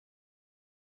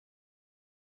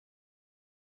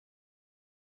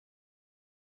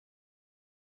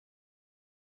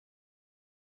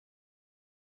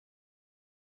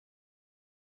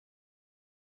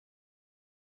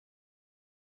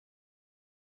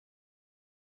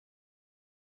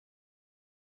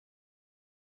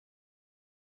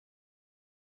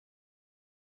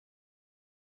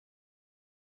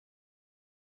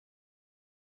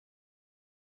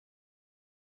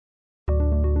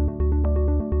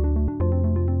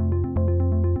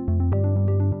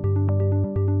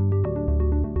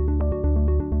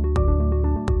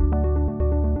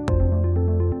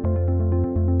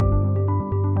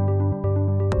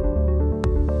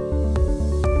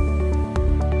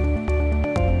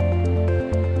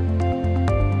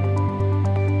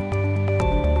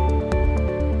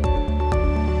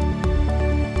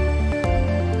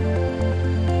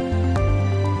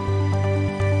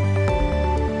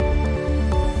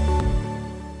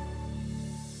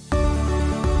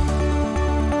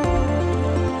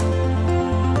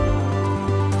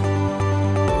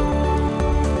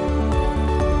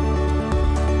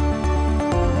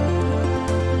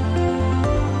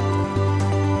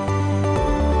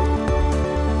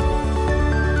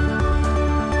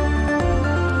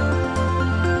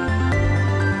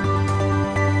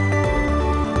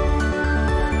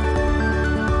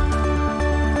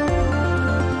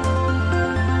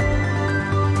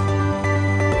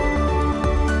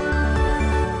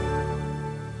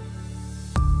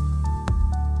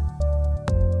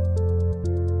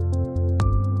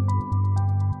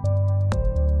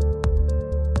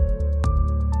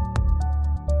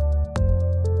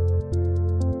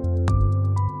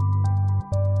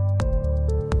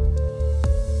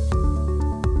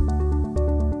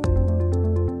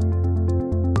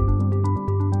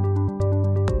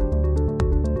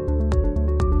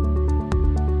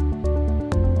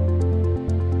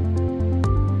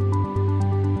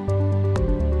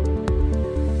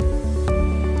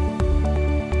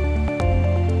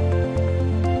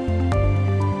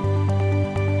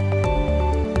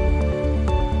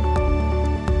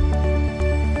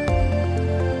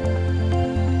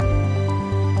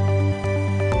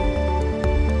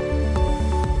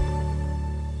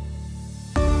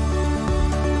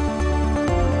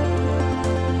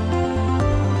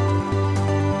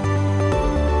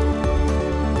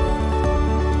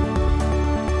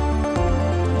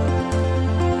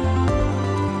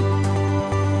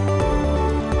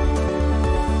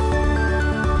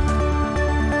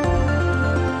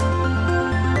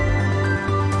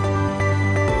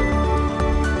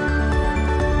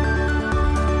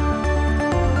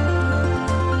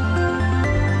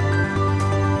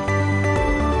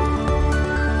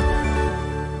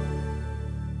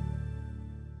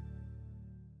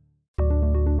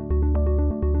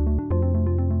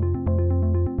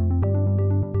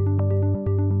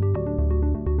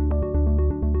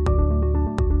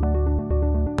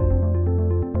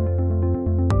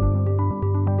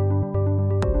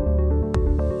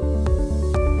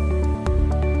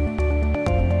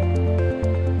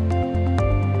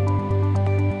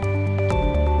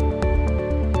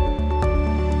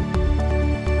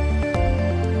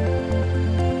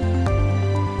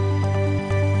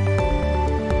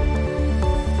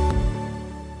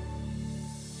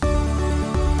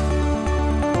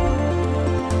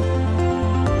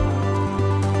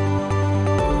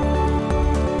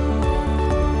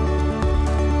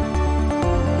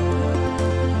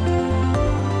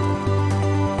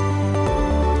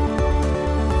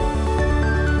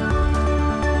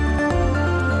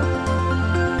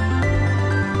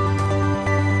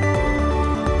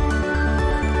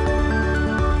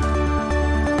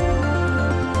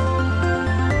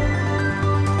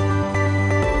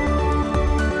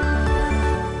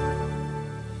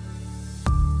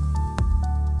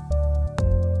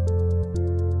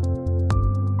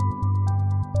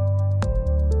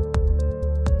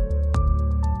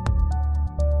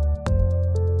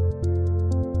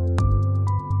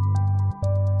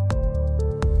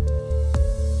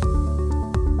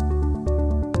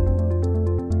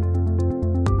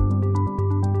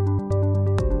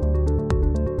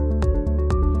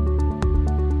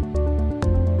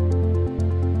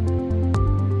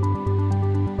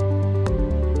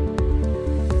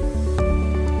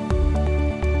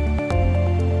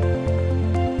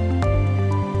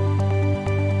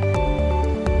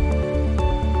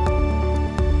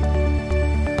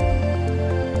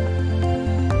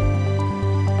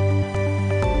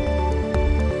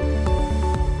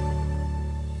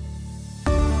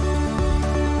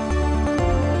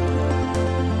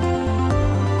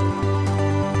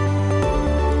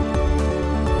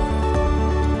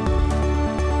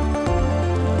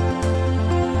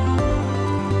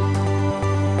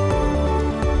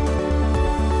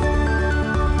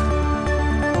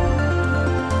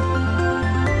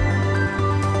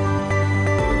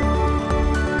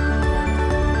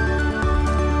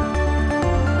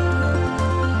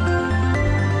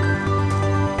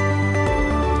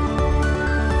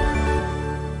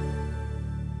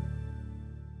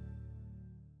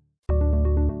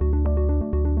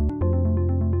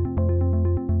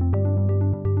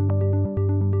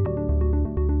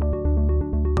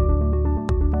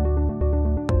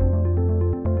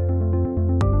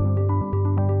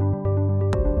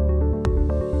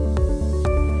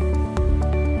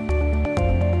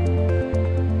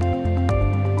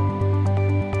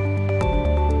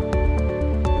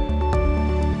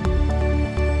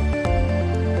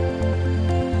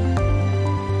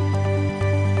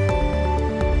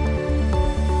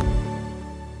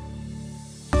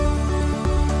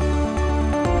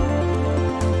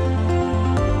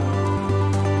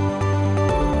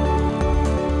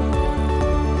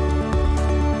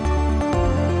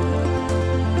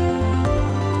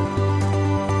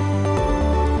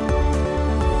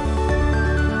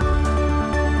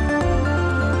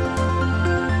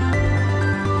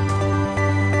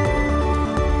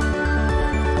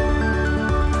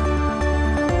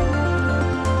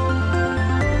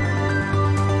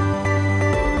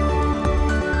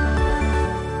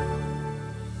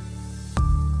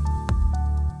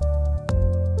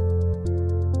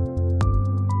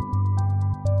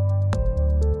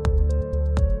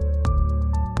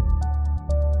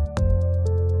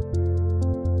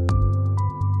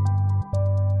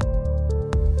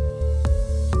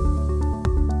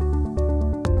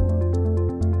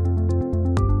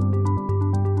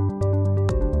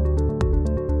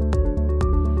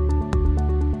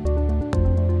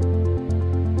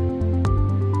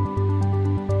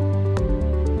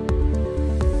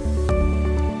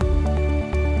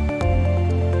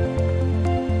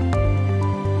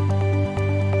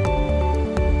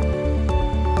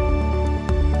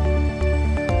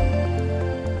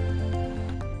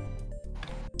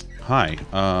Hi.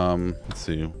 Let's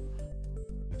see.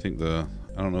 I think I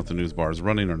don't know if the news bar is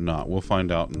running or not. We'll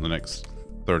find out in the next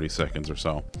 30 seconds or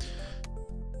so.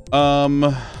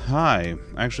 Hi.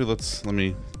 Actually,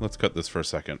 let's cut this for a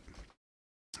second.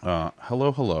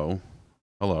 Hello.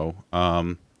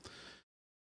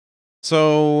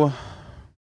 So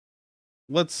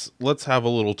let's have a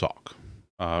little talk,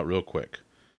 real quick.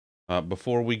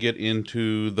 Before we get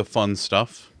into the fun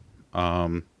stuff,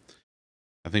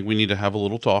 I think we need to have a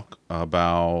little talk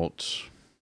about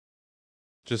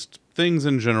just things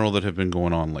in general that have been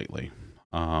going on lately.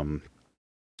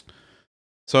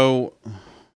 So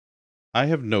I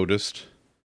have noticed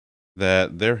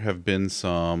that there have been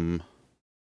some,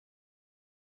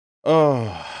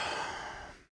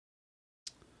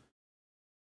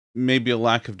 maybe a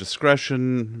lack of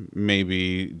discretion,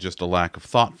 maybe just a lack of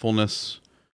thoughtfulness.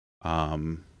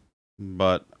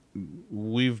 But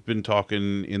we've been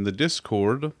talking in the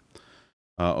Discord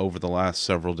over the last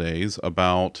several days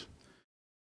about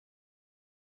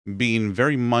being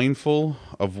very mindful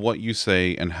of what you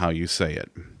say and how you say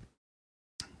it.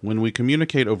 When we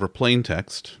communicate over plain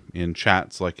text in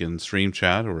chats like in Stream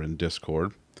Chat or in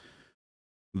Discord,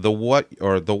 the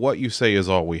what you say is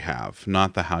all we have,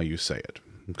 not the how you say it.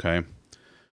 Okay?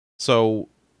 So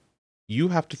you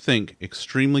have to think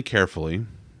extremely carefully,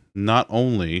 not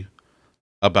only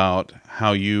about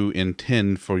how you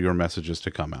intend for your messages to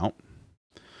come out,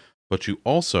 but you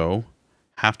also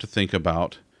have to think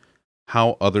about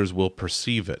how others will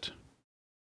perceive it.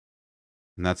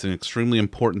 And that's an extremely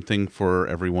important thing for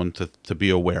everyone to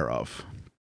be aware of.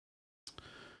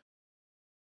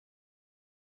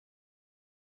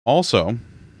 Also,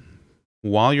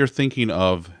 while you're thinking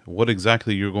of what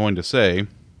exactly you're going to say,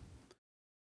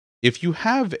 if you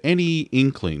have any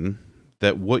inkling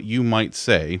that what you might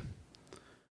say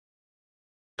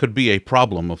could be a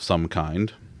problem of some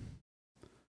kind,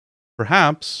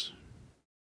 perhaps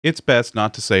it's best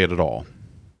not to say it at all.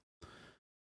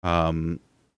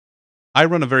 I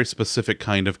run a very specific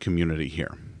kind of community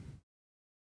here.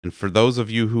 And for those of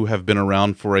you who have been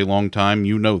around for a long time,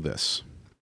 you know this.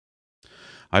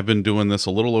 I've been doing this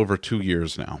a little over 2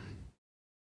 years now.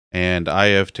 And I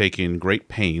have taken great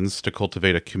pains to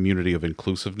cultivate a community of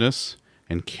inclusiveness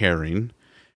and caring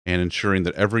and ensuring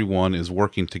that everyone is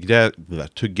working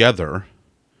together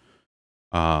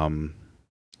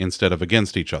instead of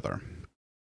against each other.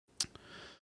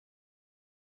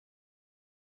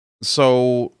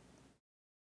 So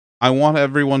I want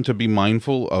everyone to be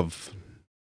mindful of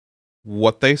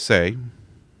what they say.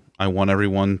 I want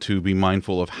everyone to be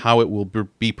mindful of how it will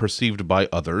be perceived by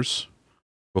others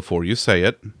before you say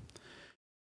it.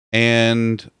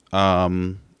 And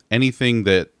anything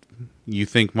that you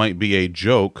think might be a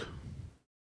joke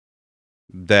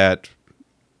that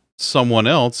someone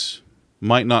else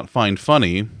might not find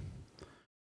funny,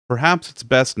 perhaps it's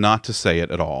best not to say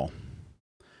it at all.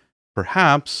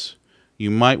 Perhaps you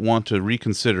might want to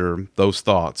reconsider those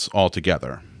thoughts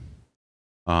altogether.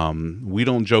 We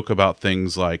don't joke about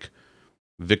things like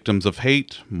victims of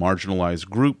hate, marginalized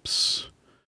groups.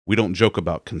 We don't joke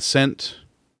about consent.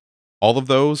 All of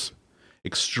those,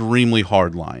 extremely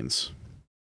hard lines.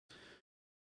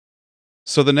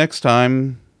 So the next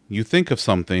time you think of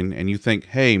something and you think,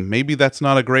 hey, maybe that's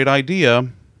not a great idea,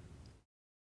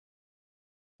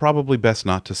 probably best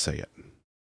not to say it.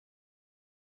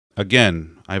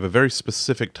 Again, I have a very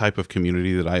specific type of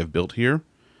community that I have built here.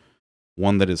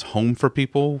 One that is home for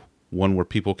people, one where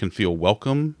people can feel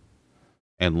welcome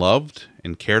and loved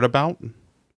and cared about.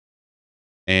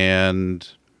 And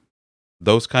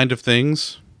those kind of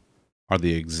things are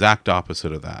the exact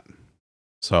opposite of that.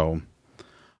 So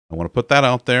I want to put that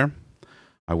out there.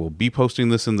 I will be posting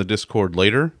this in the Discord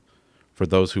later for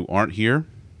those who aren't here,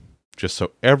 just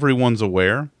so everyone's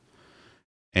aware.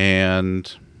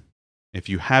 And if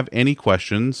you have any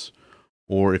questions,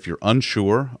 or if you're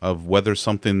unsure of whether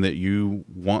something that you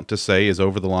want to say is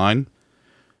over the line,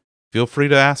 feel free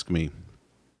to ask me,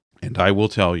 and I will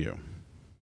tell you.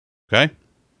 Okay?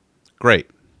 Great.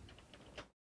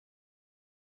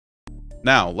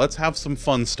 Now, let's have some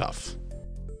fun stuff.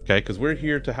 Okay? Because we're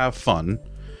here to have fun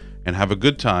and have a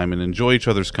good time and enjoy each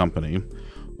other's company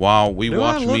while we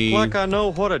watch me... Do I look like I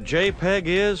know what a JPEG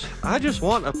is? I just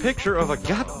want a picture of a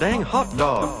goddamn hot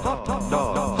dog. Hot dog.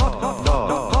 Hot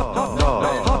dog. Hot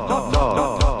dog. Hot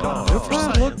dog. If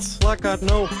I look like I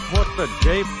know what the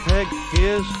JPEG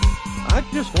is, I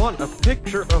just want a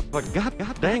picture of a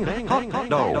goddamn hot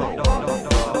dog.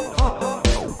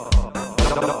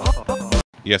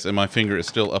 Yes, and my finger is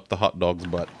still up the hot dog's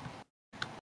butt.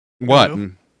 What?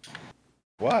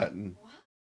 What?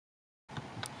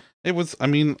 It was, I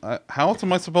mean, how else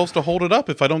am I supposed to hold it up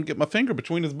if I don't get my finger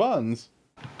between his buns?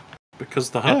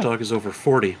 Because the hot dog is over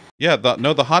 40. Yeah,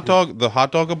 the hot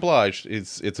dog obliged.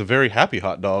 It's a very happy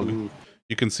hot dog. Ooh.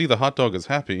 You can see the hot dog is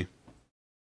happy.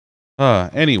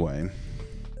 Anyway.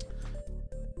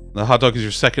 The hot dog is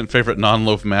your second favorite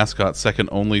non-loaf mascot, second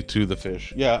only to the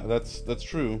fish. Yeah, that's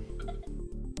true.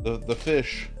 The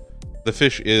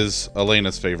fish is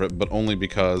Elena's favorite, but only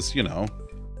because, you know,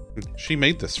 she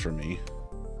made this for me.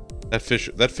 That fish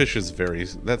is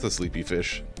that's a sleepy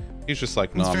fish. He's just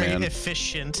like, nah, it's very man.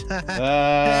 efficient.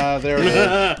 There it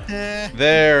is.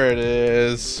 There it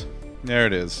is. There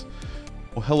it is.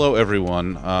 Well, hello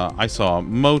everyone. I saw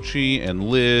Mochi and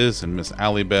Liz and Miss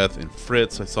Allybeth and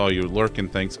Fritz. I saw you lurking,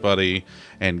 thanks buddy.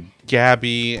 And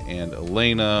Gabby and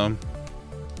Elena.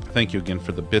 Thank you again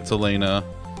for the bits, Elena.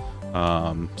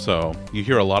 So you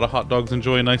hear a lot of hot dogs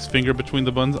enjoy a nice finger between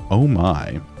the buns. Oh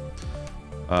my.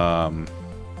 Hello,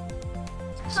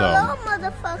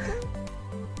 motherfucker.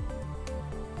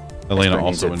 Elena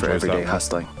also enjoys for everyday that.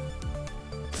 hustling.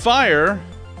 Fire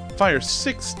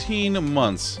 16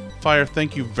 months. Fire,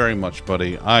 thank you very much,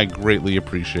 buddy. I greatly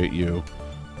appreciate you.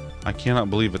 I cannot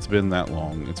believe it's been that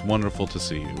long. It's wonderful to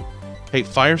see you. Hey,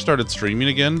 Fire started streaming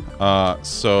again.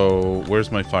 So where's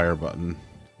my Fire button?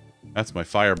 That's my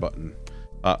Fire button.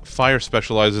 Fire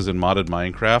specializes in modded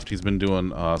Minecraft. He's been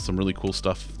doing some really cool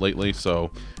stuff lately,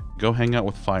 so go hang out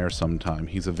with Fire sometime.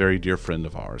 He's a very dear friend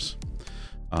of ours.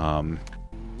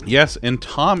 Yes, and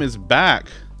Tom is back.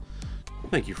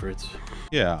 Thank you, Fritz.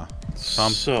 Yeah.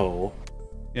 Tom. So...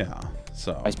 Yeah,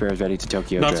 so... Ice Bear is ready to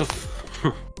Tokyo drift.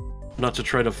 Not to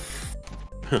try to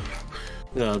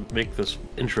make this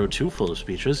intro too full of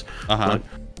speeches. Uh-huh.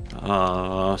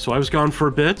 But, so I was gone for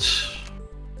a bit.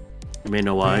 You may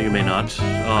know why, you may not.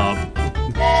 Sorry.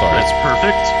 That's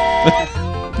perfect.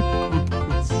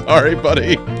 Sorry,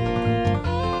 buddy.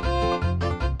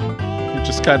 It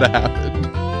just kind of happened.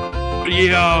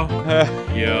 Yeah.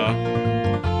 Yeah.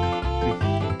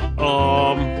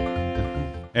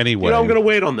 Anyway, you know, I'm gonna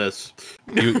wait on this.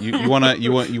 You wanna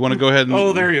go ahead and...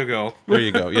 Oh, there you go. There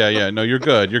you go. Yeah. No, you're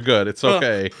good. You're good. It's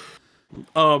okay.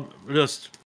 I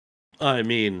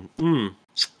mean,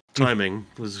 timing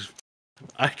was...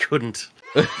 I couldn't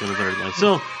get a better line.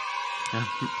 So,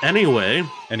 anyway,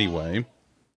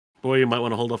 boy, you might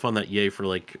want to hold off on that yay for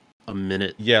like a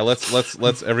minute. Yeah,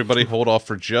 let's everybody hold off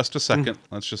for just a second.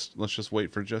 Let's just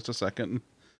wait for just a second.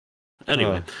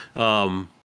 Anyway,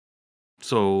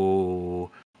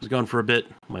 so I was gone for a bit.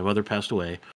 My mother passed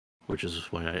away, which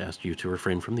is why I asked you to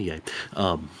refrain from the yay.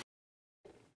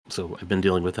 So I've been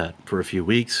dealing with that for a few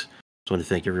weeks. Just want to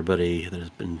thank everybody that has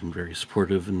been very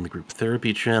supportive in the group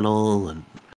therapy channel and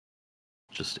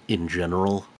just in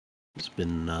general. It's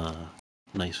been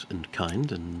nice and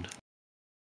kind and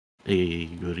a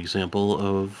good example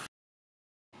of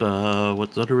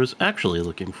what Zunder was actually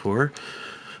looking for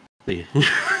in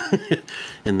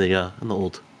the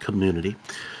old community.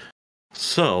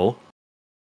 So,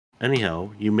 anyhow,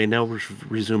 you may now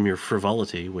resume your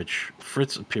frivolity, which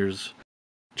Fritz appears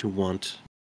to want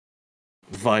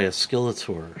via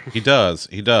Skeletor. He does,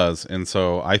 and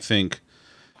so I think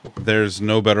there's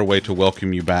no better way to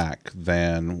welcome you back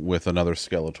than with another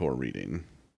Skeletor reading.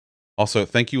 Also,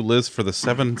 thank you, Liz, for the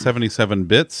 777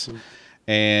 bits,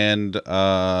 and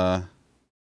also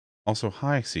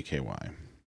hi, CKY.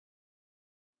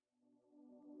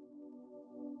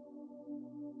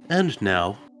 And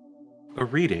now, a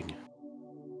reading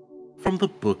from the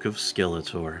Book of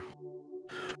Skeletor.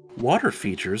 Water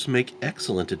features make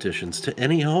excellent additions to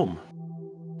any home.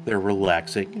 They're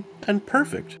relaxing and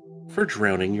perfect for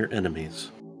drowning your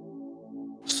enemies.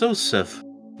 So saith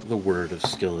the word of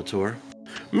Skeletor.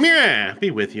 Meh,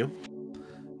 be with you.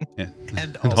 And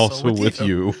And also with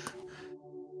you.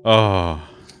 Oh,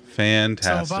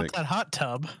 fantastic. So about that hot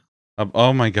tub.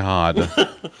 Oh my god.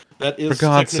 That is For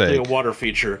God's technically sake. a water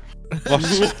feature.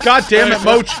 God damn it,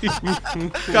 Mochi!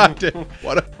 God damn,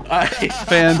 what a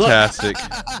fantastic.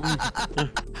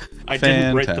 I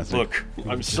didn't write the book.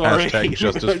 I'm sorry. Hashtag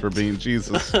justice for being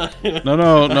Jesus.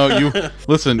 No. You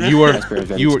listen. You are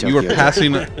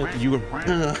passing. You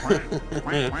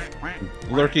are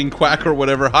lurking quack or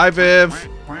whatever. Hi, Viv.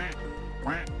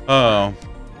 Oh,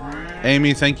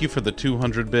 Amy, thank you for the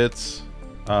 200 bits.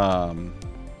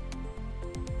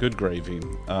 Good gravy.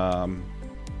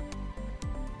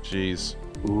 Jeez.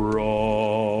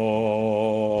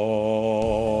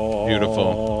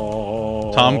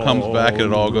 Beautiful. Tom comes back and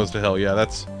it all goes to hell. Yeah,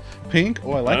 that's pink.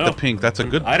 Oh, I like the pink. That's a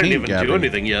good. I didn't pink, even Gabby. do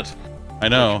anything yet. I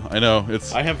know.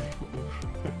 It's. I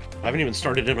haven't even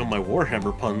started in on my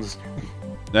Warhammer puns.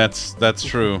 That's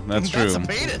true. That's true. That's a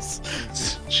penis.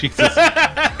 Jesus.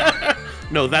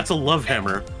 No, that's a love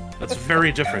hammer. That's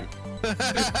very different.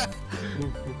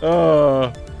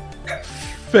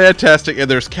 Fantastic. And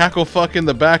there's Cacklefuck in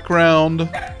the background.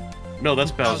 No,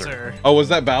 that's Bowser. Oh, was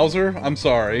that Bowser? I'm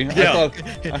sorry. Yeah.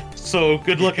 So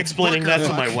good luck explaining that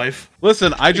to my wife.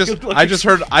 Listen, I just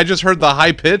heard the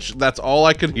high pitch. That's all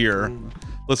I could hear.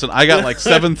 Listen, I got like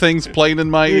 7 things playing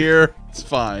in my ear. It's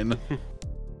fine.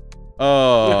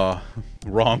 Oh,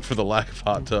 wrong for the lack of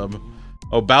hot tub.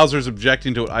 Oh, Bowser's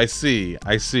objecting to it. I see.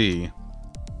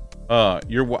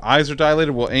 Your eyes are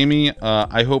dilated. Well, Amy,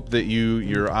 I hope that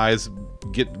your eyes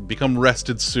become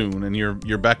rested soon and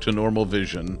you're back to normal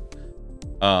vision.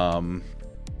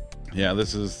 Yeah,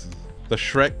 this is the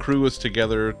Shrek crew is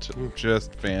together,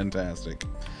 just fantastic.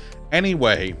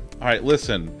 Anyway, all right,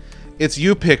 listen. It's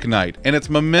you pick night, and it's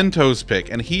Memento's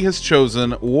pick, and he has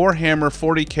chosen Warhammer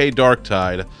 40k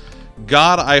Darktide.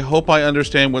 God, I hope I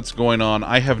understand what's going on.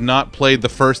 I have not played the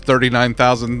first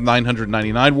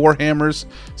 39,999 Warhammers,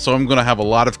 so I'm going to have a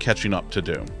lot of catching up to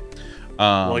do.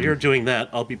 While you're doing that,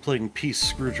 I'll be playing Peace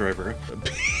Screwdriver.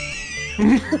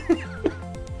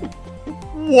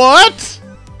 What?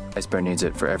 Icebear needs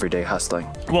it for everyday hustling.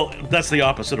 Well, that's the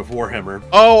opposite of Warhammer.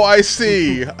 Oh, I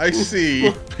see.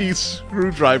 Peace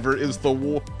Screwdriver is the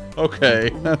war. Okay,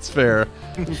 that's fair.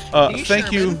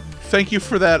 Thank you. Thank you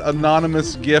for that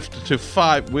anonymous gift to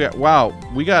 5. Wow,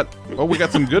 we got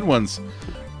some good ones.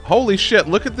 Holy shit,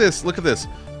 look at this.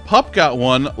 Pup got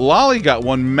one, Lolly got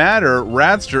one, Matter,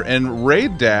 Radster, and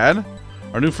Raid Dad,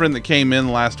 our new friend that came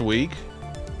in last week.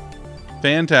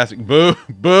 Fantastic. Boo,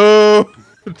 boo,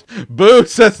 boo,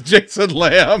 says Jason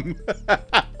Lamb.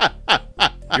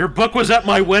 Your book was at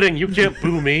my wedding, you can't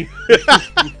boo me.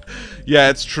 Yeah,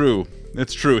 it's true.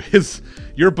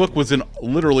 Your book was in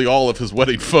literally all of his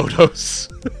wedding photos.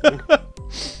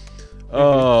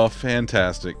 Oh,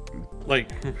 fantastic. Like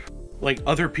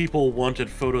other people wanted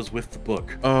photos with the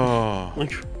book. Oh.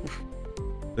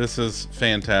 This is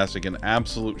fantastic. An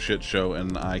absolute shit show,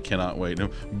 and I cannot wait.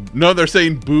 No, they're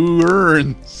saying Boo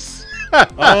Earns.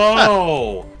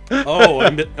 Okay.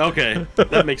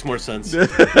 That makes more sense.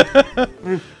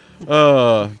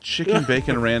 Chicken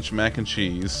bacon ranch mac and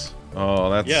cheese. Oh,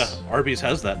 that's... Yeah, Arby's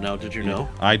has that now, did you know?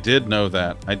 I did know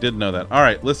that. All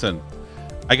right, listen.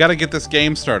 I gotta get this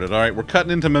game started, all right? We're cutting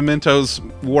into Memento's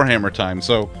Warhammer time,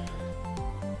 so...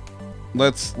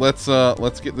 Let's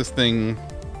get this thing...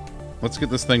 Let's get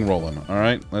this thing rolling, all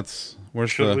right?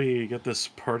 Should we get this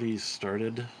party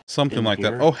started? Something like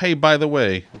that. Oh, hey, by the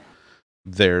way,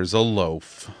 there's a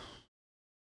loaf.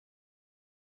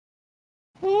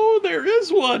 Oh, there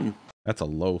is one! That's a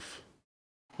loaf.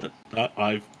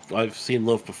 I've seen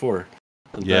loaf before.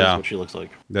 And yeah, that's what she looks like.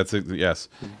 That's it. Yes,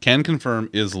 can confirm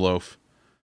is loaf.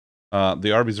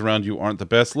 The Arby's around you aren't the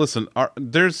best. Listen,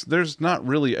 there's not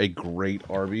really a great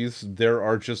Arby's. There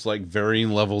are just like varying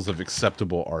levels of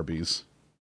acceptable Arby's.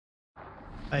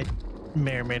 I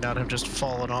may or may not have just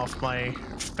fallen off my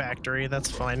factory.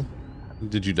 That's fine.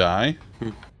 Did you die?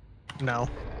 No.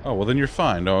 Oh well, then you're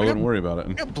fine. No, I wouldn't worry about it.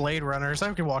 I got Blade Runners.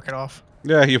 I can walk it off.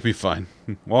 Yeah, you'll be fine.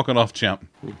 Walking off, champ.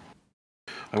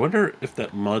 I wonder if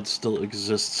that mod still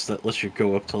exists that lets you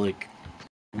go up to, like,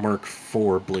 Mark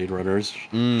IV Blade Runners.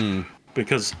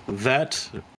 Because that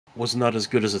was not as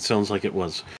good as it sounds like it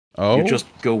was. Oh? You just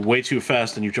go way too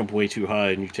fast and you jump way too high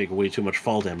and you take way too much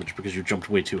fall damage because you jumped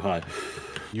way too high.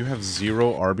 You have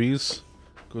 0 Arby's?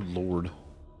 Good lord.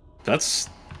 That's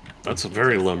a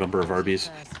very low number of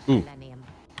Arby's. Ooh.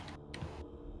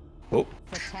 Oh.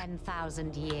 For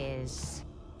 10,000 years,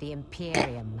 the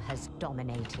Imperium has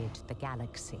dominated the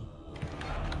galaxy.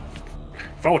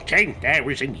 For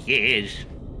 10,000 years.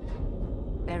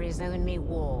 There is only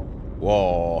war.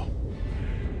 Whoa.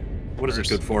 What is it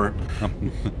good for?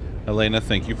 Elena,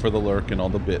 thank you for the lurk and all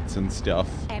the bits and stuff.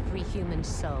 Every human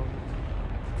soul,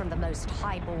 from the most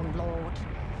highborn lord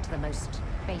to the most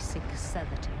basic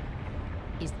servitor,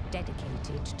 is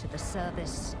dedicated to the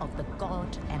service of the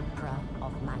God Emperor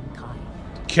of mankind.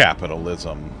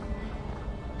 Capitalism.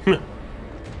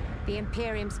 The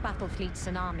Imperium's battle fleets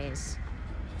and armies,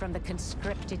 from the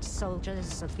conscripted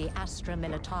soldiers of the Astra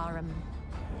Militarum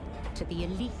to the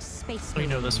elite space We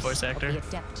know this voice actor.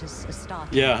 of the Adeptus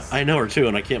Astartes. Yeah, I know her too,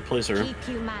 and I can't place her. Keep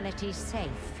humanity safe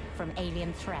from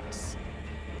alien threats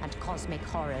and cosmic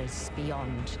horrors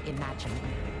beyond imagining.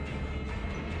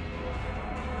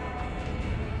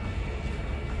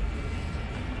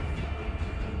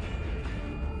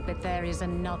 But there is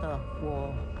another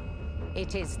war.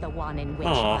 It is the one in which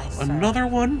I serve. Another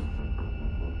one?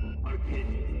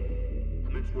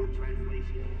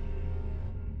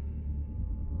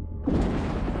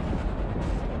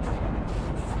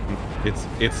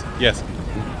 It's yes,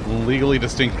 legally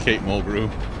distinct Kate Mulgrew.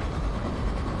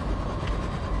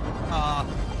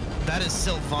 That is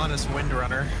Sylvanas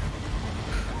Windrunner.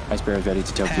 Ice Bear is ready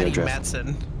to Tokyo Patty Drift.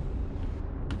 Matson.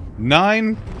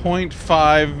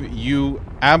 9.5, you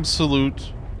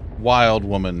absolute wild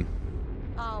woman.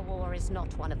 Our war is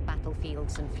not one of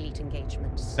battlefields and fleet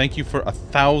engagements. Thank you for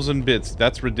 1,000 bits.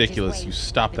 That's ridiculous. You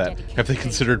stop that. Have they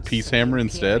considered Peace Hammer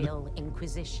instead?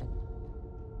 Inquisition.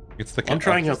 It's the. I'm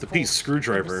trying out the Peace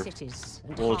Screwdriver.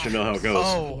 We'll let you know how it goes.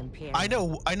 Oh, I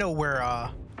know where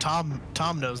Tom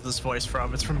knows this voice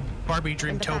from. It's from Barbie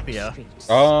Dreamtopia.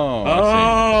 Oh.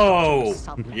 Oh.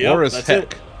 Yep, Or as that's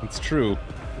heck. it. It's true.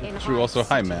 It's true. Also,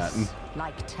 hi, Matt.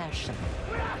 Like Tertian.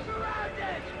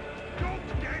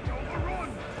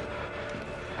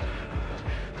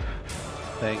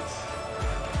 Thanks.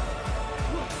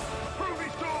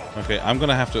 Okay, I'm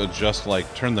gonna have to adjust,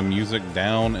 like, turn the music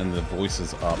down and the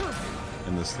voices up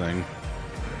in this thing.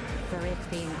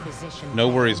 No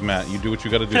worries, Matt. You do what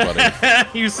you gotta do, buddy.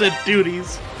 You said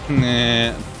duties.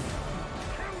 Nah.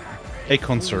 A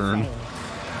concern.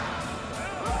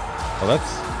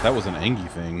 Oh, that was an Angie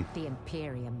thing. The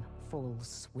Imperium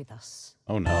falls with us.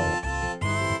 Oh no.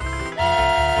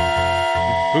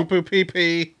 Poo poo pee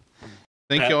pee.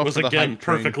 Thank you all was for the again hype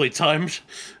train. perfectly timed.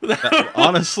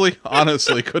 Honestly,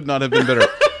 could not have been better.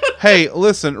 Hey,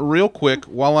 listen, real quick,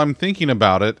 while I'm thinking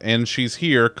about it, and she's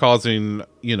here causing,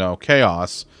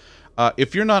 chaos.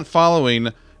 If you're not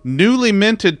following, newly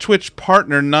minted Twitch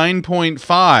partner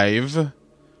 9.5.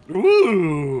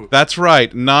 Ooh. That's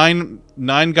right. Nine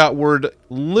got word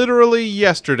literally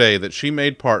yesterday that she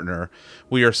made partner.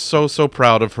 We are so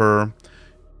proud of her.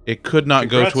 It could not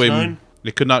Congrats, go to a Nine.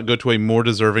 It could not go to a more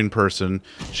deserving person.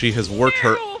 She has worked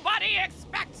her. Nobody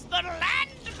expects the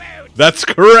land boat. That's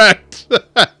correct.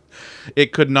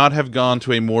 It could not have gone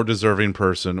to a more deserving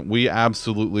person. We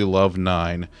absolutely love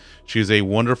Nine. She's a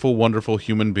wonderful, wonderful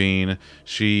human being.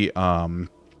 She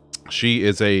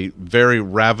is a very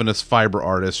ravenous fiber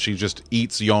artist. She just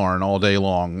eats yarn all day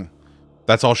long.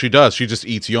 That's all she does. She just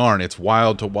eats yarn. It's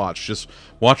wild to watch. Just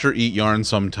watch her eat yarn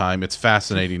sometime. It's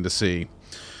fascinating to see.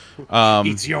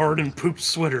 Eats yarn and poops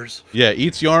sweaters. Yeah,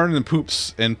 eats yarn and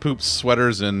poops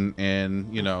sweaters and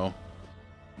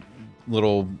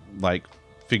little like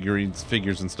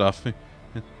figures and stuff.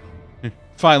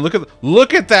 Fine, look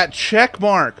at that check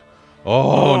mark.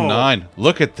 Oh, Nine.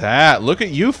 Look at that. Look at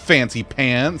you, fancy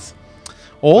pants.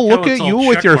 Oh, look at you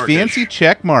with your fancy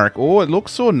check mark. Oh, it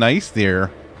looks so nice there.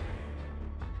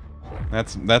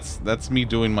 That's me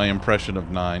doing my impression of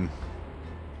Nine.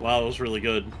 Wow, it was really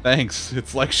good. Thanks.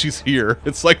 It's like she's here.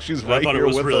 It's like she's right here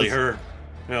with us. I thought it was really her.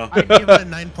 Yeah. I'd give it a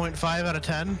 9.5 out of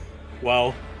 10.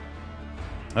 Wow.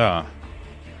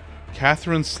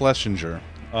 Catherine Schlesinger.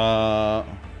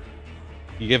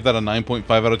 You gave that a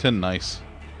 9.5 out of 10. Nice.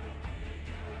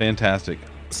 Fantastic.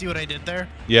 See what I did there?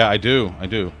 Yeah, I do.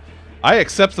 I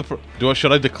accept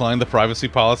should I decline the privacy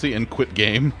policy and quit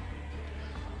game?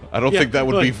 I don't think that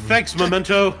would be. Thanks,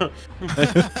 Memento.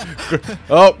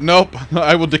 Oh, nope.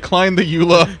 I will decline the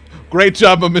EULA. Great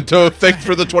job, Memento. Thanks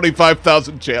for the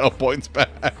 25,000 channel points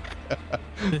back.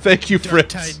 Thank you,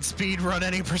 Fritz. Tide speed run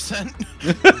any percent.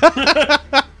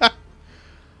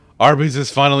 Arby's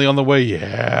is finally on the way.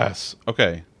 Yes.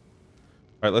 Okay.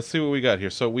 All right, let's see what we got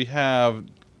here. So we have.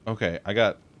 Okay, I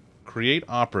got create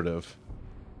operative.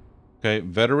 Okay,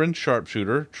 veteran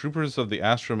sharpshooter. Troopers of the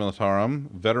Astra Militarum.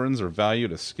 Veterans are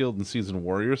valued as skilled and seasoned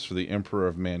warriors for the Emperor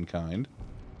of Mankind.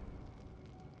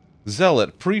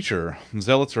 Zealot, preacher.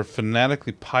 Zealots are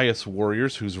fanatically pious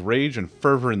warriors whose rage and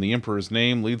fervor in the Emperor's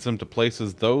name leads them to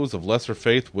places those of lesser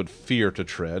faith would fear to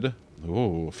tread.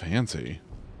 Ooh, fancy.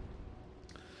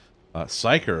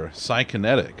 Psyker,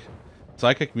 psykinetic.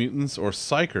 Psychic mutants or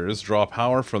psychers draw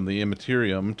power from the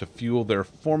Immaterium to fuel their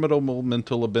formidable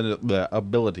mental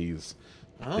abilities.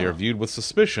 Oh. They are viewed with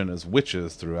suspicion as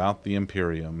witches throughout the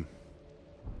Imperium.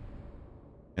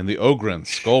 And the Ogryn,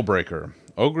 Skullbreaker.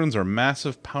 Ogrins are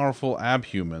massive, powerful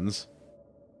abhumans.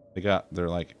 They're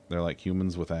like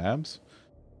humans with abs.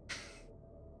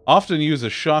 Often used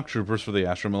as shock troopers for the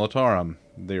Astra Militarum.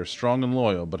 They are strong and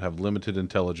loyal, but have limited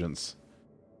intelligence.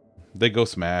 They go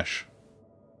smash.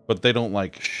 But they don't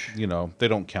they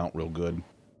don't count real good.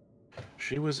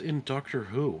 She was in Doctor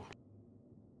Who.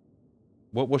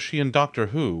 What was she in Doctor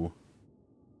Who?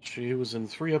 She was in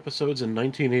 3 episodes in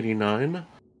 1989.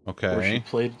 Okay. Where she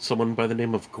played someone by the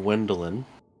name of Gwendolyn.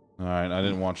 Alright, I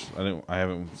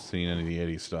haven't seen any of the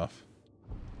 80s stuff.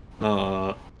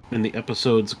 In the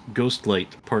episodes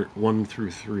Ghostlight Part 1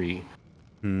 through 3.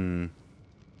 Getting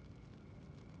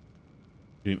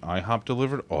IHOP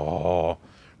delivered? Oh,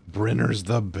 Brenner's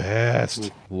the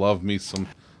best. Love me some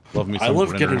I love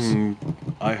Brenners. getting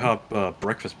IHOP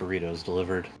breakfast burritos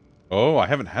delivered. Oh, I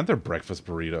haven't had their breakfast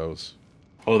burritos.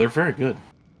 Oh, they're very good.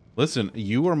 Listen,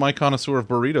 you are my connoisseur of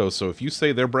burritos, so if you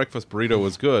say their breakfast burrito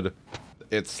is good,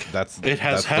 It has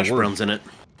that's hash the word. browns in it.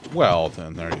 Well,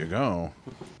 then there you go.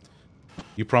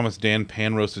 You promised Dan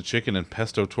pan roasted chicken and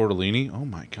pesto tortellini. Oh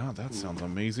my god, that sounds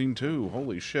amazing too.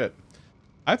 Holy shit.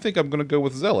 I think I'm gonna go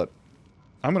with Zealot.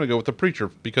 I'm gonna go with the preacher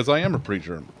because I am a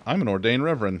preacher. I'm an ordained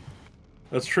reverend.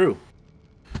 That's true.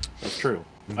 That's true.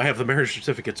 I have the marriage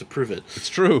certificate to prove it. It's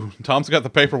true. Tom's got the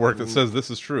paperwork that says this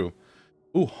is true.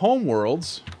 Ooh,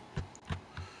 homeworlds.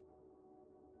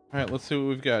 Alright, let's see what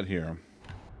we've got here.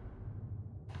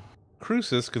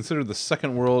 Crucis, considered the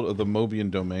second world of the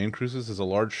Mobian domain, Crucis is a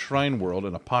large shrine world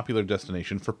and a popular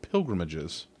destination for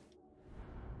pilgrimages.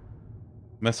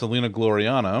 Messalina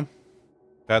Gloriana.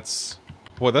 That's...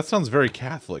 Boy, that sounds very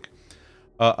Catholic.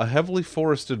 A heavily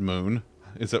forested moon.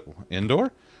 Is it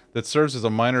indoor? That serves as a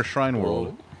minor shrine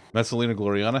world. Messalina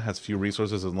Gloriana has few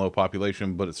resources and low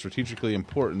population, but it's strategically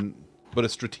important.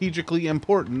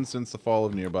 Since the fall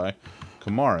of nearby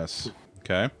Comaris.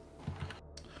 Okay.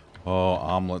 Oh,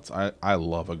 omelets. I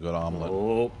love a good omelet.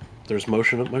 Oh, there's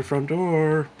motion at my front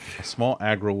door. A small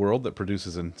agro world that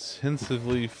produces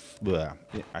intensively... Bleh.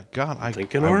 God,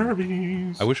 Thinking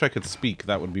Arby's. I wish I could speak.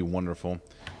 That would be wonderful.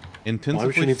 Intensively Why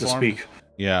would you need to speak?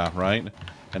 Yeah, right?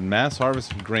 And mass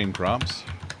harvested grain crops.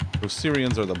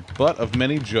 Osirians are the butt of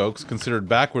many jokes, considered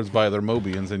backwards by their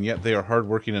Mobians, and yet they are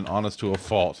hardworking and honest to a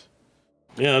fault.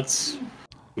 Yeah, it's...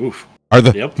 Oof. Are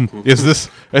the... Yep. Is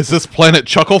this planet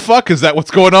Chucklefuck? Is that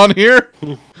what's going on here?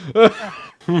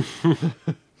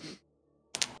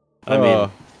 I mean,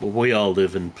 we all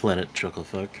live in planet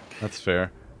Chucklefuck. That's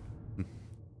fair.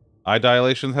 Eye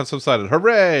dilations have subsided.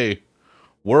 Hooray!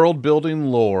 World building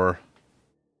lore.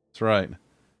 That's right.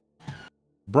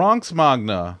 Bronx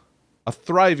Magna. A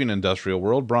thriving industrial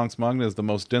world, Bronx Magna is the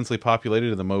most densely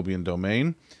populated in the Mobian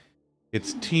domain.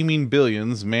 Its teeming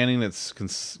billions manning its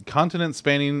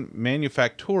continent-spanning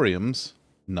manufactoriums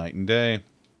night and day.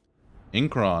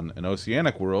 Incron, an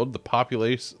oceanic world, the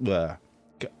populace...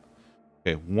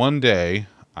 Okay, one day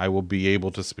I will be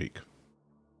able to speak.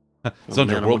 Oh,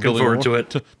 man, I'm looking forward to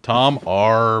it. Tom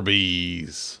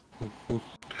Arby's.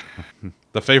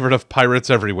 The favorite of pirates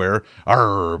everywhere,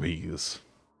 Arby's.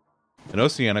 An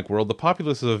oceanic world, the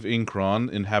populace of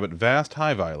Incron inhabit vast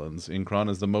hive islands.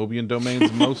 Incron is the Mobian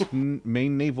domain's most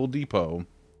main naval depot.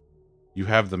 You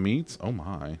have the meats? Oh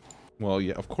my. Well,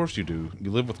 yeah, of course you do. You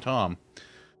live with Tom.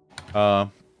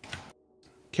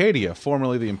 Cadia,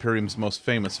 formerly the Imperium's most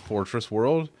famous fortress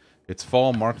world. Its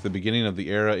fall marked the beginning of the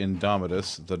era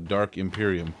Indomitus, the Dark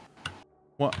Imperium.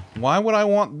 What? Why would I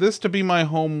want this to be my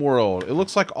home world? It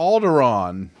looks like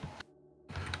Alderaan.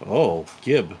 Oh,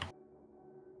 Gib.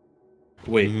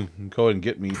 Wait. Go ahead and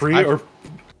get me. Pre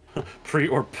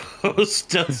or post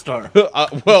Death Star?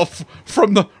 Well,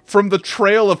 from the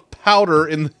trail of powder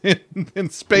in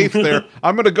space there,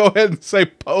 I'm going to go ahead and say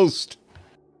post.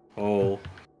 Oh.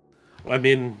 I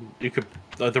mean, you could...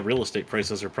 the real estate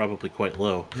prices are probably quite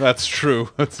low. That's true.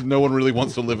 No one really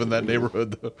wants to live in that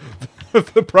neighborhood.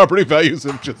 The property values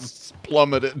have just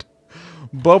plummeted.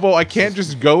 Bobo, I can't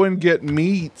just go and get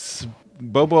meats.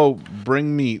 Bobo,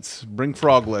 bring meats. Bring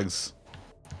frog legs.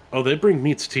 Oh, they bring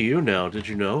meats to you now, did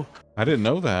you know? I didn't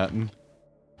know that.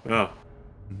 Oh.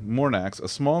 Mornax, a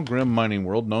small grim mining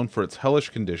world known for its hellish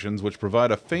conditions, which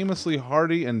provide a famously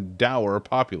hardy and dour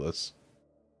populace.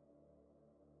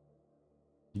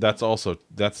 That's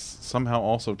somehow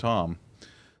also Tom.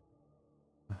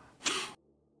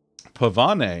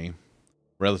 Pavane,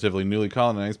 relatively newly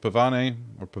colonized. Pavane,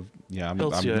 I'm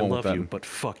Hiltzy, I going with love that. you, but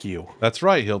fuck you. That's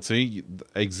right, Hiltzy.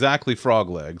 Exactly, frog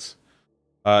legs.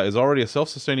 Is already a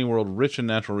self-sustaining world rich in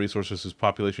natural resources whose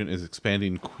population is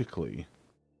expanding quickly.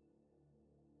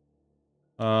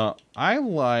 I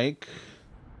like...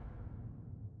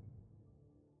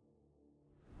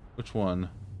 Which one?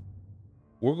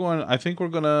 I think we're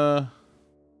gonna...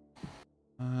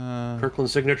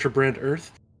 Kirkland signature brand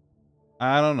Earth?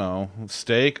 I don't know.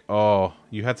 Steak? Oh,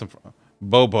 you had some...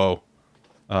 Bobo.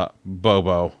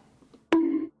 Bobo.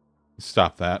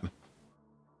 Stop that.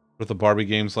 With the Barbie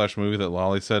game / movie that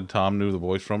Lolly said Tom knew the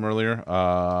voice from earlier.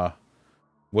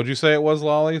 What'd you say it was,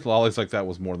 Lolly? Lolly's like, that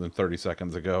was more than 30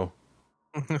 seconds ago.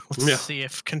 Let's see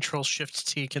if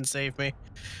Control-Shift-T can save me.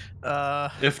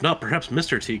 If not, perhaps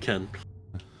Mr. T can.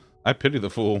 I pity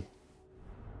the fool.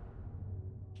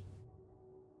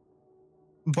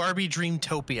 Barbie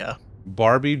Dreamtopia.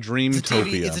 Barbie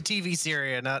Dreamtopia. It's a TV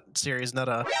series, not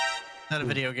a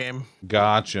video game.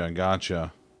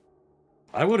 Gotcha.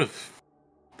 I would have...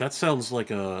 That sounds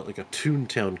like a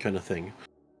Toontown kind of thing.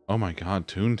 Oh my god,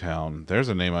 Toontown. There's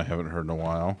a name I haven't heard in a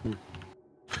while.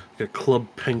 A Club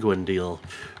Penguin deal.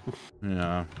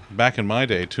 Yeah. Back in my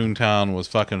day, Toontown was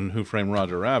fucking Who Framed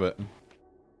Roger Rabbit.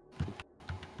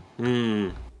 Hmm.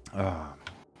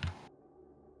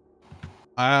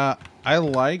 I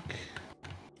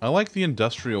like the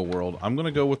industrial world. I'm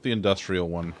gonna go with the industrial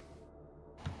one.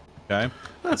 Okay.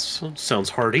 That sounds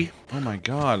hearty. Oh my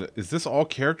god, is this all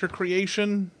character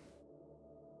creation?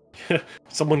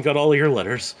 Someone got all your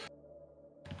letters.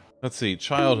 Let's see,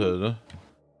 childhood.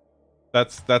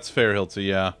 That's fair, Hilty,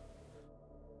 yeah.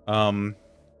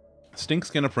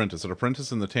 Stinkskin apprentice. An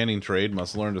apprentice in the tanning trade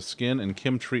must learn to skin and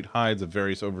treat hides of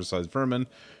various oversized vermin,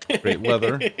 create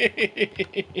leather.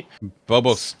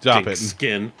 Bobo, stop it.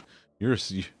 Skin.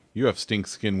 You have stink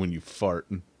skin when you fart.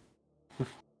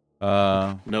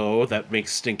 No, that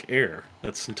makes stink air.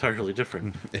 That's entirely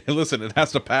different. Listen, it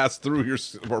has to pass through your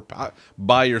or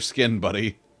by your skin,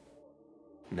 buddy.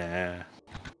 Nah.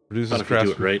 Produces Not if you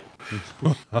do it right.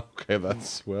 Okay,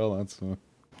 that's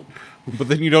but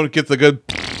then you don't get the good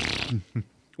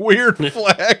weird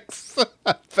flex.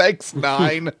 Thanks,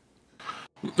 9.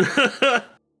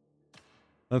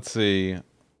 Let's see.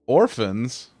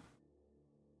 Orphans.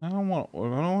 I don't want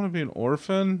to be an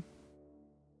orphan.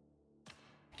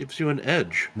 Gives you an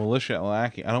edge. Militia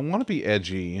lackey. I don't want to be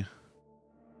edgy.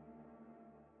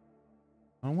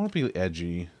 I don't want to be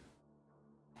edgy.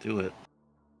 Do it.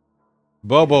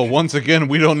 Bobo, once again,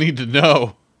 we don't need to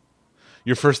know.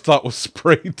 Your first thought was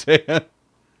spray tan. I'm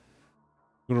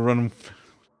gonna run him.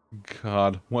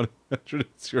 God, 100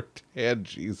 is your tan,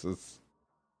 Jesus.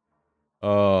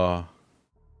 Hive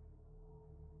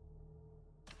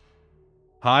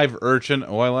urchin.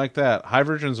 Oh, I like that. Hive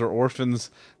urchins are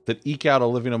orphans that eke out a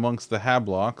living amongst the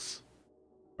hablocks,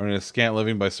 earning a scant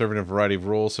living by serving a variety of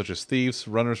roles such as thieves,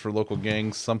 runners for local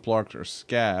gangs, sumplarks, or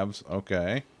scabs.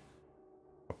 Okay.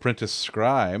 Apprentice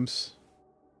scribes.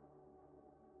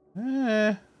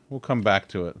 We'll come back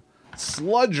to it.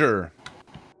 Sludger.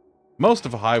 Most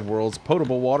of a hive world's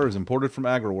potable water is imported from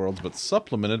agri-worlds, but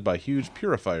supplemented by huge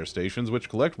purifier stations which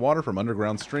collect water from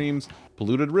underground streams,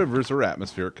 polluted rivers, or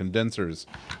atmospheric condensers.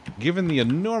 Given the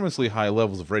enormously high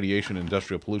levels of radiation and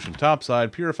industrial pollution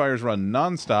topside, purifiers run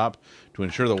non-stop to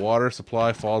ensure the water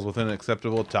supply falls within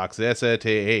acceptable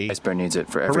toxicity Iceberg needs it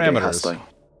for everyday parameters. hustling.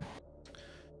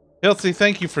 Hiltsy,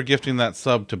 thank you for gifting that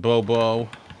sub to Bobo.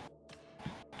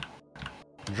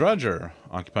 Drudger,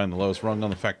 occupying the lowest rung on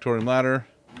the factorium ladder.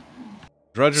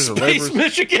 Drudgers are laborers. Space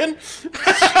Michigan!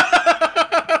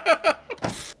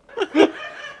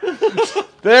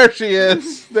 There she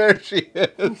is! There she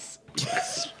is!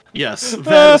 Yes,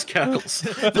 that is Cackles.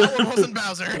 That one wasn't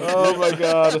Bowser. Oh my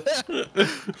god.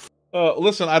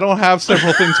 Listen, I don't have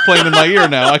several things playing in my ear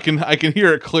now. I can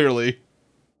hear it clearly.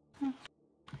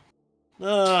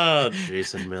 Oh,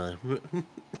 Jason Miller.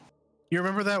 You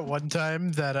remember that one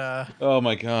time that Oh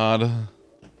my god.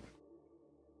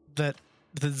 that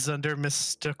the Zunder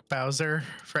mistook Bowser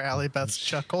for Ally Beth's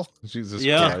chuckle? Jesus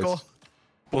Yeah. Christ.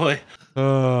 Boy,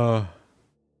 Uh,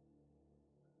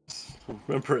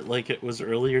 remember it like it was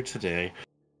earlier today.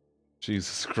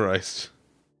 Jesus Christ.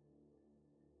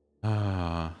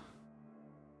 No,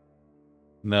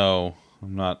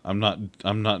 I'm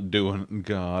not doing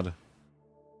God.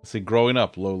 Let's see, growing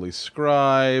up, lowly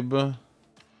scribe,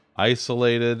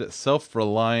 isolated,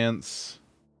 self-reliance,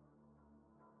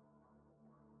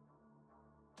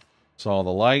 saw the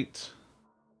light,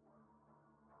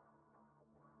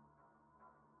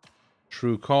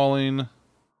 true calling,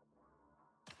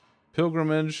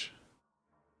 pilgrimage.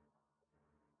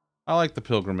 I like the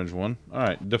pilgrimage one.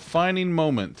 Alright, defining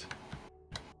moment.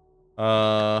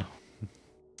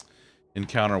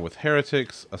 Encounter with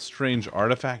heretics, a strange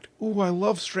artifact. Ooh, I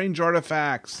love strange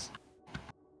artifacts.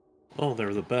 Oh,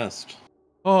 they're the best.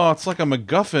 Oh, it's like a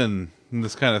MacGuffin in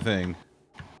this kind of thing.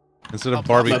 Instead of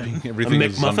Barbie being everything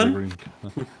is McMuffin?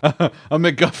 a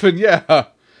MacGuffin, yeah.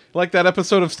 Like that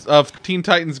episode of Teen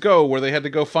Titans Go where they had to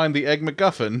go find the Egg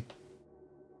MacGuffin.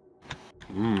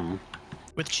 Mm.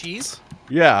 With cheese?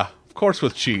 Yeah, of course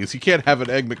with cheese. You can't have an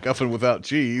Egg MacGuffin without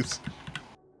cheese.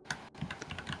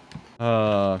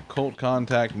 Cult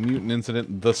contact, mutant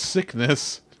incident, the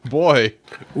sickness. Boy.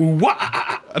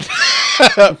 Wah!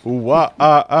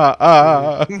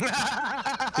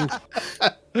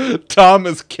 Tom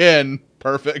is Ken.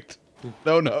 Perfect.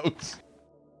 No notes.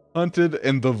 Hunted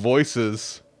and the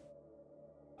voices.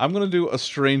 I'm gonna do a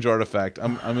strange artifact.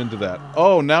 I'm into that.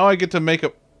 Oh, now I get to make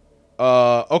a.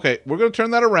 Okay, we're gonna turn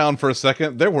that around for a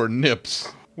second. There were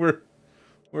nips. Where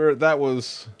that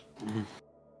was.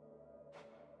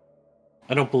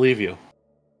 I don't believe you.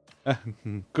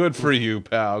 Good for you,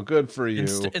 pal. Good for you.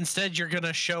 Instead, you're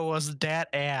gonna show us that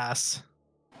ass.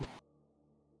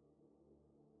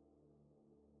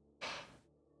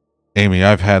 Amy,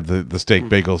 I've had the steak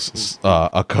bagels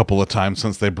a couple of times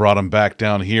since they brought them back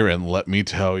down here, and let me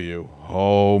tell you,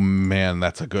 oh man,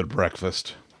 that's a good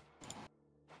breakfast.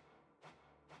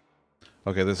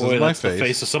 Okay, this is my that's face. The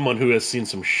face of someone who has seen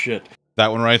some shit.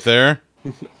 That one right there.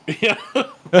 Yeah.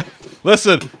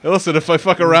 Listen. If I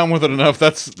fuck around with it enough,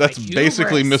 that's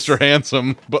basically Mr.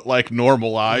 Handsome, but like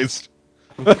normalized.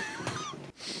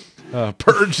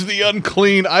 Purge the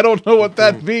unclean. I don't know what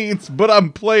that means, but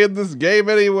I'm playing this game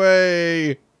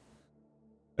anyway. It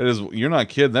is. You're not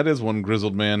kidding. That is one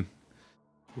grizzled man.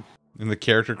 In the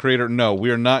character creator, no,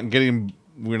 we're not getting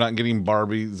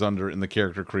Barbie Zunder in the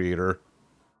character creator.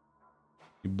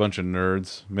 You bunch of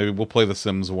nerds. Maybe we'll play The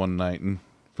Sims one night and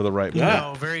for the right.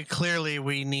 No, very clearly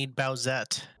we need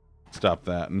Bowsette. Stop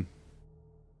that. And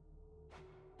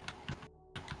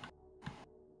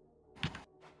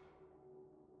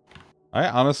I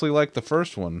honestly like the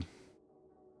first one.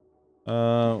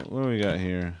 What do we got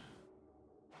here?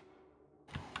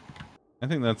 I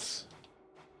think that's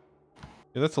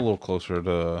a little closer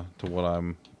to what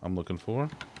I'm looking for.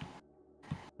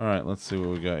 All right, let's see what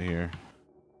we got here.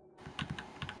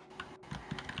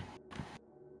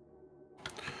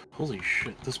 Holy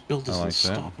shit, this build is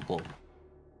unstoppable.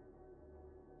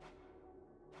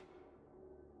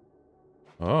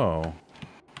 Oh.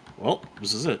 Well,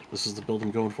 this is it. This is the build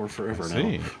I'm going for forever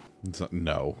now.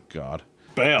 No, God.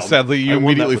 Bam. Sadly, you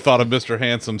immediately thought of Mr.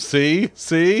 Handsome. See?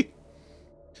 You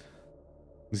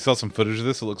saw some footage of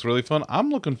this. It looks really fun.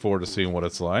 I'm looking forward to seeing what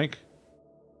it's like.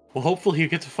 Well, hopefully you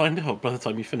get to find out by the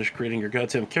time you finish creating your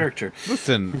goddamn character.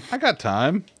 Listen, I got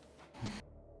time.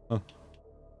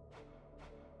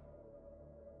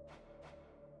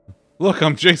 Look,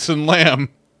 I'm Jason Lamb.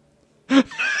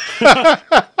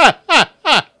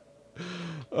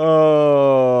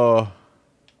 Oh.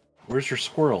 Where's your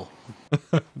squirrel?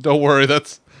 Don't worry,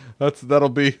 that'll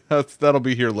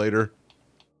be here later.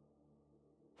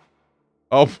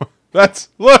 Oh,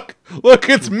 look,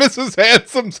 it's Mrs.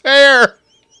 Handsome's hair.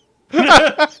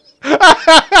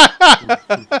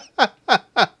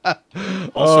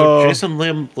 Also, Jason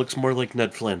Lamb looks more like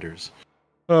Ned Flanders.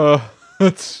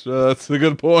 That's a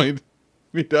good point.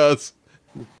 He does.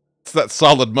 It's that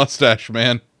solid mustache,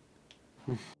 man.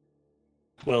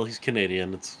 Well, he's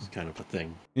Canadian. It's kind of a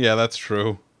thing. Yeah, that's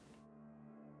true.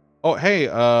 Oh, hey,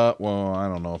 well, I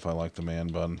don't know if I like the man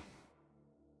bun.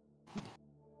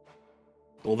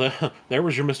 Well, there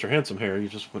was your Mr. Handsome hair you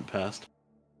just went past.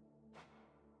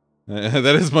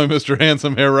 That is my Mr.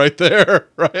 Handsome hair right there,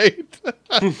 right?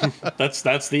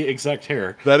 That's the exact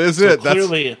hair. That is so it.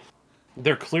 Clearly,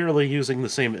 they're clearly using the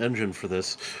same engine for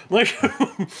this. Like,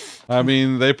 I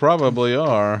mean, they probably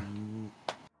are.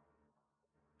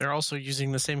 They're also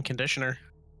using the same conditioner.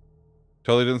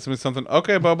 Totally didn't send me something.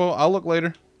 Okay, Bobo, I'll look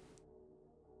later.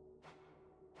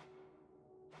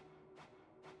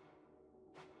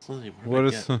 What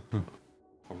is?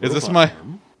 Is this my?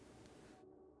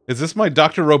 Is this my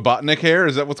Dr. Robotnik hair?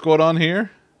 Is that what's going on here?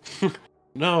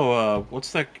 No.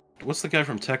 What's that? What's the guy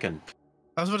from Tekken?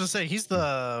 I was about to say he's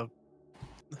the.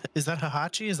 Is that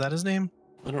Hahachi? Is that his name?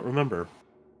 I don't remember.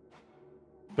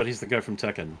 But he's the guy from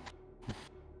Tekken.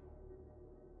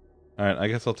 Alright, I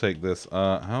guess I'll take this.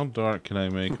 How dark can I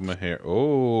make my hair?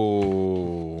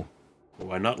 Oh.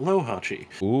 Why not low Hachi?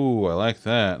 Ooh, I like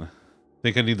that.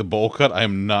 Think I need the bowl cut? I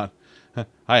am not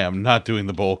doing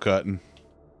the bowl cut.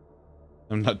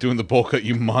 I'm not doing the bowl cut,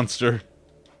 you monster.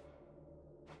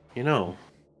 You know,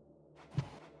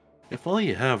 if all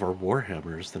you have are war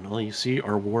hammers, then all you see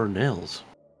are war nails.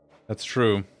 That's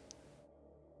true.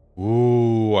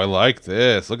 Ooh, I like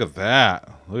this. Look at that.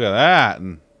 Look at that.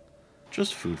 And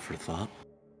just food for thought.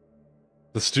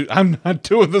 I'm not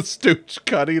doing the stooge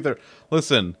cut either.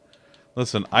 Listen,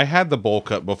 I had the bowl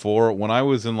cut before when I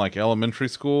was in like elementary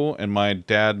school, and my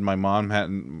dad and my mom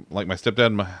hadn't, like my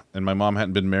stepdad and my mom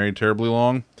hadn't been married terribly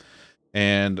long,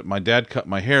 and my dad cut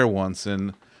my hair once,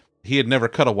 and he had never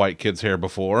cut a white kid's hair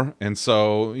before, and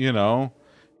so, you know,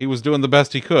 he was doing the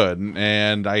best he could,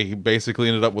 and I basically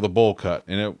ended up with a bowl cut,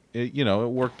 and it you know, it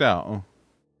worked out.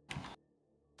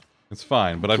 It's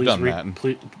fine, but I've done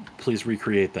that. Please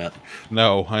recreate that.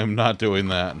 No, I am not doing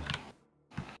that.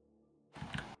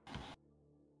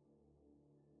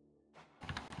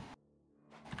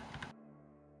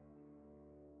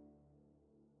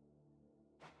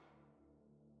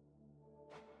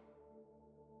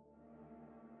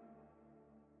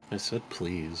 I said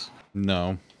please.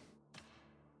 No.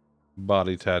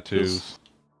 Body tattoos.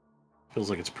 Feels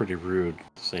like it's pretty rude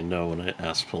to say no when I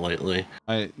ask politely.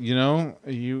 You know,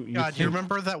 you God, you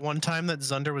remember that one time that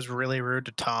Zunder was really rude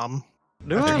to Tom?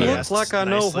 Do I look like I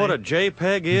know what a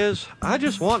JPEG is? I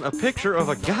just want a picture of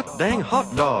a goddamn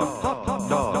hot dog. Hot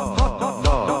dog.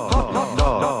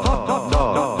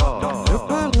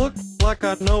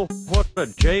 know what a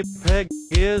JPEG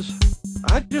is?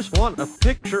 I just want a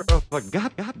picture of a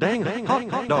goddamn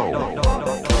hot dog.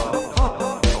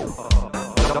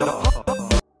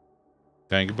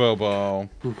 Thank you, Bobo.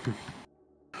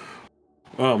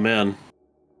 Oh man,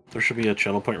 there should be a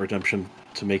channel point redemption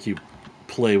to make you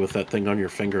play with that thing on your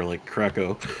finger like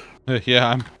Krakow.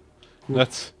 Yeah,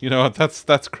 that's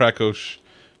Krakow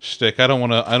shtick. I don't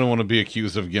want to be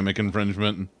accused of gimmick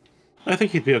infringement. I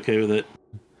think he'd be okay with it.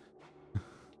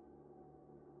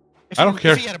 I don't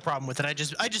care. If he had a problem with it, I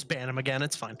just ban him again.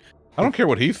 It's fine. I don't care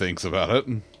what he thinks about it.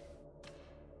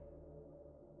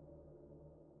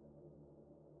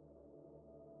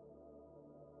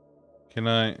 Can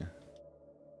I?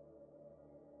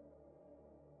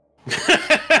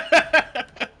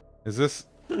 Is this?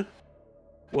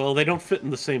 Well, they don't fit in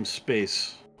the same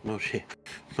space, Moshi,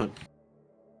 but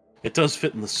it does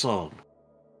fit in the song.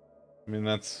 I mean,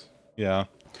 that's yeah.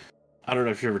 I don't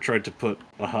know if you ever tried to put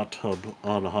a hot tub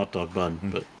on a hot dog bun,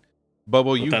 but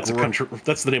Bubble, you that's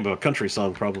that's the name of a country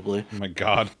song, probably. Oh my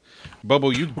God,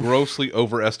 Bubble, you grossly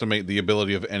overestimate the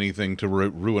ability of anything to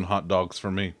ruin hot dogs for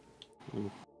me.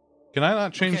 Can I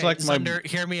not change like Zunder,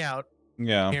 hear me out.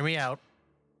 Yeah. Hear me out.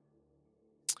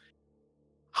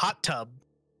 Hot tub.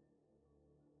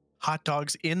 Hot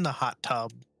dogs in the hot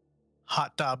tub.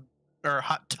 Hot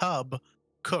tub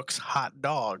cooks hot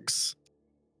dogs.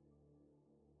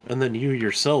 And then you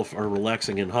yourself are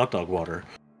relaxing in hot dog water.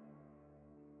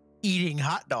 Eating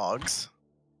hot dogs.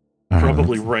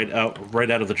 Probably right out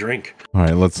of the drink. All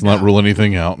right, let's not rule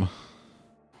anything out.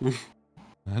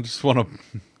 I just want to.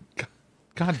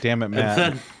 God damn it, Matt.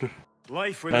 And then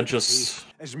life without faith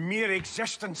is mere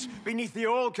existence beneath the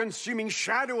all-consuming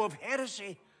shadow of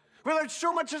heresy, without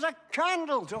so much as a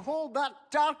candle to hold that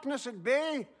darkness at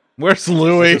bay. Where's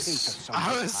Louis?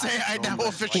 I was say I now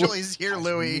officially hear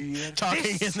Louis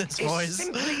talking in this voice.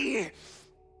 Simply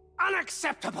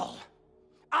unacceptable.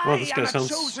 Well, I this guy am a sounds...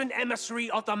 chosen emissary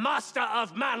of the master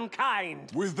of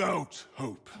mankind. Without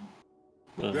hope.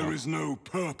 There is no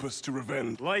purpose to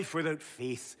revenge. Life without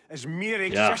faith is mere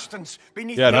existence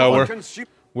beneath the all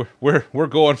we're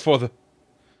going for the...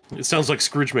 It sounds like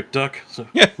Scrooge McDuck. So.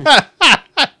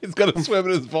 He's gonna swim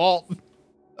in his vault.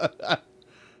 Let's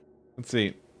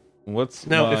see. What's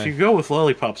now if you go with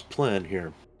Lollipop's plan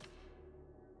here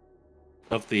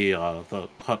of the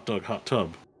hot dog hot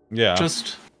tub,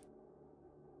 just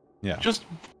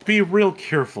be real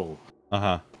careful,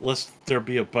 lest there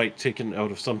be a bite taken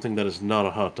out of something that is not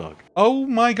a hot dog. Oh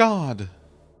my God!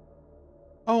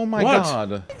 Oh my God!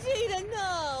 Vegeta,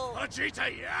 no!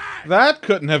 Vegeta, yeah! That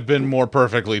couldn't have been more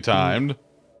perfectly timed.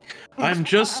 I'm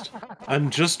just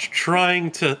trying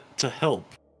to help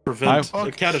prevent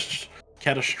a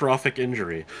catastrophic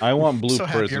injury. I want blue so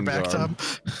prison back garb.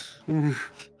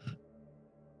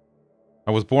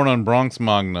 I was born on Bronx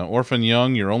Magna. Orphan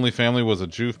young, your only family was a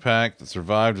Juve pack that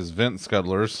survived as vent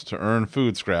scuttlers to earn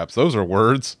food scraps. Those are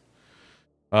words.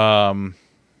 When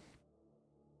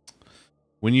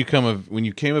you came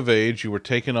of age, you were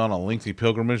taken on a lengthy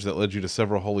pilgrimage that led you to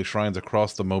several holy shrines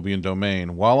across the Mobian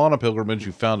domain. While on a pilgrimage,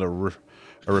 you found a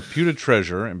reputed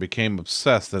treasure and became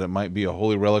obsessed that it might be a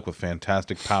holy relic with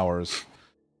fantastic powers.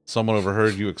 Someone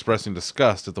overheard you expressing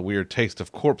disgust at the weird taste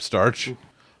of corpse starch.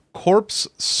 Corpse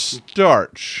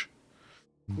starch.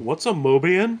 What's a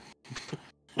Mobian?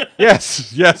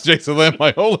 Yes, Jason Lamb.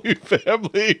 My holy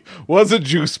family was a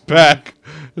juice pack.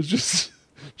 It's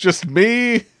just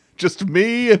me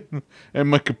and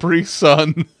my Capri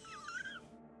Sun.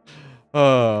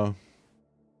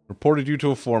 Reported you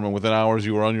to a foreman. Within hours,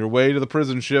 you were on your way to the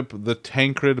prison ship, the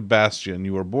Tancred Bastion.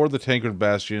 You were aboard the Tancred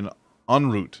Bastion en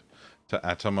route to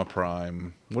Atoma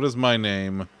Prime. What is my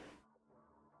name?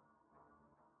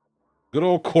 Good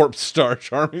old corpse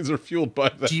starch. Armies are fueled by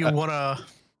that. Do you wanna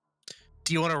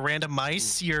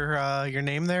randomize your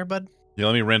name there, bud? Yeah,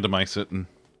 let me randomize it and.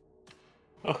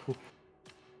 Oh.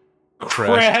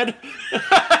 Crad.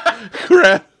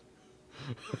 Crad.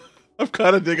 I'm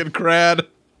kind of digging Crad.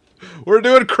 We're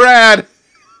doing Crad.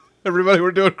 Everybody,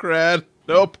 we're doing Crad.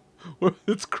 Nope.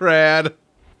 It's Crad.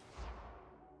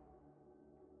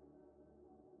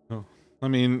 Oh, I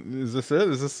mean, is this it?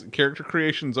 Is this character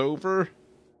creation's over?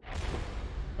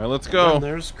 All right, let's go. And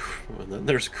then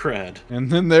there's Crad.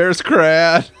 And then there's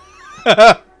Crad.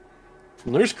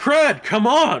 There's Crad. Come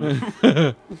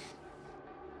on.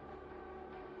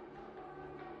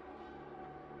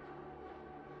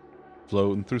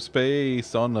 Floating through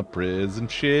space on a prison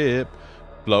ship.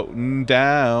 Floating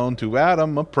down to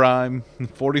Atoma Prime.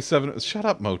 47. Shut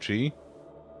up, Mochi.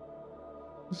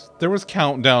 There was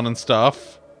countdown and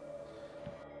stuff.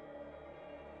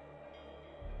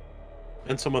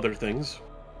 And some other things.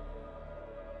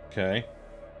 Okay.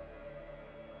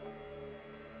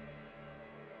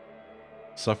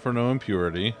 Suffer no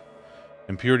impurity.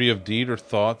 Impurity of deed or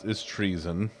thought is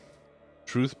treason.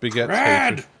 Truth begets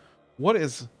hatred. What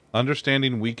is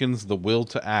understanding weakens the will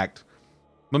to act?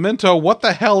 Memento, what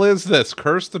the hell is this?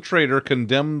 Curse the traitor,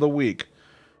 condemn the weak.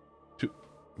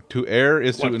 To err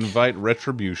is to invite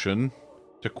retribution.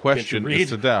 To question is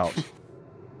to doubt.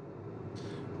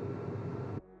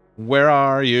 Where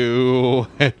are you?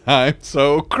 And I'm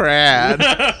so crad.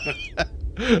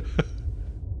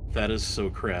 That is so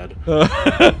crad.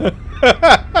 The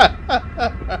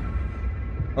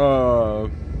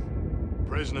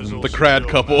crad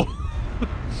couple.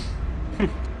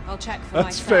 I'll check for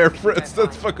That's fair, Fritz.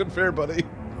 That's fucking fair, buddy.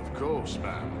 Of course,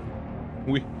 man.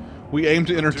 We aim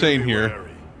to entertain here. Wary.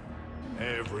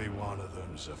 Every one of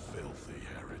them's a filthy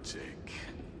heretic.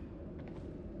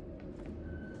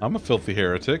 I'm a filthy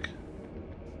heretic.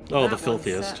 Oh, the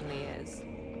filthiest. Certainly is.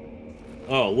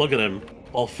 Oh, look at him.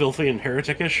 All filthy and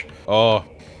hereticish. Oh,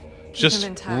 just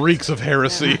reeks of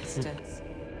heresy.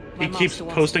 He keeps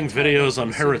posting videos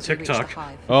on TikTok.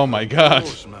 Oh my god.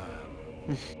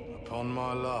 Upon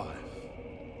my life.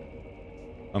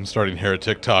 I'm starting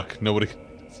TikTok. Nobody.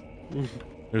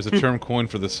 There's a term coined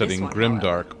for the setting,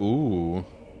 grimdark. Ooh.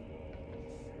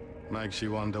 Makes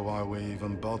you wonder why we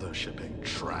even bother shipping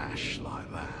trash like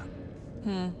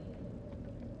that.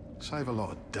 Save a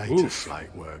lot of data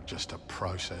slate work just to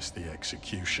process the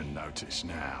execution notice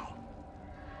now.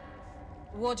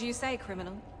 What do you say,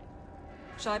 criminal?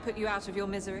 Shall I put you out of your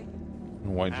misery?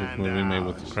 White chick movie made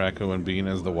with Krakow and Bean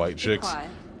as the white chicks.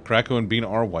 Krakow and Bean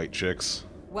are white chicks.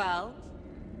 Well?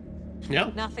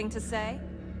 Yeah. Nothing to say?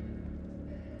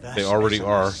 They already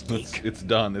are. It's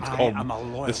done. It's called.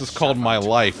 This is called My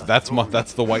Life. That's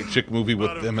the white chick movie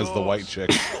with them as the white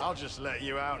chick. I'll just let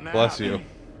you out now. Bless you.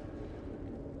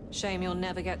 Shame you'll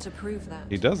never get to prove that.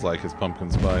 He does like his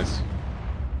pumpkin spice.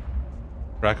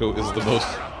 Krakow is the most.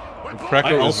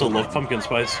 I also love pumpkin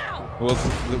spice. Well,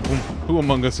 who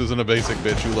among us isn't a basic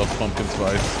bitch who loves pumpkin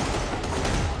spice?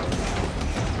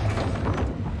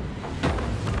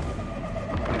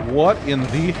 What in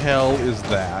the hell is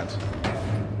that?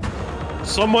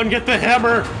 Someone get the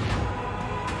hammer!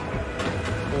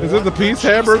 Is it the peace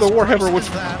hammer, the warhammer? Which?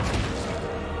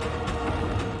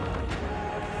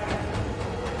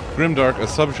 Grimdark, a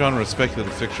subgenre of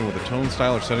speculative fiction with a tone,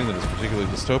 style, or setting that is particularly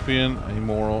dystopian,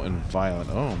 amoral, and violent.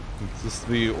 Oh, is this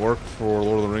the orc for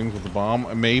Lord of the Rings with the bomb?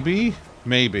 Maybe?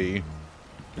 Maybe.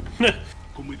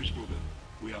 Come with us, brother.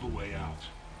 We have a way out.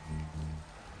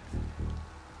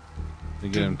 They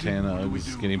get him tan Uggs,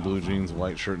 skinny blue jeans,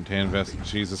 white shirt, and tan vest.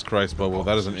 Jesus Christ, Bubble,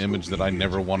 that is an image that I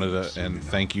never wanted to, and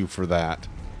thank you for that.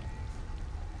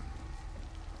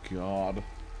 God.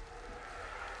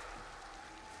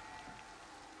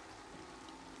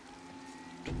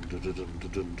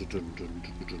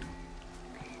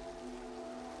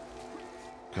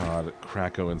 God,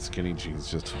 Krakow and skinny jeans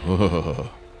just. Better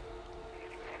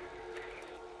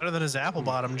than his apple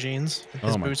bottom jeans.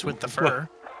 His boots with the fur.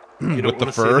 You don't with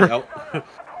the fur?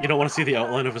 You don't want to see the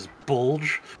outline of his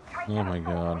bulge? Oh my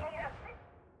god.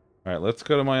 Alright, let's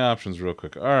go to my options real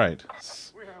quick. Alright.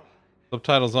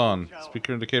 Subtitles on.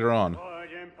 Speaker indicator on.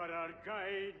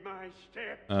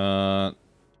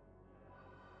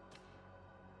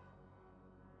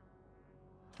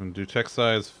 Do text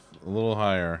size a little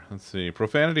higher. Let's see.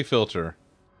 Profanity filter.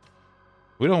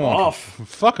 We don't want off.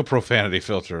 Fuck a profanity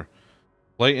filter.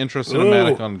 Play intro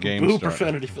cinematic on game start.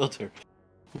 Profanity filter.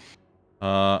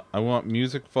 I want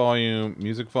music volume.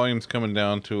 Music volume's coming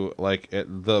down to like at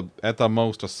the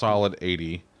most a solid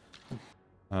 80.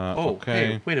 Okay.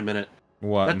 Hey, wait a minute.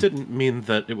 What? That didn't mean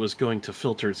that it was going to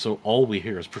filter, so all we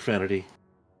hear is profanity.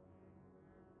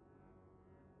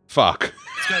 Fuck.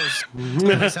 It's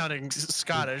gonna be sounding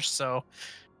Scottish, so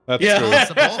that's true.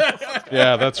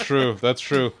 Yeah, that's true. That's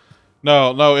true.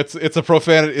 No, it's a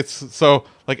profanity. It's so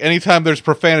like anytime there's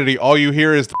profanity, all you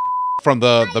hear is from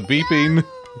the beeping.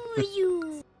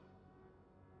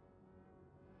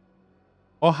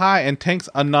 Oh hi, and thanks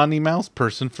Anani Mouse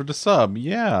Person for the sub.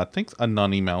 Yeah, thanks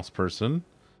Anani Mouse Person.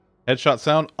 Headshot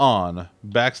sound on.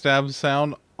 Backstab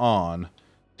sound on.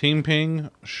 Team ping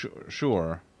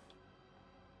sure.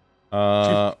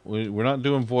 We're not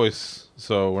doing voice,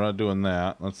 so we're not doing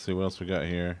that. Let's see what else we got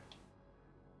here.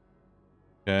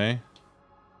 Okay.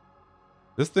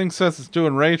 This thing says it's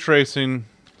doing ray tracing,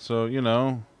 so you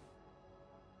know.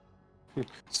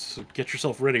 So get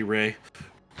yourself ready, Ray.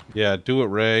 Yeah, do it,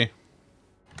 Ray.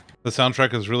 The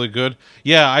soundtrack is really good.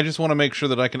 Yeah, I just want to make sure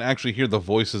that I can actually hear the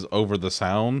voices over the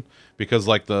sound, because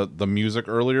like the music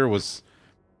earlier was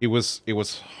it was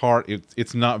hard.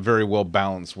 It's not very well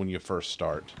balanced when you first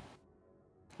start.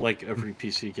 Like every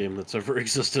PC game that's ever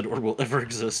existed or will ever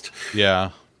exist. Yeah,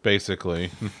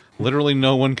 Basically. Literally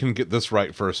no one can get this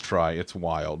right first try. It's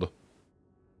wild.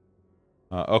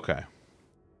 Okay.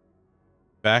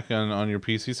 Back on your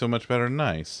PC, so much better.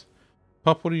 Nice.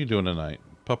 Pup, what are you doing tonight?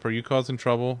 Pup, are you causing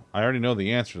trouble? I already know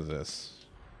the answer to this.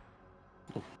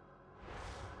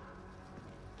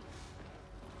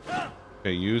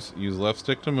 Okay, use left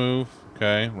stick to move.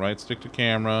 Okay, right stick to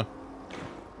camera.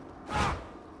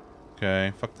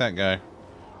 Okay, fuck that guy.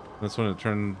 This one,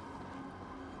 turn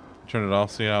it off,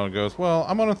 see how it goes. Well,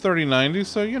 I'm on a 3090,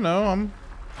 so you know,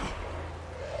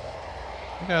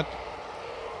 what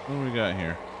do we got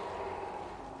here?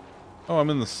 Oh,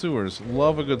 I'm in the sewers.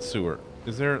 Love a good sewer.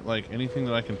 Is there, like, anything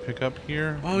that I can pick up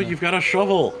here? Oh, you've got a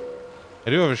shovel.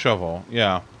 I do have a shovel,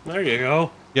 yeah. There you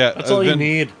go. Yeah, that's all you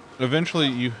need. Eventually,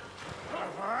 you...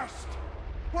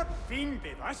 What fiend be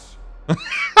this?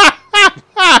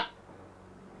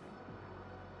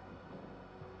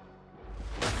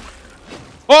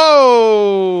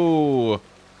 Whoa!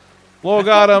 Lol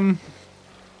got him.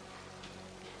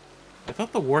 I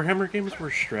thought the Warhammer games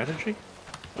were strategy.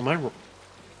 Am I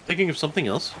thinking of something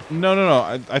else? No.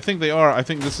 I think they are. I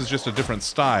think this is just a different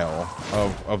style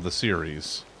of the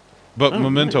series. But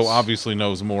Memento obviously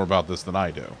knows more about this than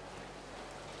I do.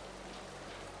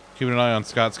 Keeping an eye on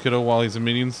Scott's kiddo while he's in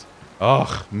meetings.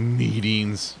 Ugh,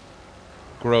 meetings.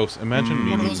 Gross. Imagine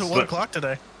meetings. One of those at 1 o'clock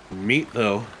today. Meat,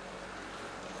 though.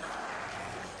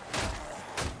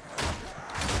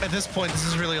 At this point, this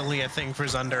is really only a thing for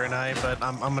Zunder and I, but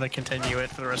I'm going to continue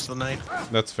it for the rest of the night.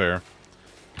 That's fair.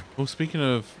 Oh, speaking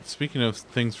of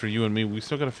things for you and me, we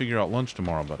still got to figure out lunch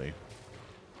tomorrow, buddy.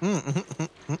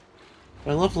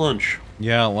 I love lunch.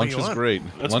 Yeah, lunch is great.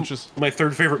 That's lunch is my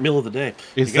third favorite meal of the day.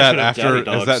 Is that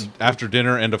after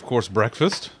dinner and of course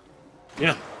breakfast?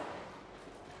 Yeah.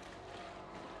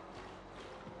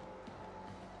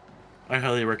 I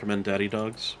highly recommend Daddy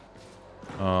Dogs.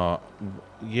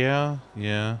 Yeah.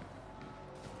 Did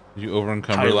you over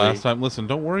encumber last time? Listen,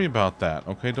 don't worry about that,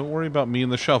 okay? Don't worry about me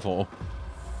and the shovel.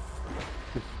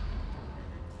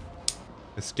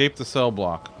 Escape the cell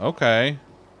block. Okay.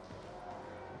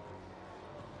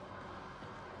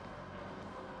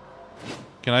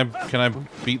 Can I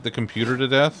beat the computer to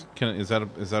death? Is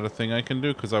that a thing I can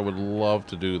do? Because I would love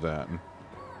to do that.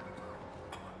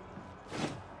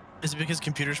 Is it because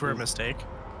computers were a mistake?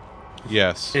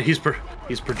 Yes. Yeah, he's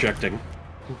projecting.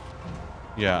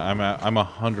 Yeah, I'm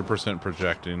 100%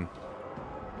 projecting.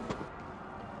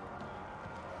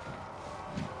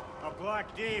 A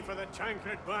black day for the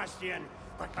Tancred Bastion,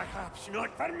 but perhaps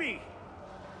not for me.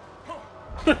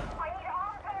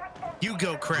 You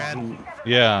go, Crad.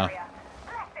 Yeah.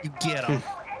 You get him.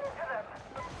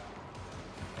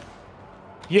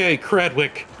 Yay,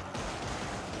 Cradwick.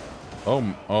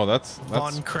 Oh, that's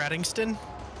Von Craddingston?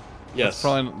 Yes. That's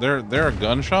probably there are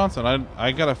gunshots, and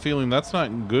I got a feeling that's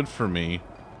not good for me.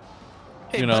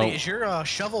 Hey, you buddy, know, is your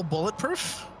shovel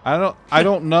bulletproof? I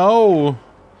don't know.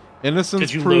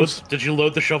 Innocence Did you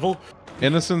load the shovel?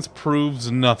 Innocence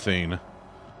proves nothing.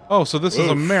 Oh, so this is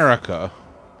America.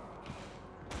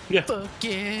 Yeah. Fuck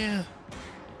yeah.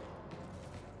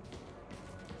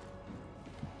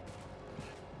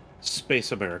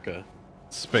 Space America.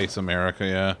 Space America,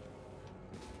 yeah.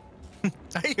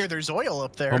 I hear there's oil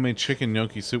up there. Homemade chicken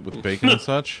gnocchi soup with bacon and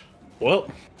such. Well,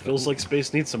 feels like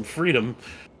space needs some freedom.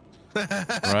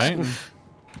 Right?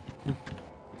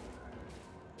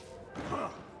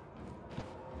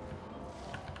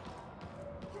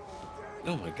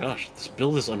 Oh my gosh, this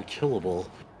build is unkillable.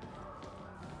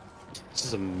 This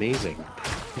is amazing.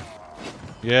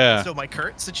 Yeah. So my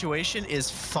current situation is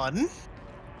fun.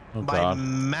 Oh, my God.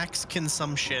 max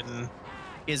consumption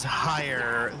is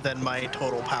higher than my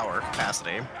total power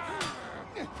capacity.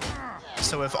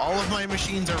 So if all of my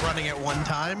machines are running at one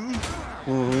time,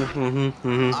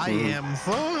 I am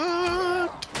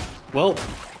fucked. Well,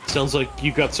 sounds like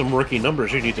you got some rookie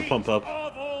numbers you need to pump up.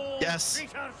 Yes.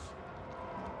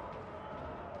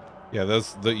 Yeah,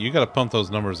 you gotta pump those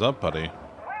numbers up, buddy.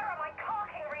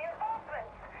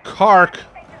 Kark!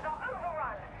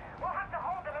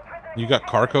 You got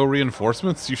Carco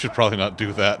reinforcements? You should probably not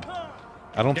do that.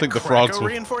 I don't think the frogs will...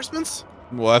 reinforcements?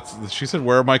 Well, she said,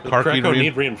 where are my Karki... Krakow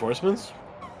need reinforcements?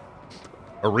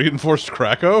 A reinforced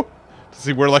Krakow? Does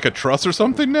he wear like a truss or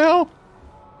something now?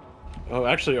 Oh,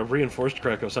 actually, a reinforced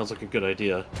Krakow sounds like a good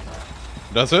idea.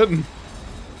 Does it?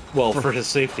 Well, for his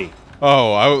safety.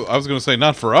 Oh, I was going to say,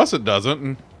 not for us it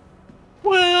doesn't.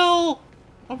 Well,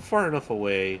 I'm far enough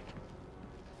away.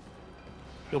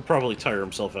 He'll probably tire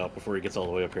himself out before he gets all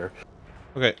the way up here.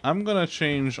 Okay, I'm going to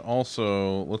change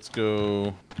also... Let's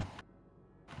do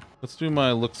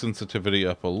my look sensitivity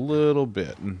up a little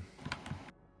bit.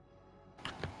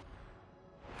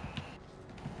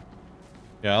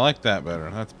 Yeah, I like that better.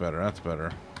 That's better. That's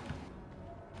better.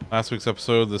 Last week's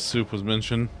episode, the soup was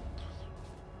mentioned.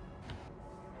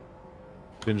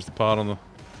 Binge the pot on the...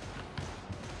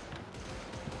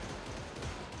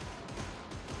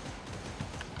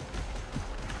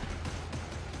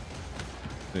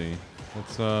 Let's see.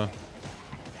 Let's,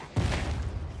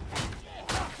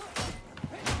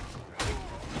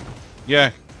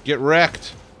 yeah, get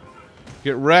wrecked.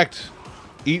 Get wrecked.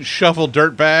 Eat shovel,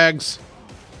 dirt bags.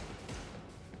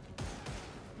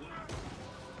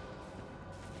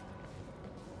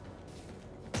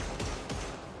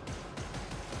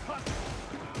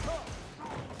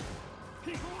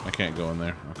 I can't go in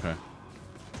there. Okay.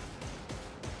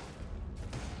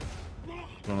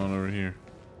 What's going on over here?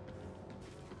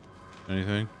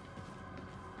 Anything?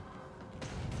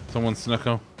 Someone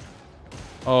snuck.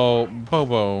 Oh,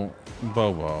 Bobo.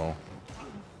 Bobo.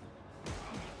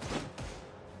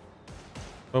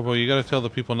 Bobo, you gotta tell the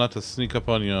people not to sneak up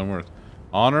on you on work.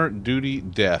 Honor, duty,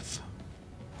 death.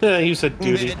 Yeah, you said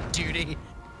duty. Duty.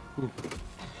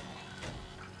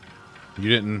 You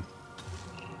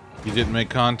didn't make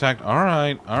contact?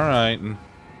 Alright, alright.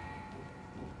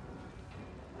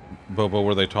 Bobo,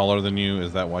 were they taller than you?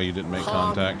 Is that why you didn't make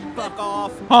contact? Fuck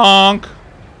off. Honk!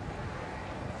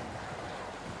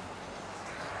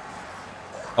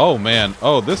 Oh man.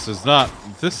 Oh, this does not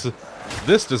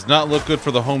look good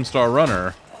for the Homestar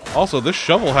Runner. Also, this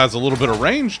shovel has a little bit of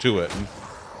range to it.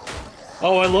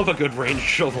 Oh, I love a good ranged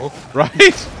shovel.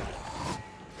 Right?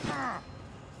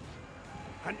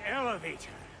 An elevator.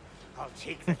 I'll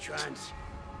take the chance.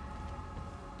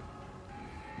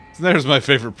 There's my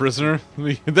favorite prisoner.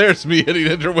 There's me hitting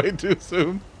enter way too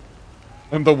soon.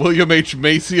 I'm the William H.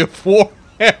 Macy of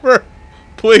Warhammer.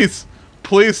 Please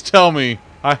tell me.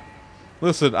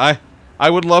 Listen, I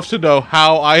would love to know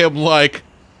how I am like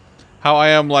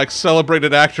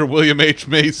celebrated actor William H.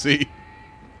 Macy.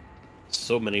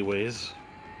 So many ways.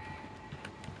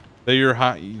 That you were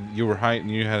high and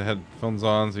you had headphones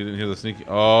on, so you didn't hear the sneaky.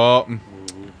 Oh,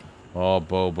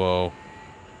 Bobo.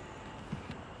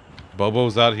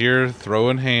 Bobo's out here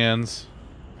throwing hands,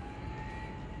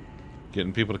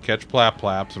 getting people to catch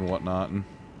plaps and whatnot. All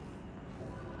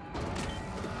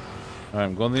right,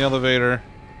 I'm going to the elevator.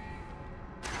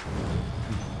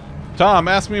 Tom,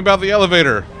 ask me about the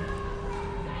elevator.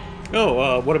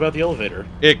 Oh, what about the elevator?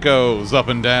 It goes up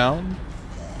and down.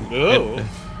 Oh.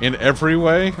 In every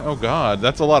way? Oh god,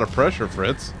 that's a lot of pressure,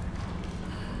 Fritz.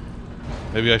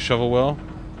 Maybe I shovel well?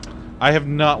 I have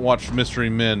not watched Mystery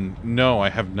Men. No, I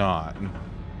have not.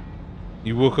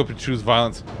 You woke up to choose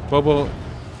violence. Bobo,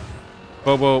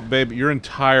 babe, your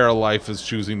entire life is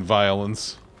choosing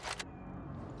violence.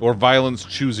 Or violence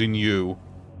choosing you.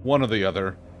 One or the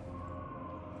other.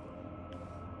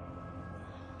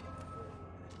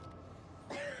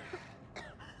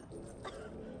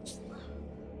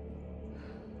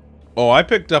 Oh, I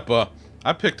picked up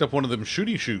one of them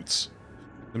shooty shoots.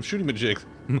 Them shooty majigs.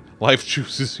 Life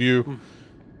chooses you.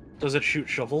 Does it shoot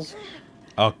shovels?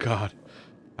 Oh god.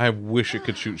 I wish it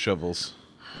could shoot shovels.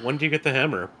 When do you get the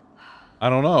hammer? I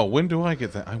don't know. When do I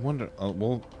get that? I wonder.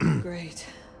 Well. Great.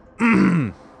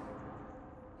 You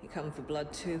come for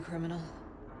blood too, criminal?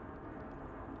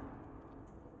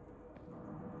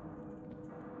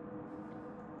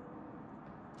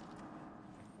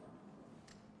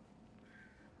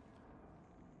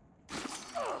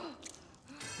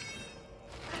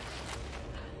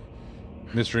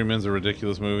 Mystery Men's a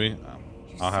ridiculous movie.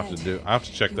 I have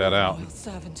to check that out.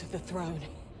 Servant of the throne.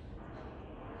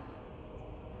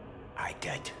 I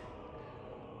did.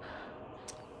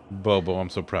 Bobo, I'm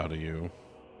so proud of you.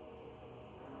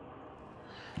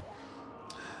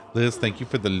 Liz, thank you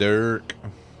for the lurk.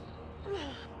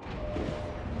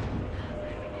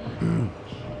 Then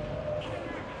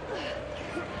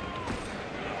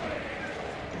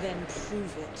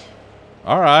prove it.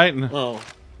 Alright. Oh.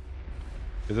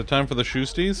 Is it time for the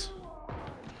shoosties?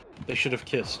 They should have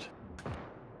kissed.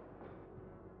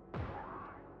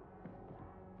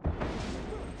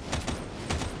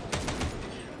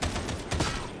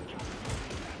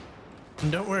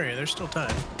 Don't worry, there's still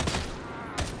time.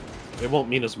 It won't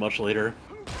mean as much later.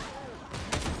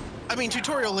 I mean,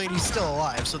 Tutorial Lady's still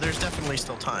alive, so there's definitely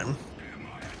still time.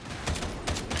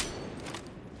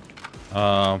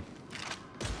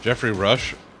 Jeffrey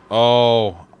Rush.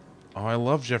 Oh, I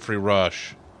love Jeffrey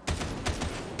Rush.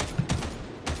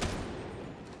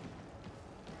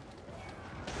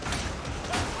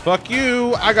 Fuck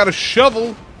you! I got a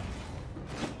shovel.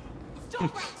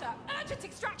 Stop, Raptor! Urgent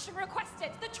extraction requested.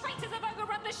 The traitors have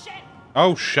overrun the ship.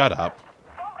 Oh, shut up.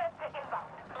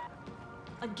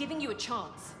 I'm giving you a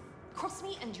chance. Cross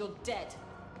me and you're dead.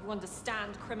 You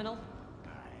understand, criminal?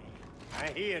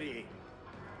 I hear ye.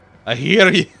 I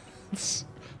hear you.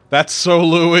 That's so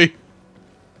Louis.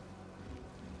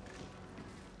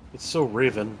 It's so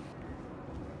Raven.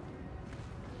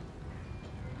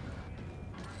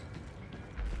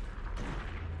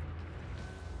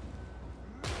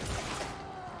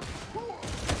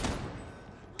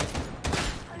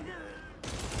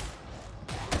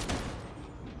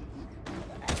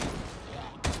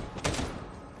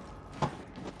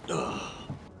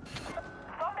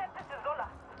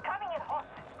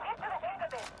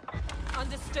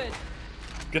 Understood.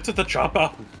 Get to the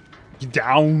chopper. Get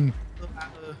down.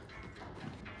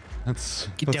 That's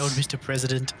Get down, Mr.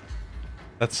 President.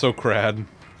 That's so crad.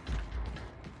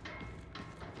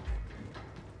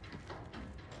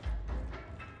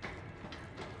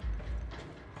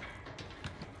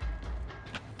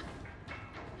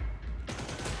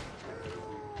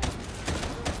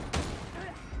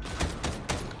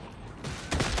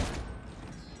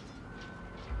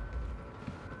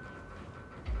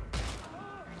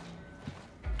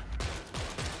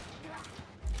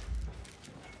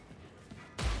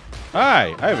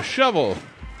 Hi, I have a shovel.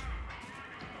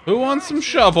 Who wants some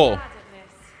shovel?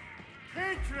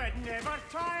 Hatred never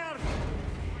tires.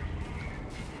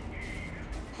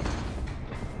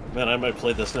 Man, I might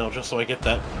play this now just so I get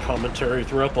that commentary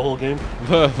throughout the whole game.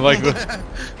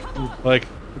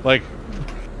 like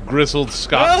grizzled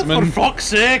Scotsman. Oh, for fuck's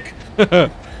sake!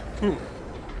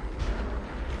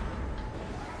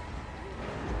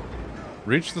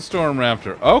 Reach the Storm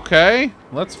Raptor. Okay,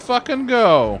 let's fucking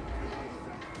go.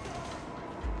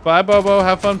 Bye, Bobo.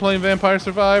 Have fun playing Vampire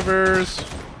Survivors.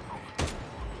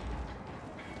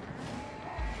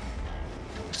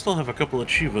 Still have a couple of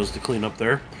Chivas to clean up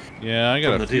there. Yeah, I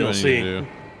got from a the few I need DLC. to do.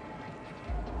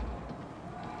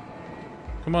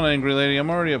 Come on, Angry Lady.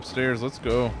 I'm already upstairs. Let's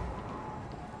go.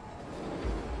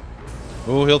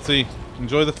 Oh, Hilty.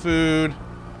 Enjoy the food.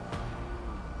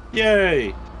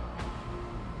 Yay!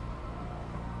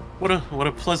 What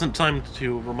a pleasant time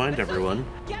to remind everyone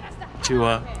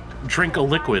to drink a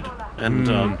liquid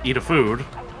and eat a food.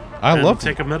 And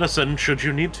take a medicine should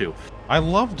you need to. I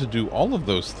love to do all of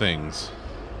those things.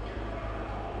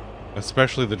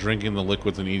 Especially the drinking the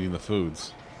liquids and eating the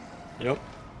foods. Yep.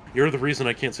 You're the reason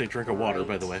I can't say drink of water,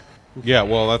 by the way. Yeah,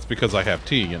 well, that's because I have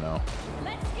tea, you know.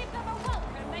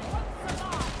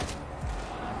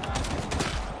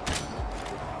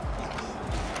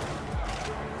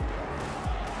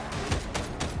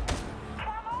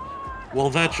 Well,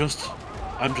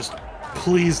 I'm just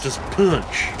pleased as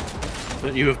punch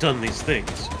that you have done these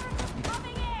things.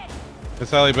 Hey,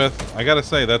 Sally Beth, I gotta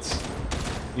say, that's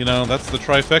the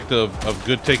trifecta of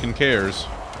good taken cares.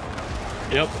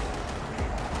 Yep.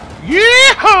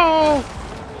 Yeehaw!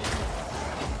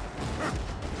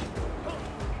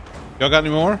 Y'all got any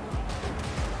more?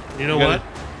 You know what?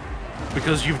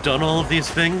 Because you've done all of these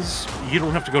things, you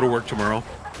don't have to go to work tomorrow.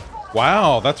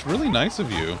 Wow, that's really nice of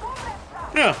you.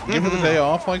 Yeah. Give her the day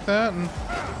off like that, and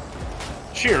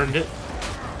she earned it.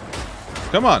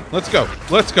 Come on, let's go.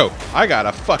 Let's go. I got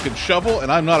a fucking shovel,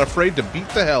 and I'm not afraid to beat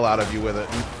the hell out of you with it.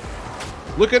 And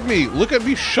look at me. Look at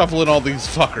me shoveling all these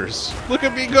fuckers. Look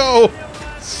at me go.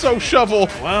 So shovel.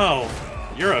 Wow.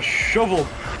 You're a shovel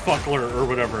fuckler or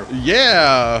whatever.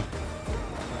 Yeah.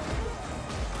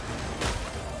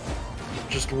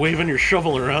 Just waving your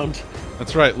shovel around.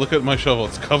 That's right. Look at my shovel.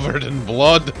 It's covered in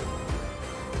blood.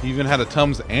 You even had a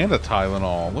Tums and a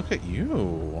Tylenol. Look at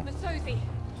you.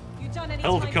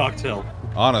 Hell of a cocktail.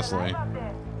 Honestly.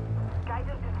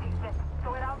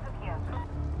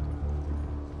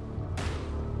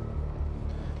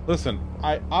 Listen,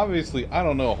 I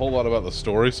don't know a whole lot about the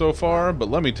story so far, but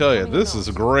let me tell you, this is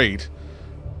great.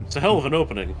 It's a hell of an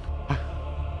opening.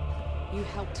 You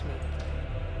helped me.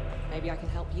 Maybe I can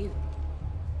help you.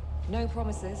 No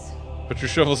promises. Put your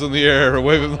shovels in the air,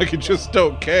 waving like you just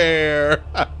don't care.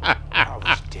 I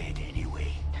was dead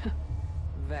anyway.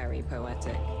 Very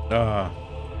poetic.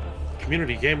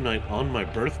 Community game night on my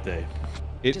birthday.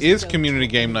 It is community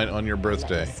game night on your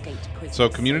birthday. So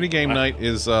community game night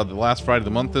is the last Friday of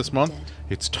the month this month.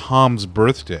 It's Tom's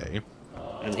birthday.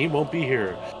 And he won't be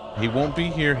here. He won't be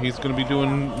here. He's going to be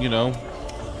doing,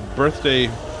 birth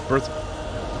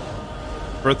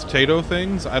potato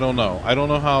things. I don't know. I don't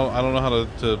know how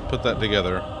to put that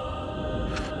together.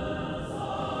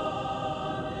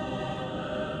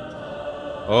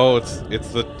 Oh, it's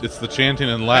the chanting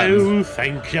in Latin. Oh,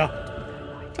 thank you.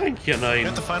 Thank you, Nine. You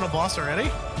got the final boss already?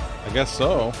 I guess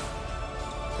so.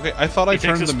 Okay, I thought I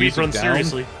turned the music down.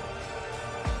 Seriously.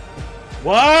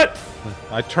 What?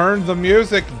 I turned the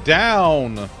music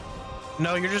down.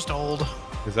 No, you're just old.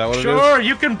 Is that what it is? Sure,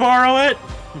 you can borrow it.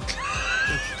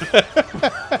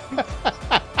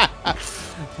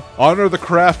 Honor the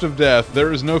craft of death.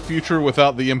 There is no future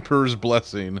without the Emperor's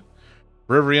blessing.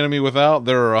 For every enemy without,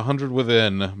 there are 100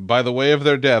 within. By the way of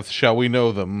their death shall we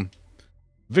know them.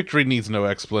 Victory needs no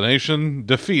explanation.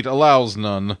 Defeat allows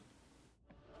none.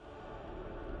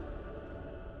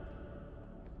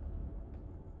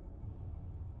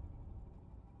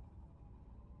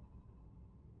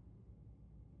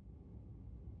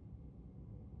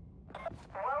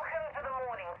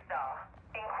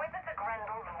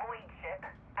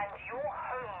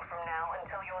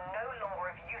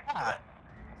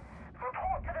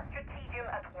 Report to the Strategium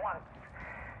at once.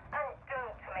 And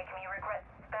don't make me regret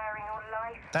sparing your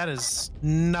life. That is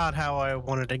not how I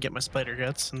wanted to get my spider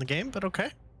guts in the game, but okay.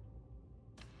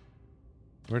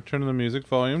 We're turning the music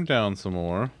volume down some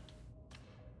more.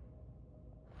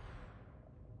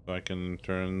 So I can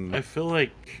turn... I feel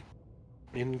like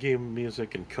in-game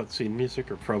music and cutscene music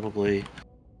are probably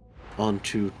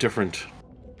onto different...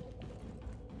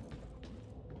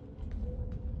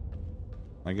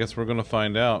 I guess we're gonna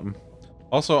find out.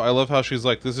 Also, I love how she's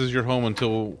like, this is your home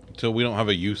until we don't have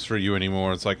a use for you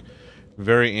anymore. It's like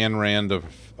very Ayn Rand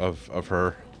of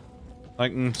her.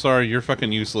 Like, sorry, you're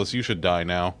fucking useless. You should die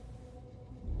now.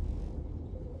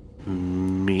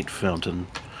 Meat fountain.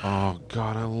 Oh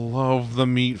god, I love the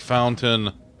meat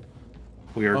fountain.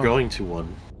 We are going to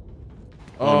one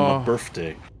on my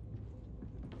birthday.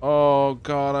 Oh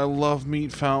god, I love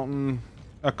meat fountain.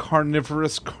 A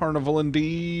carnivorous carnival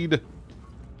indeed.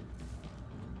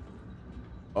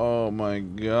 Oh my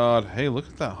god. Hey, look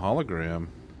at that hologram.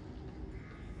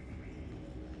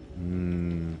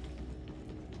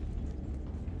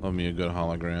 Love me a good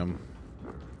hologram.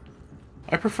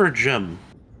 I prefer Gem.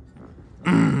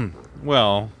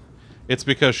 Well, it's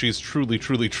because she's truly,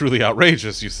 truly, truly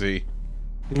outrageous, you see.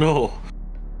 No.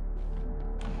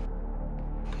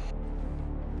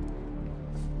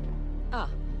 Ah,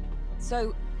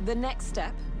 so the next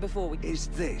step before we... Is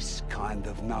this kind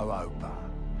of no-oper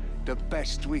the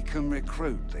best we can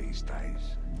recruit these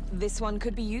days? This one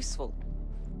could be useful.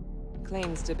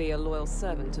 Claims to be a loyal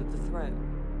servant of the throne.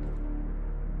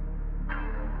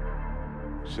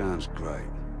 Sounds great.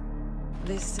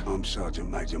 I'm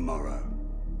Sergeant Major Morrow.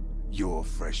 You're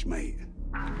fresh meat.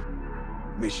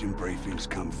 Mission briefings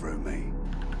come through me.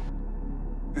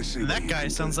 Let's see That guy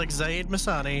sounds like Zaid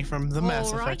Masani from the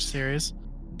Mass Effect series.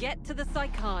 Get to the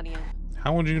Psychanium.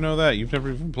 How would you know that? You've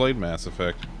never even played Mass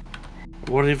Effect.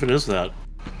 What even is that?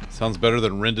 Sounds better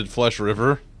than Rended Flesh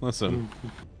River. Listen,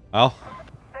 Al.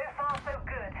 So far, so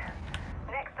good.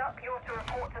 Next up, you're to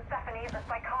report to Stephanie at the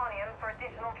Psychanium for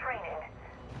additional training.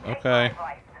 Okay.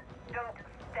 Don't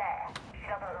stare. She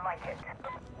doesn't like it.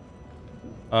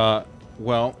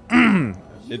 Well,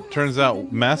 it turns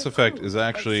out Mass Effect is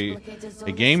actually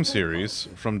a game series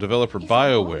from developer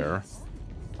BioWare.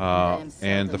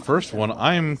 And the first one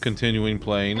I'm continuing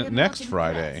playing next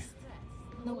Friday.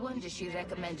 No wonder she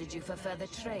recommended you for further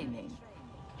training.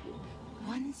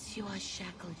 Once you are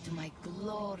shackled to my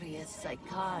glorious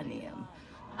Psychanium,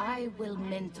 I will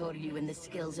mentor you in the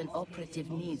skills an operative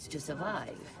needs to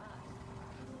survive.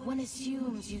 One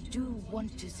assumes you do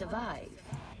want to survive.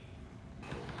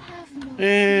 Have no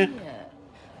fear.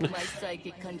 My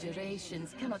psychic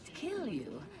conjurations cannot kill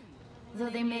you, though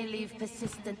they may leave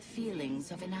persistent feelings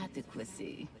of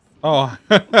inadequacy. Oh,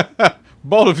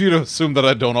 bold of you to assume that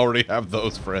I don't already have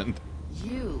those, friend.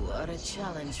 You are a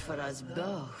challenge for us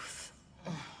both.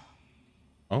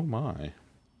 Oh my.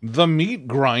 The meat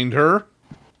grinder.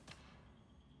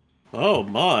 Oh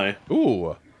my.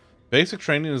 Ooh. Basic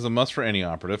training is a must for any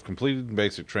operative. Completed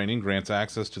basic training grants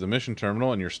access to the mission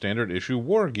terminal and your standard issue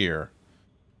war gear.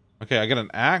 Okay, I get an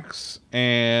axe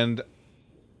and...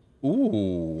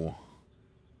 Ooh.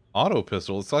 Auto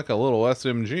pistol. It's like a little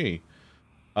SMG.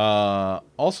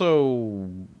 Also...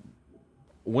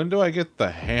 When do I get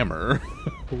the hammer?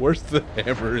 Where's the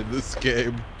hammer in this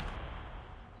game?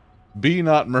 Be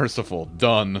not merciful.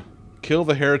 Done. Kill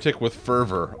the heretic with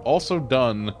fervor. Also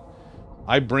done.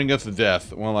 I bringeth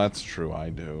death. Well, that's true, I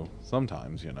do.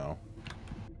 Sometimes, you know.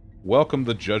 Welcome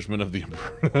the judgment of the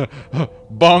Emperor.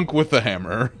 Bonk with the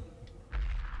hammer.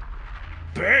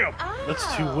 Bam!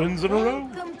 That's 2 wins in a row.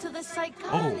 Welcome to the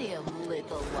Psychanium,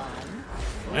 little one.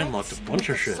 I unlocked a bunch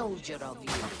of shit. Soldier of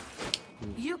you.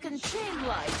 You can chain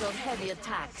light or heavy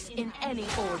attacks in any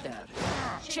order.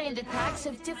 Chained attacks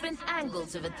have different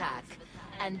angles of attack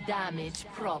and damage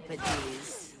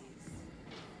properties.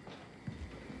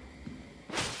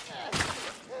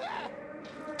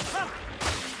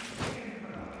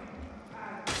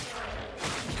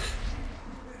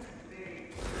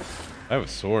 I have a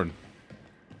sword.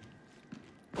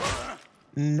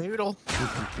 Noodle.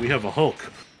 We have a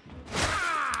Hulk.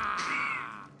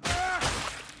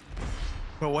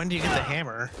 But when do you get the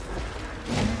hammer?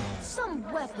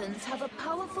 Some weapons have a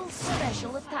powerful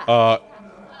special attack.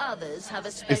 Others have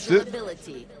a special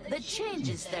ability that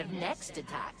changes their next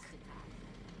attack.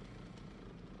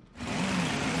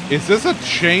 Is this a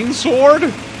chainsword?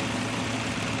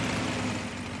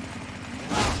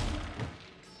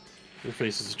 Your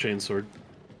face is a chainsword.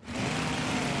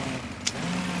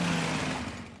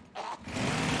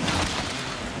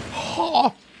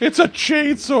 Oh, it's a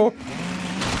chainsaw.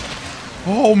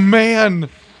 Oh man.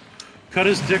 Cut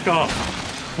his dick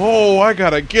off. Oh, I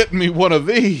gotta get me one of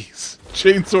these.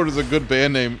 Chainsword is a good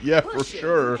band name. Yeah, for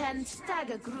sure. Can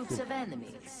stagger groups of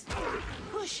enemies.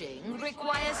 Pushing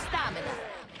requires stamina.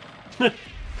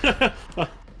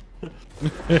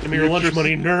 Give me your lunch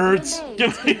money, nerds.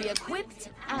 Grenades can be equipped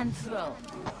and thrown.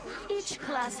 Each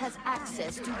class has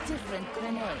access to different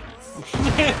grenades.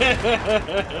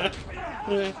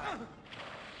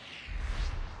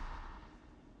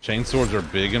 Chainswords are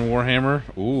big in Warhammer.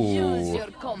 Use Ooh.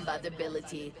 your combat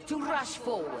ability to rush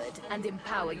forward and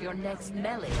empower your next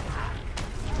melee attack.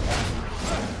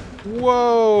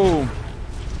 Whoa.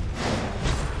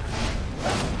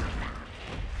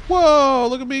 Whoa,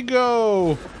 look at me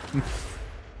go.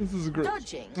 This is great.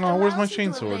 Dodging Oh, where's my allows you to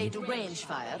chainsword? evade range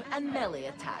fire and melee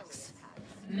attacks.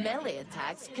 Melee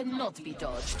attacks cannot be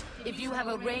dodged if you have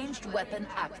a ranged weapon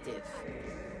active.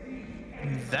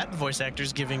 That voice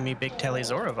actor's giving me big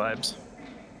Telezora vibes.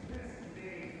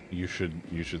 You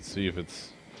should see if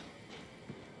it's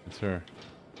her.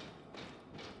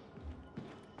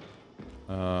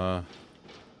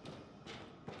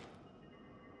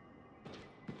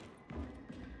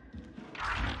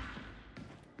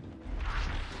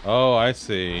 Oh, I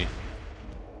see.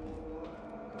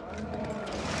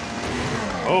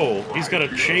 Oh, he's got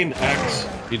a chain axe.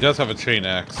 He does have a chain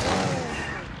axe.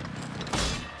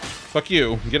 Fuck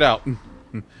you. Get out.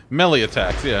 Melee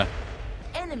attacks, yeah.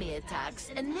 Enemy attacks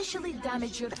initially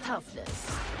damage your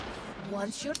toughness.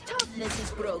 Once your toughness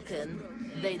is broken,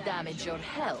 they damage your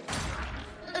health.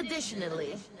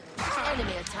 Additionally,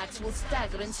 enemy attacks will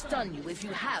stagger and stun you if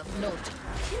you have no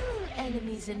killing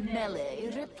enemies in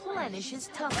melee replenishes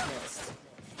toughness.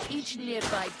 Each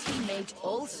nearby teammate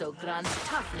also grants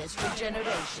toughness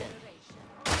regeneration.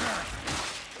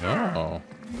 Oh.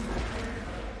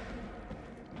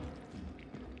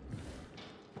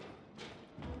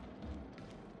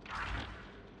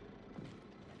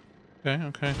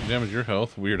 Okay. Damage your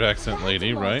health. Weird accent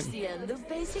lady, right? That's the end of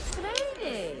basic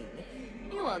training.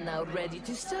 You are now ready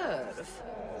to serve.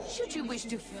 Should you wish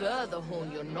to further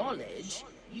hone your knowledge,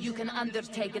 you can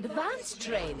undertake advanced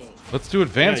training. Let's do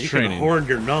advanced training. You can hoard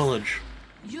your knowledge.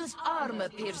 Use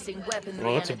armor-piercing weaponry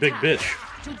Well, that's a and big attacks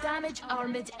bitch. to damage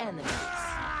armored enemies.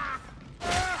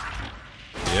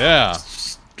 Yeah.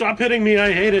 Stop hitting me,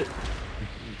 I hate it.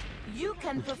 You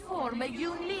can perform a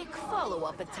unique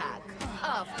follow-up attack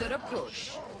after a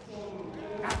push.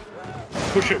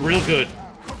 Push it real good.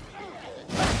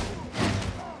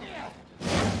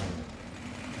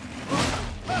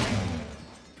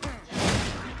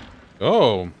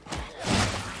 Oh.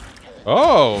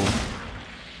 Oh.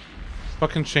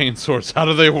 Fucking chainswords. How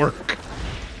do they work?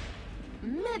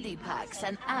 Medipacks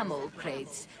and ammo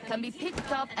crates can be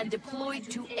picked up and deployed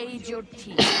to aid your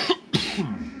team.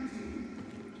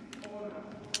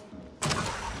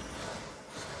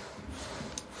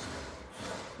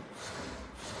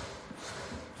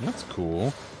 That's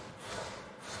cool.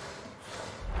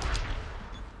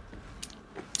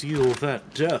 Deal with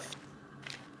that death.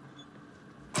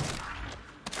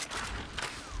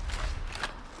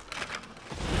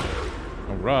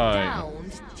 All right.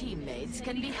 Downed teammates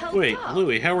can be helped Wait, up.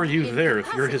 Louis, how are you there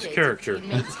if you're his character?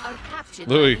 Teammates are captured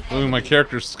by Louis, the my enemy.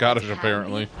 character's Scottish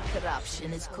apparently.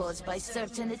 Corruption is caused by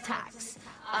certain attacks,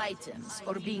 items,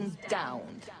 or being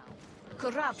downed.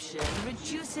 Corruption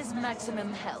reduces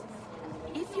maximum health.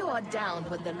 If you are downed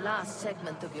when the last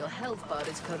segment of your health bar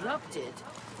is corrupted,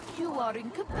 you are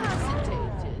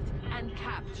incapacitated and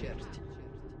captured.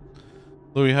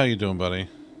 Louis, how you doing, buddy?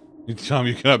 You tell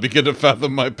me you cannot begin to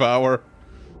fathom my power.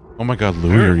 Oh my God,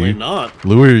 Louis, Apparently are you not.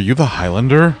 Louis, are you the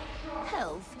Highlander?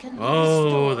 Health can be Oh,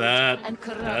 restored, that and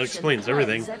explains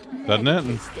everything. Doesn't it?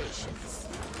 medical stations.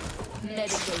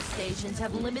 Medical stations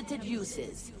have limited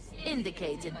uses,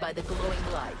 indicated by the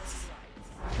glowing lights.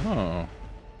 Oh.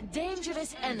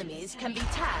 Dangerous enemies can be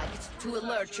tagged to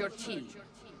alert your team.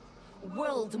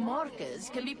 World markers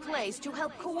can be placed to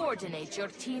help coordinate your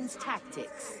team's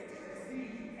tactics.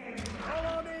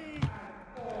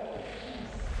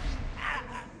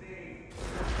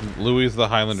 Louis is the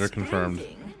Highlander confirmed.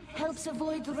 Clothing helps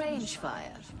avoid range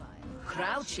fire.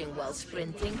 crouching while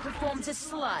sprinting performs a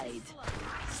slide.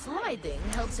 Sliding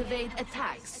helps evade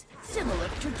attacks, similar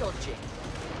to dodging.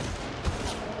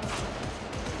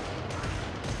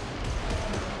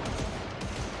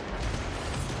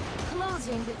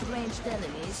 Closing with ranged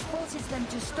enemies forces them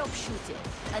to stop shooting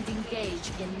and engage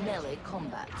in melee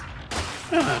combat.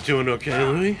 Doing okay,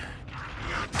 Louis.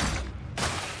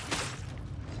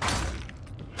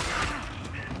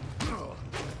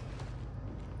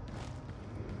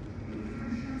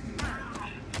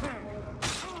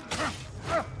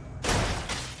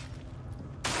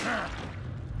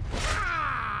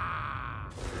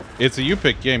 It's a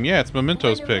you-pick game. Yeah, it's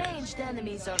Memento's When pick. ranged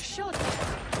enemies are shot,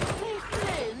 they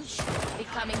flinch,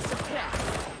 becoming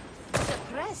suppressed.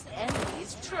 Suppressed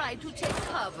enemies try to take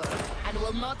cover and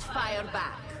will not fire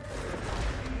back.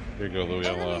 Here you go, Louis.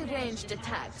 Enemy ranged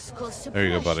attacks cause suppression, There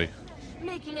you go, buddy.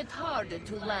 making it harder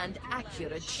to land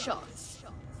accurate shots.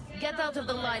 Get out of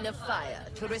the line of fire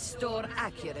to restore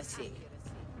accuracy.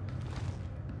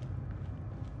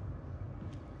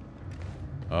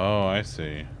 Oh, I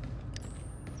see.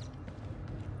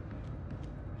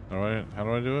 Alright, how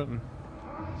do I do it?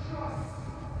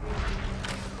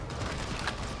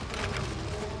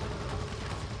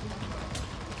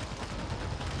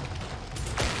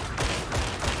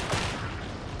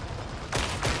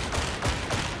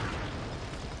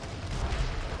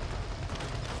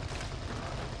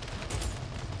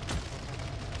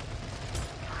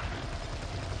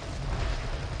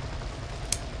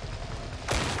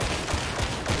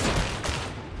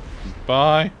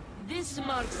 Bye. This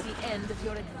marks the end of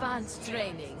your advanced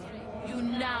training. You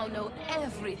now know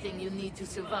everything you need to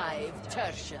survive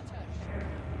Tertium.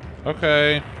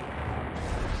 Okay.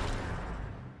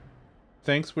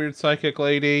 Thanks, weird psychic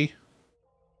lady.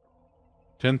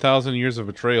 10,000 years of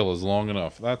betrayal is long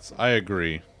enough. I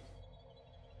agree.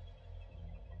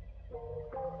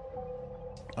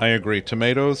 I agree.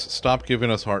 Tomatoes, stop giving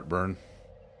us heartburn.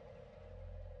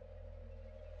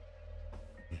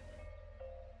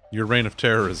 Your reign of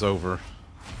terror is over.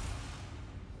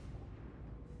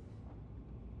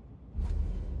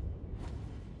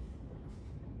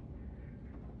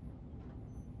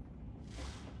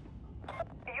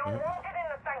 You're wanted in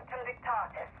the Sanctum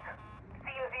Dictatus.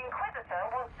 Seems the Inquisitor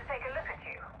wants to take a look at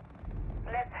you.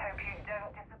 Let's hope you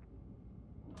don't disappoint.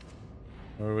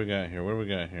 What do we got here? What do we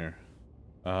got here?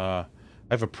 I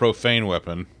have a profane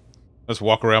weapon. I just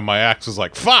walk around my axe is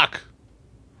like, fuck!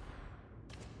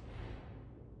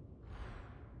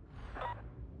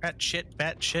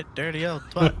 Bat shit, dirty old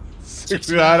twat.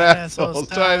 69 assholes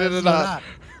tied in a knot.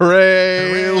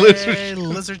 Hooray,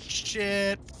 lizard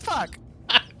shit. Fuck.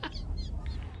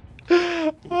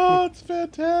 Oh, it's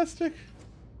fantastic.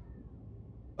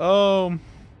 The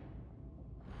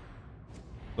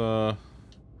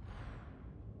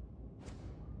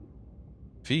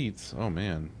feats. Oh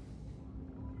man.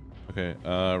 Okay.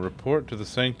 Report to the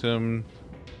Sanctum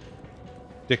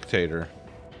Dictator.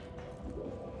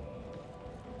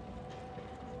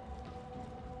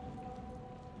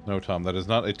 No, Tom, that is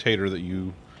not a tater that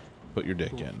you put your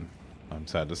dick in. I'm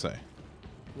sad to say.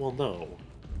 Well, no.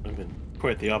 I mean,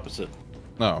 quite the opposite.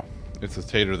 No, it's a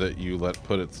tater that you let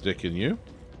put its dick in you?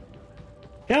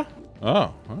 Yeah.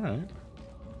 Oh, alright.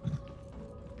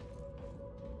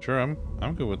 Sure, I'm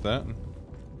good with that.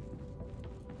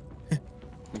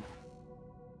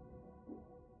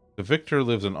 The victor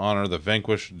lives in honor, the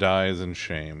vanquished dies in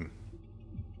shame.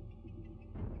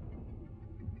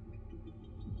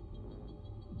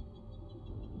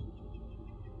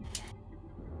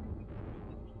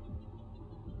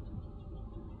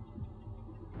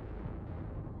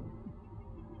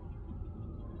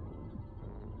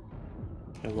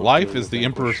 Life is the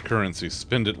Emperor's currency.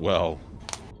 Spend it well.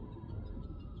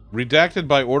 Redacted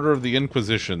by order of the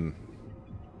Inquisition.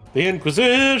 The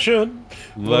Inquisition!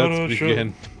 Let's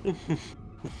begin.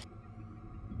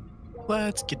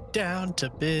 Let's get down to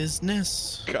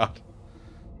business. God.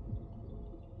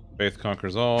 Faith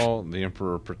conquers all. The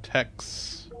Emperor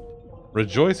protects.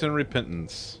 Rejoice in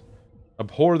repentance.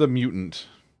 Abhor the mutant.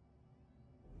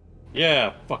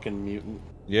 Yeah, fucking mutant.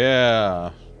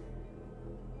 Yeah.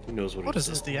 Who knows What is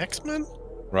this, the X-Men?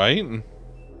 Right?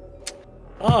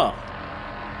 Ah.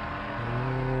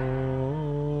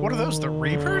 What are those, the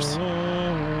Reapers?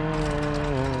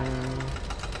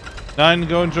 Nine,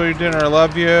 go enjoy your dinner. I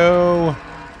love you.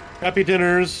 Happy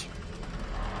dinners.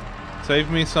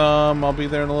 Save me some. I'll be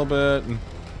there in a little bit.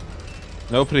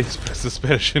 Nobody expects the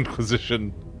Spanish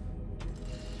Inquisition.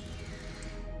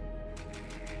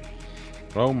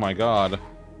 Oh my god.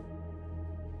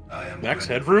 Max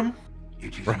Headroom?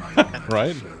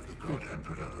 Right? The God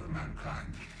Emperor of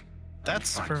mankind.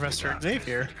 That's Professor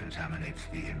Xavier.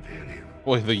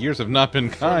 Boy, the years have not been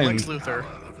Or kind. Lex Luthor.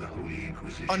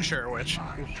 Unsure which.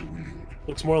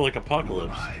 Looks more like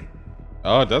Apocalypse.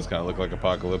 Oh, it does kind of look like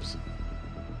Apocalypse.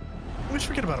 We should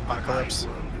forget about Apocalypse.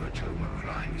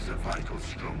 Prime is a vital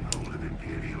stronghold of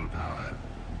Imperial power.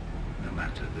 No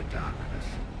matter the darkness,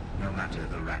 no matter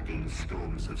the racking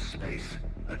storms of space,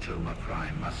 Atoma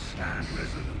Prime must stand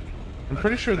resolute. I'm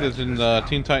pretty sure that in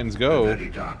Teen Titans Go,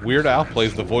 Weird Al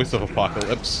plays the voice of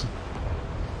Apocalypse.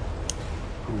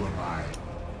 Who am I?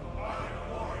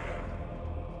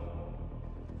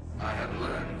 I have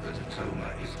learned that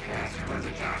Atoma is cast by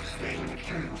the dark stain of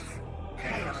chaos.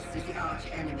 Chaos is the arch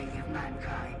enemy of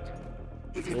mankind.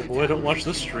 It is Oh boy, don't watch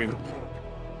this stream.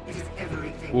 It is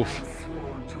everything Oof. I am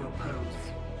sworn to oppose.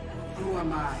 Who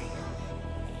am I?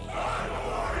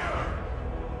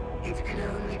 It can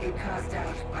only be cast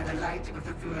out by the light of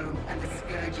the throne and the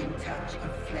scourging touch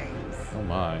of flames. Oh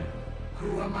my.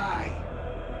 Who am I?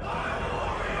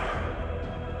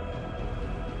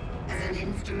 As an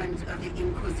instrument of the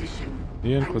Inquisition.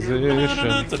 The Inquisition.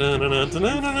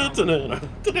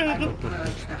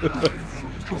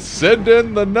 Send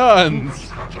in the nuns.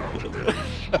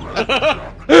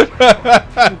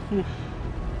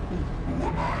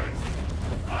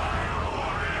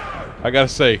 I gotta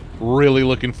say, really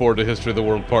looking forward to History of the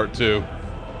World Part 2.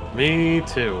 Me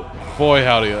too. Boy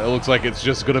howdy, it looks like it's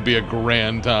just gonna be a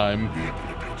grand time.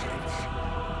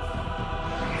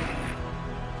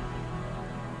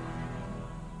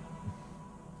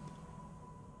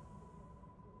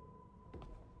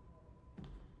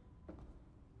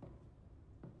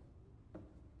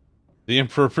 The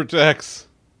Emperor protects.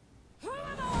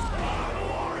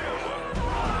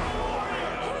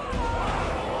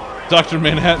 Dr.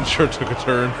 Manhattan sure took a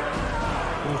turn.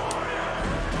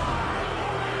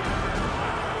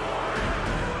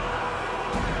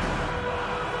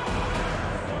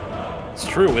 It's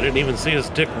true, we didn't even see his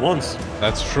dick once.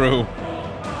 That's true.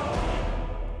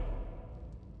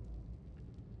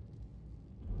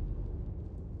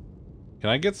 Can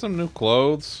I get some new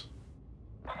clothes?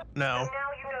 No. Now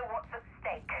you know what's at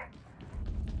stake.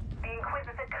 The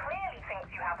Inquisitor clearly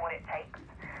thinks you have what it takes.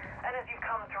 And as you've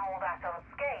come through all that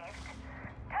unscathed,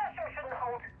 Tertium shouldn't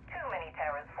hold too many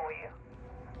terrors for you.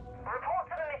 Report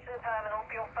to the mission terminal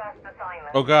for your first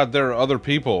assignment. Oh god, there are other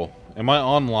people. Am I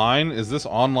online? Is this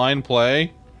online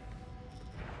play?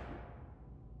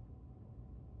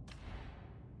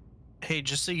 Hey,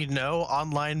 just so you know,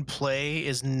 online play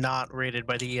is not rated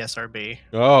by the ESRB.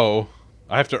 Oh,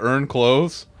 I have to earn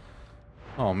clothes?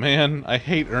 Oh man, I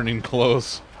hate earning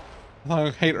clothes.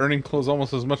 I hate earning clothes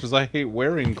almost as much as I hate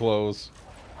wearing clothes.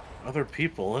 Other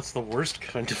people, that's the worst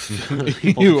kind of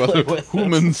people You to play other with.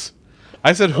 humans.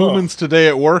 I said humans today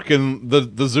at work, and the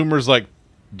Zoomer's like,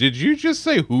 "Did you just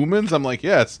say humans?" I'm like,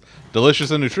 "Yes, delicious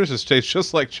and nutritious, tastes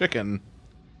just like chicken."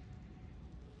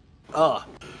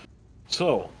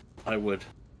 So, I would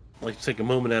like to take a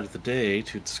moment out of the day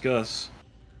to discuss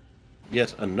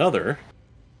yet another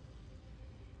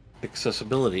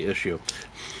accessibility issue.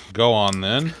 Go on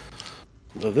then.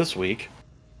 This week,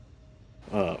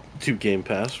 to Game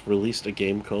Pass released a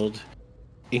game called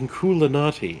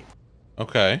Inculinati.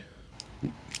 Okay.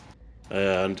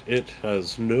 And it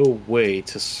has no way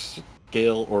to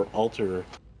scale or alter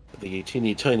the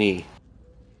teeny tiny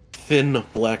thin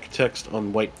black text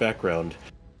on white background.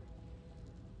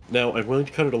 Now, I'm willing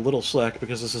to cut it a little slack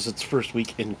because this is its first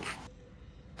week in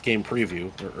game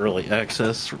preview, or early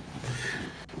access,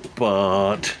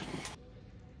 but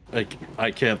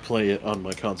I can't play it on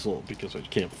my console because I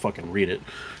can't fucking read it.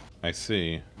 I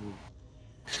see.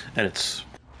 And it's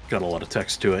got a lot of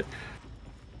text to it.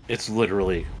 It's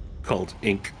literally called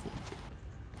Ink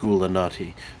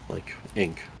Gulanati, like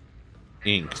ink.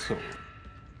 Ink. So,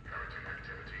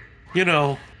 you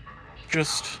know,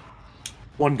 just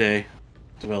one day,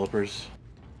 developers,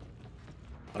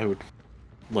 I would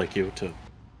like you to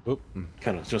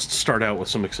kind of just start out with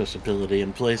some accessibility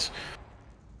in place.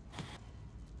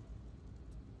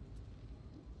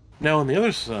 Now, on the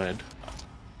other side,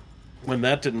 when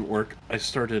that didn't work, I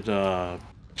started,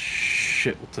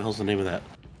 shit, what the hell's the name of that?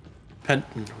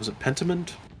 Was it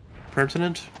Pentiment?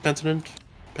 Pertinent? Pentinent?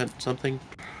 Something?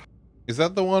 Is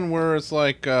that the one where it's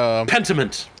like,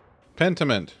 Pentiment!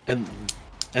 Pentiment. And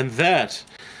that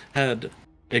had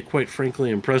a quite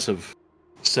frankly impressive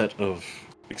set of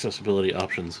accessibility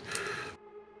options.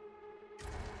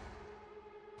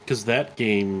 Because that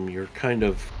game, you're kind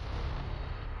of...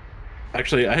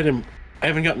 Actually, I haven't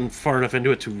gotten far enough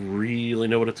into it to really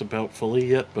know what it's about fully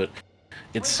yet, but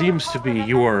it seems to be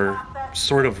you are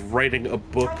sort of writing a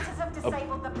book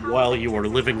while you are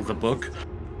living the book.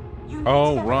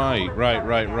 Oh, right.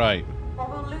 Or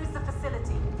we'll lose the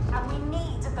facility, and we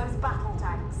need those battle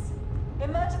tanks.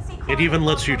 Emergency. It even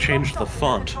lets you change the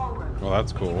font. Well,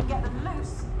 that's cool. Get them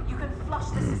loose. You can flush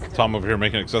the system. Tom over here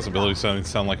making accessibility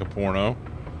sound like a porno.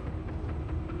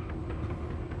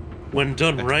 When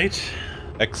done right.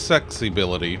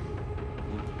 Accessibility.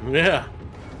 Yeah.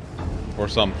 Or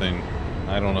something.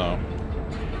 I don't know.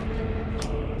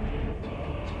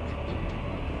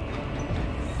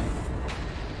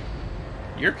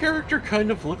 Your character kind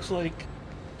of looks like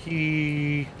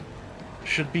he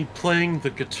should be playing the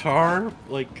guitar,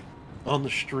 like, on the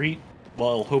street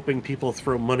while hoping people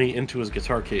throw money into his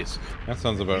guitar case. That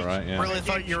sounds about right, yeah. Really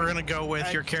thought you were gonna go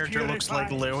with your character looks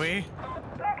like Louis.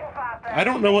 I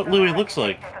don't know what Louis looks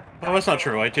like. Oh, that's not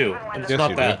true. I do. And it's Yes, not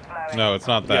you that. do. No, it's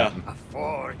not that. Yeah. A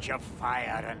forge of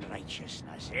fire and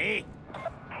righteousness, eh? Keep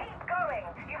going.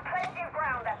 You've plenty of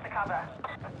ground left to cover.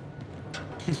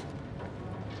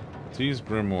 These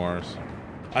grimoires.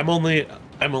 I'm only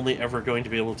ever going to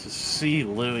be able to see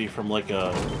Louis from like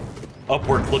a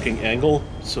upward looking angle,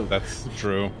 so that's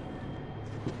true.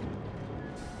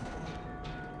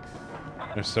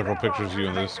 There's several pictures of you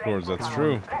in the Discords, that's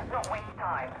true.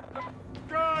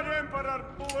 God Emperor,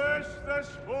 bless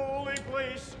this holy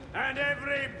place and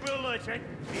every bullet it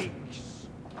takes.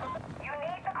 You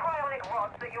need the cryonic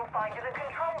rods that you'll find in the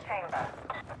control chamber.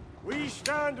 We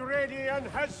stand ready in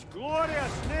his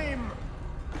glorious name.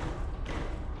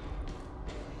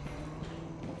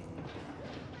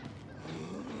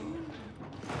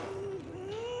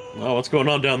 Oh, what's going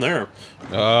on down there?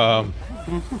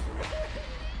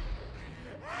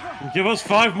 Give us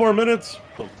 5 more minutes.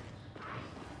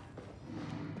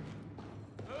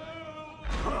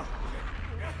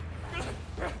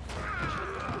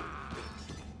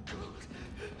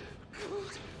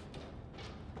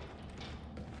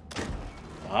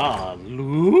 Ah,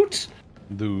 loot?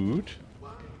 Loot?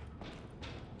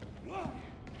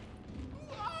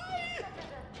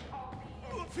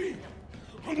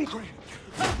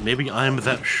 Maybe I'm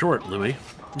that short, Louis.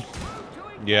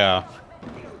 Yeah.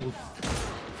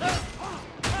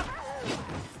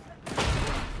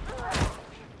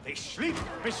 They sleep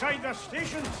beside their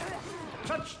stations.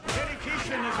 Such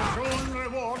dedication is its own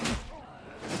reward.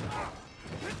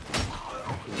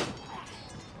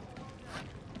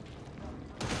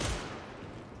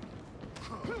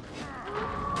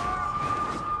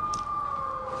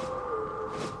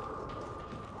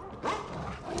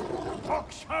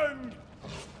 Foxhound!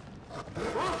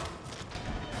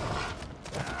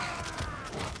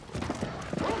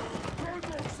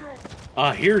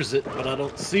 I hears it, but I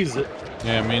don't sees it.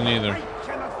 Yeah, me neither.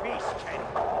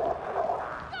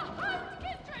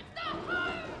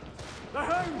 The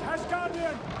hound has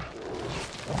guardian!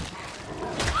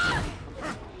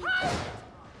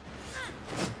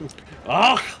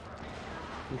 Ah!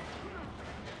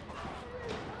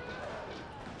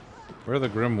 Where are the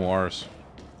grimoires?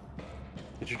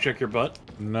 Did you check your butt?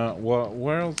 No, what?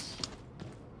 Where else?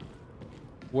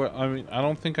 What? I mean, I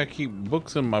don't think I keep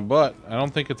books in my butt. I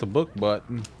don't think it's a book butt.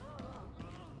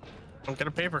 Don't get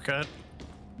a paper cut.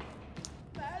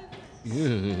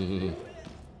 Ew.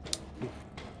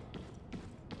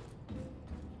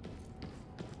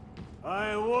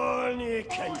 I warn you,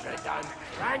 kindred, and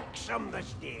ransom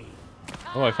this day.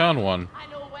 Oh, I found one. I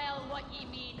know well what ye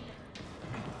mean.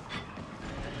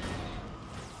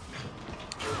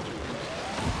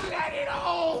 Let it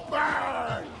all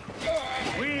burn!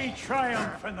 We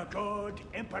triumph in the God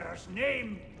Emperor's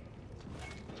name.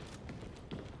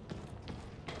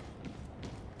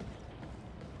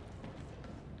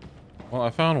 Well, I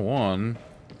found one.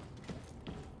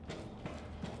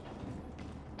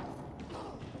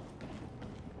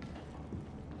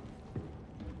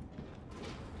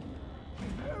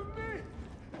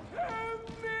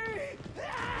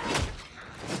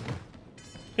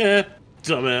 Eh,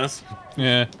 dumbass.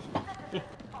 Yeah.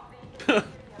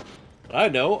 I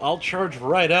know, I'll charge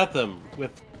right at them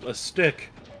with a stick.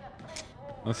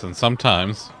 Listen,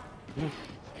 sometimes.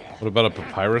 What about a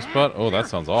papyrus butt? Oh, that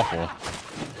sounds awful.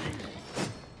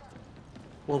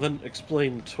 Well, then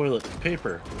explain toilet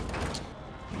paper.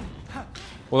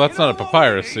 Well, that's not a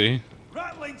papyrus, see?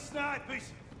 Rattling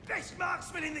snipers, best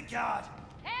marksman in the guard.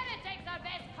 Heretics are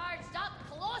best perched up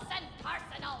close and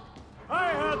personal. I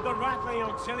heard the Rattling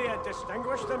Auxilia had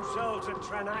distinguished themselves in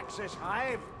Tranaxis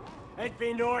Hive. It'd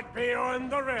be naught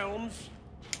beyond the realms.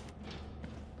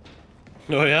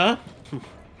 Oh, yeah?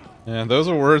 Yeah, those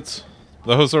are words.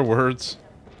 Those are words.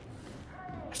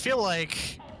 I feel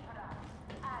like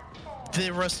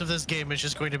the rest of this game is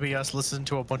just going to be us listening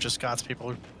to a bunch of Scots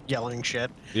people yelling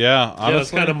shit. Yeah, honestly. Yeah,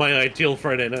 that's kind of my ideal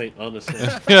Friday night, honestly.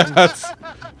 Yeah, that's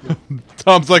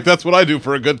Tom's like, that's what I do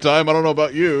for a good time. I don't know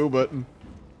about you, but...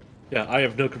 Yeah, I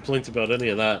have no complaints about any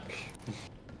of that.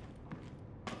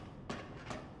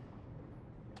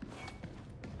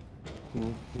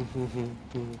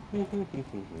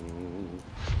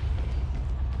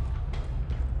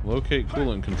 Locate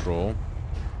coolant control.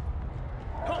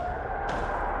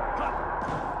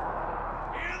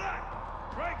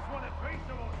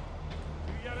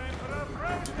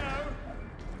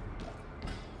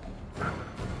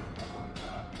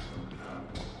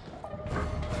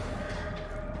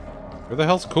 Where the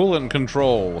hell's coolant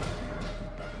control?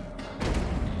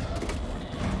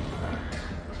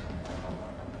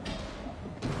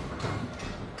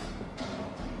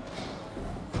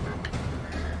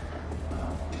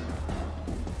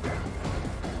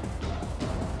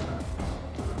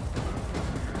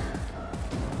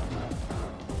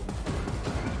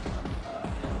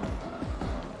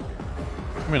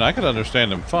 I mean, I could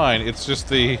understand him fine. It's just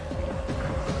the...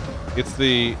 It's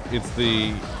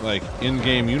the like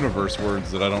in-game universe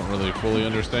words that I don't really fully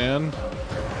understand.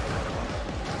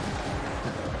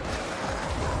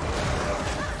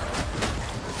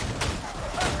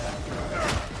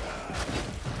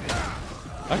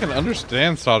 I can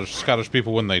understand Scottish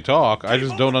people when they talk. I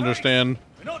just don't understand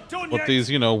what these,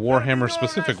 you know, Warhammer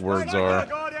specific words are.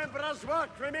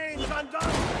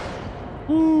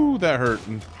 Ooh, that hurt.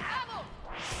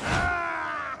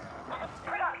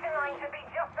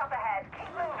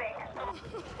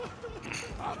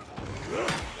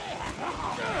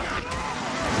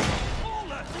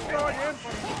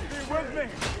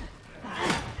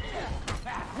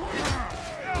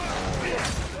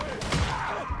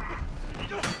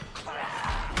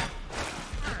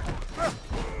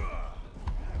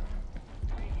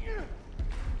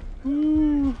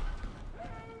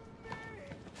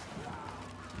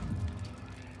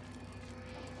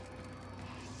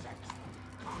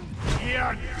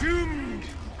 You're doomed.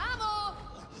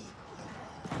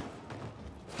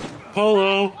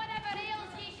 Polo.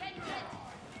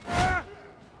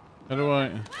 How do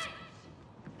I...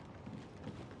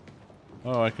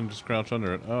 Oh, I can just crouch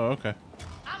under it. Oh, okay.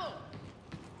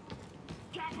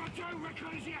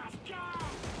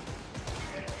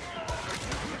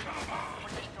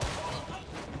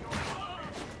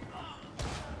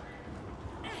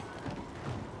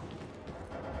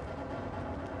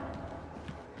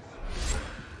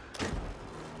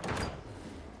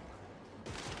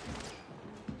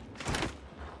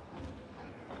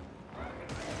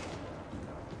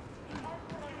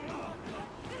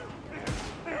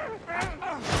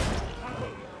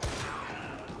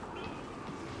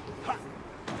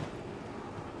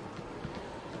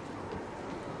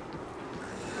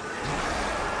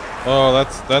 Oh,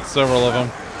 that's several of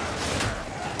them.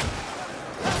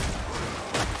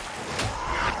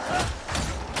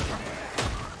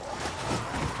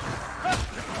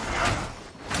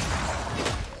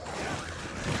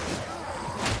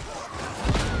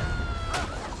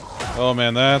 Oh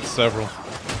man, that's several.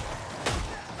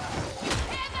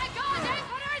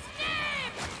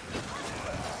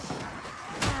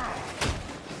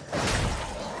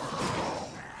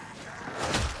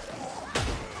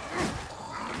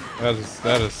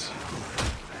 That is.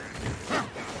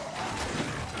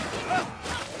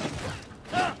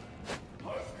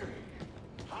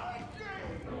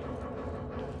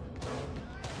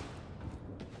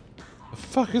 The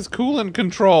fuck is coolant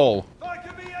control? If I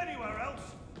could be anywhere else,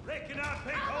 reckon I'd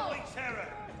pick Holy Terror.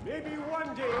 Maybe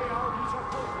one day I'll be a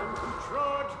pilgrim who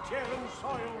trod Terran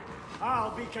soil.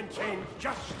 I'll be content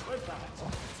just with that.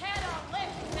 Terror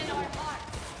lives in our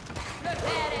hearts.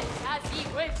 Prepare it as he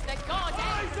wills the gods.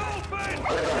 Eyes open!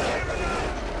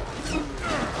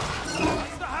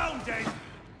 Is the hound dead?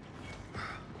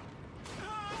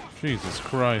 Jesus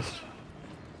Christ.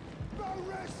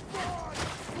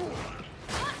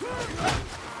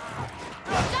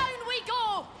 Down we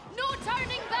go! No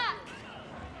turning back!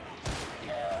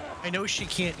 I know she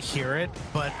can't hear it,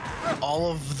 but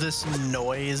all of this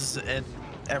noise and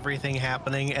everything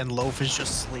happening, and Loaf is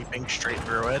just sleeping straight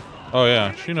through it. Oh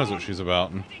yeah, she knows what she's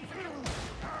about.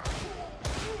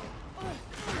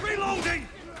 Reloading!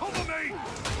 Cover me!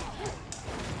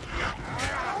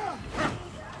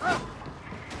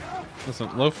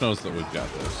 Listen, Loaf knows that we've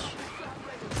got this.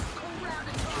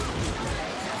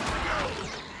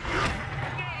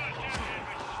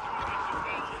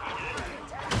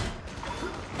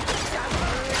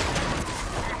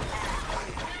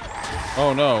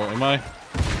 Oh no, am I?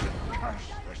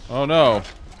 Oh no.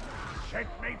 Set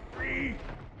me free!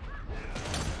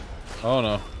 Oh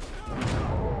no.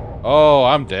 Oh,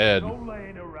 I'm dead. No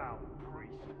laying around,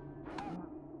 priest.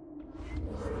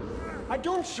 I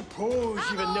don't suppose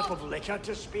you've enough of liquor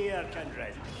to spare,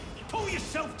 Kindred. Pull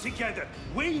yourself together.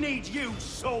 We need you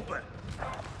sober.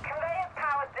 Conveyance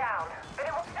powered down, but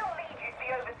it will still lead you to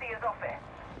the Overseer's office.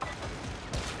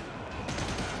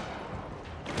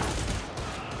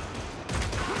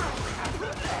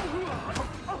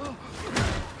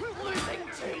 Losing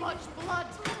too much blood.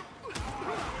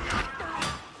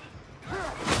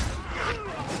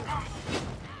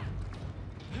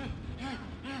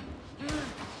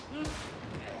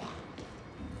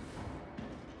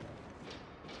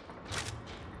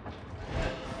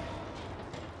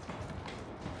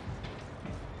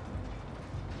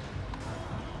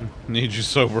 Need you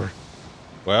sober.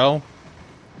 Well,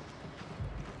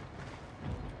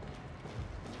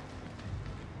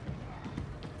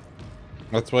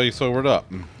 that's why you sobered up.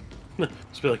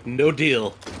 Just be like, no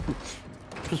deal.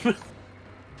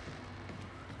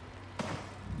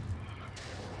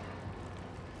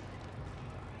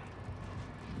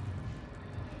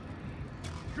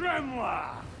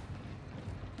 Grandma!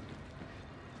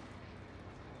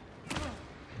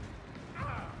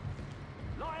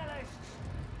 Loyalists!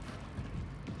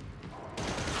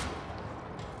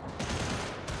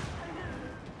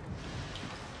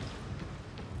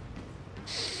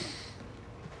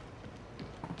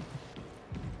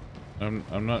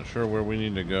 I'm not sure where we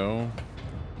need to go.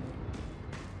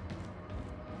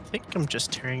 I think I'm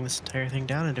just tearing this entire thing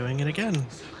down and doing it again.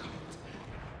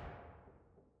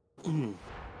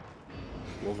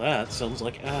 Well, that sounds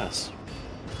like ass.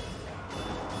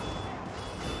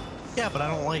 Yeah, but I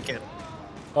don't like it.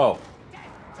 Oh.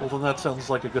 Well, then that sounds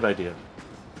like a good idea.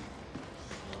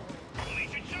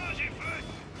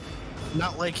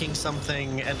 Not liking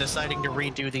something and deciding to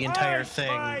redo the entire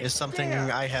thing is something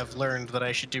I have learned that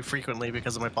I should do frequently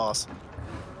because of my boss.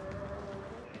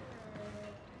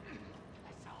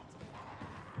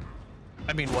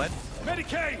 I mean, what?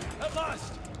 Medicaid, at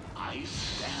last. I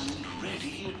stand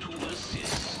ready to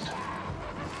assist.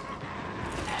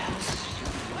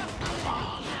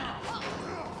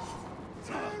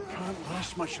 Can't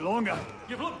last much longer.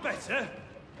 You've looked better.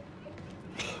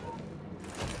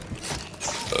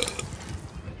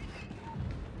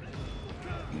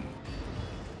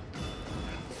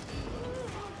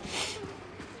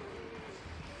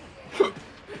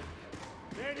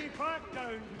 Ready, back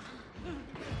down.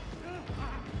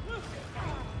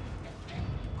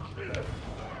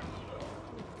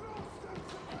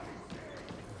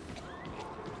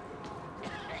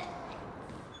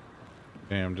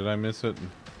 Damn, did I miss it?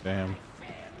 Damn.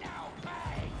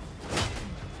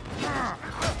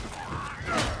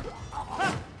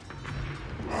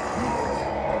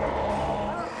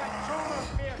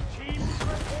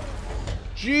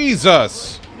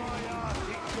 Jesus!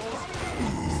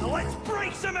 So let's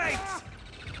break some eggs.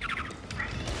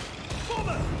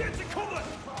 Bomber, get to cover.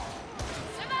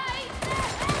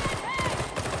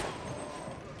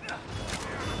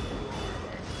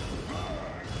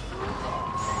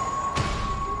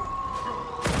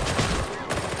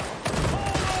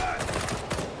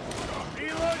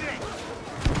 Reloading.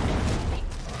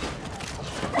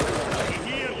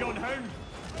 Here, young hound.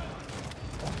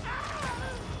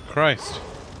 Christ.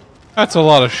 That's a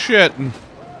lot of shit. Yes,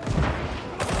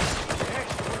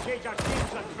 we'll take our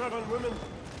kids and driven women.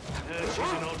 She's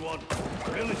an odd one.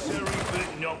 Military,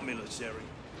 but not military.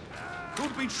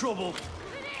 Could be trouble.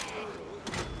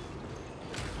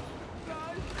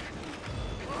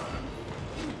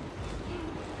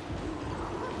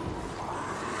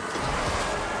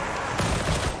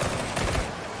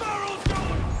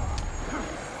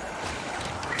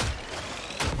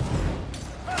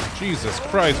 Jesus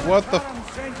Christ, what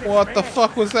the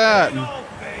fuck was that?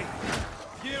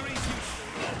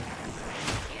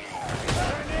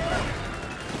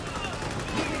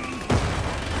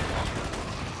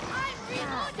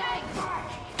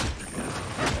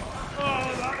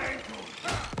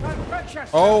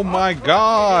 Oh my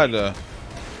god! It's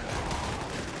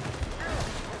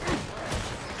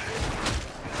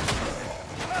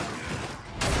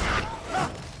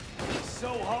so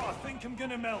hot, I think I'm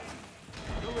gonna melt.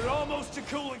 But we're almost to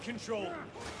coolant control.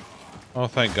 Oh,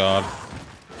 thank God.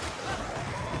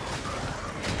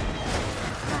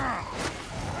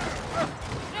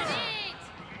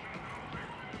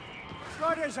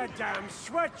 God is a damn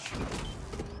switch.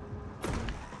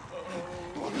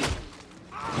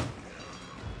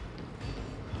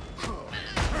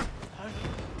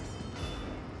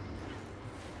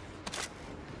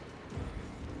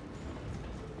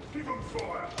 Give him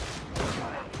fire.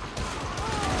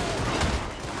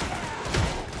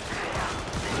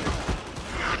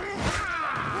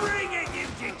 Bring it, you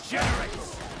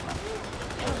degenerates!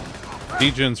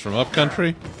 Degens from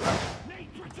upcountry?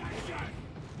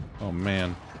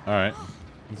 man. Alright.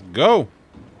 Let's go.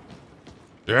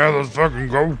 Yeah, let's fucking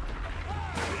go.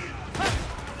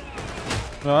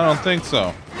 No, I don't think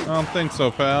so. I don't think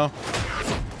so, pal.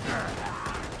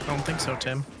 I don't think so,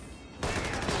 Tim.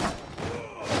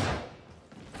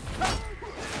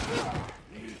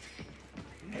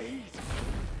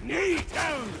 Knee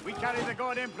down! We carry the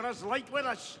God Emperor's light with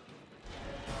us.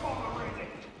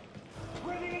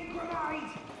 Ready and grenade!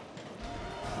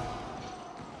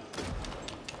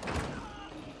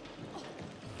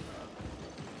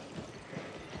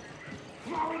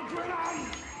 Throwing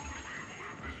grenade!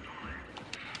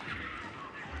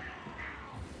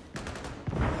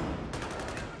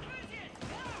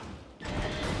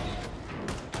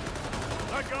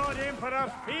 The God Emperor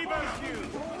favors you.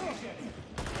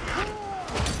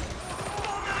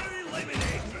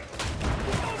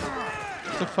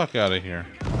 Get the fuck out of here.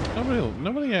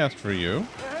 Nobody asked for you.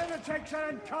 The heretics are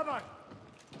in cover.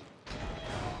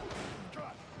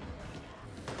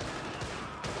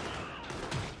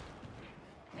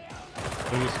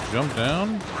 They just jump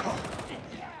down?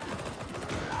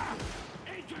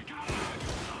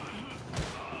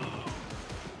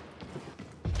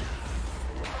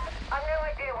 I've no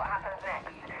idea what happens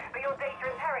next, but your data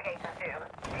interrogators do.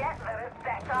 Get those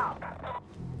set up.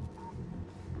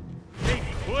 Be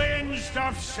cleansed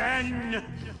of sin.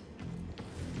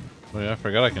 Oh yeah, I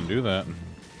forgot I can do that.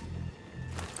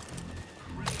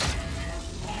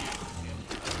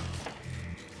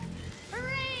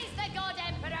 Praise the God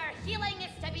Emperor! Healing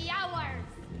is to be ours!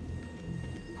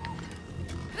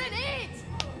 Grenade!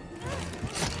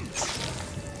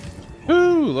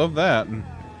 Woo! Love that.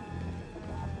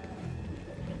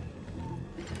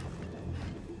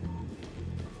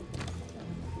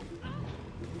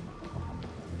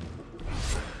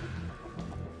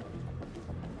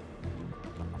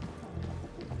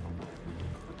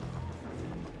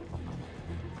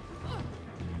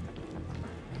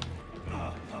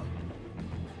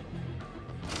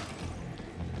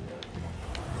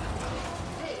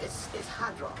 This is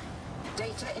Hadron.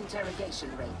 Data interrogation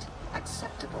rate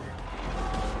acceptable.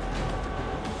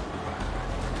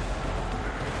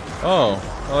 Oh,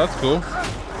 that's cool.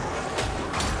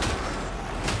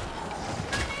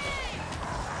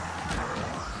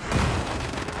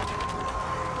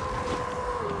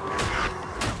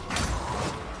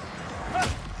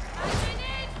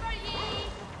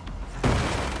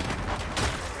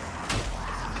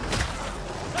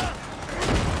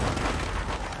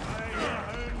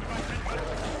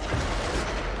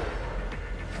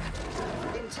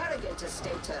 Interrogator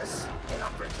status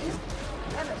inoperative.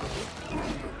 Memory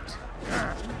reboot.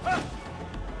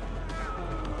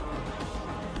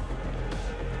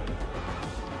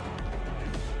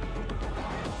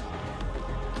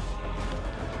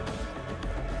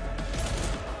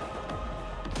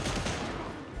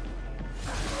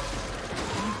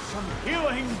 Some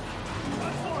healing.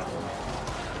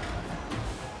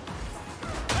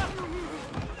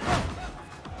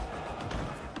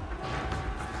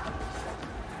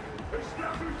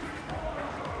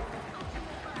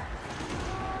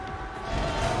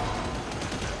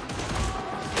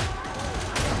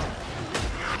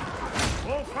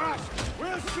 Go fast.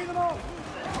 We'll see them all.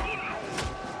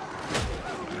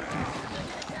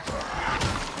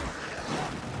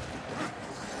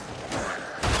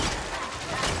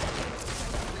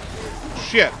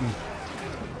 Shit.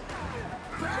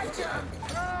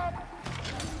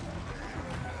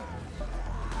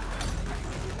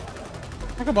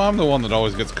 How come I'm the one that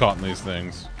always gets caught in these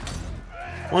things?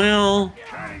 Well,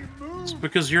 it's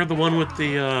because you're the one with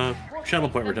the channel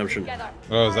point redemption.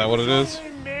 Oh, is that what it is?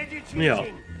 Yeah.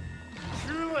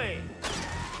 Truly.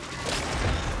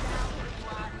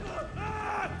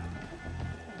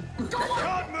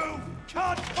 Can't move.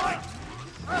 Can't fight.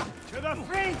 To the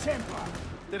free temper.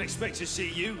 Didn't expect to see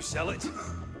you sell it.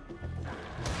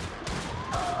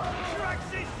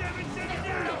 Traxxas 7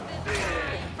 down.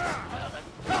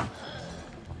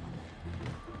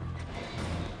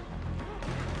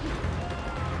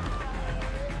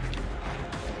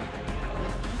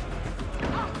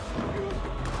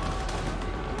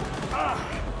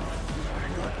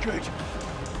 Good.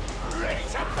 Ready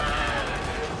to burn.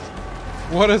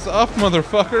 What is up,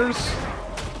 motherfuckers?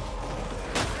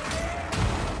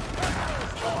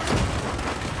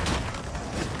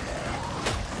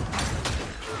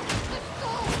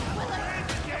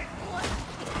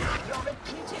 Your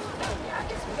repeated failure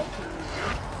is making me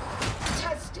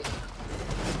testy.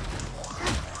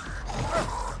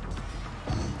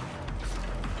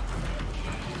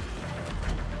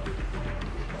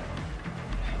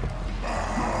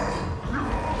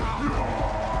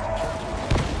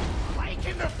 Wake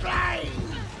in the flame.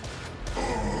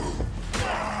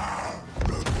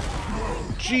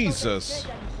 Jesus.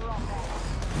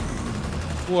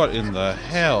 What in the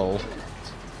hell?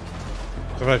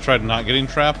 Have I tried not getting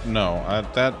trapped? No.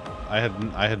 I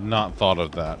had not thought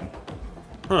of that.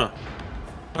 Huh.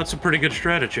 That's a pretty good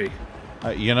strategy.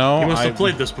 You know, You must have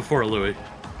played this before, Louis.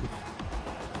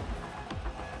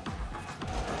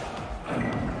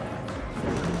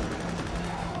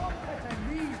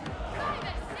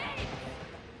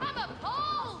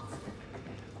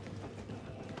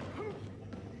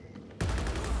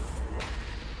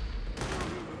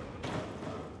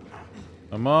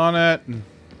 I'm on it.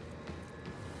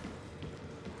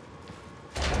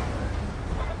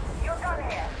 You're done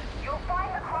here. You'll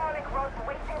find the cryonic rods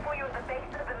waiting for you at the base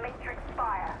of the Matrix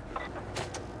Spire.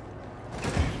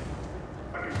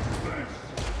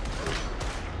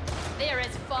 There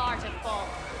is far to fall,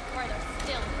 where there's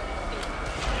still going to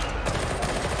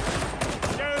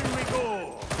be. Down we go.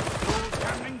 No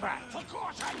turning back. For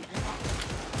caution.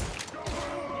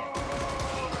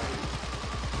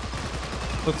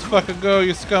 Let's fucking go,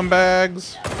 you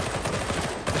scumbags.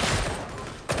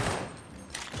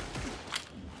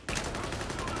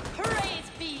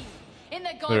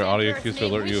 Their audio cues to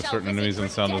alert you of certain enemies and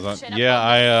sound design.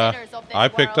 Yeah, I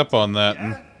picked up on that.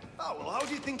 Oh, well, how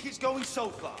do you think it's going so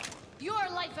far? Your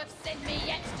life of sin may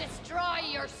yet destroy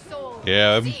your soul.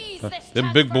 Yeah,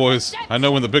 them big boys. I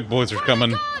know when the big boys are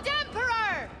coming.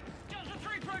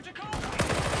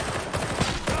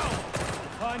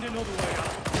 Find another way out.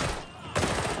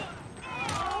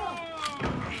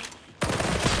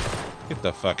 Get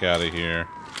the fuck out of here.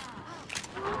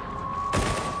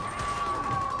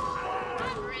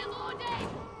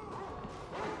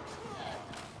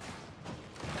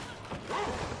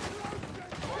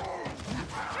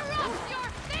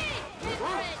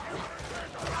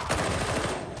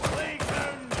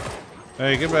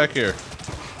 Hey, get back here.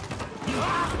 You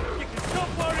can stop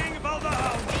worrying about the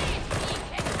hound.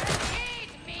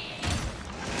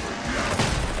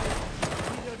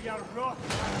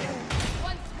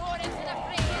 Once more into the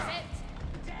fray, is it?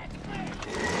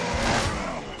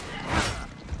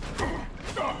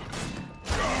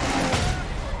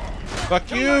 Fuck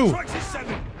you!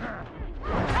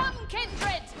 Come,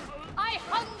 kindred! I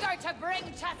hunger to bring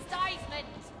chastisement.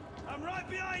 I'm right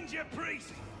behind you,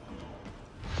 priest.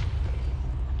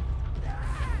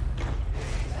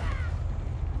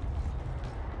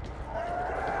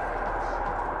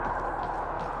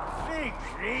 They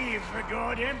crave the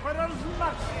God Emperor's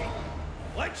mercy.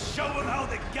 Let's show them how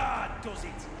the God does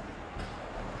it.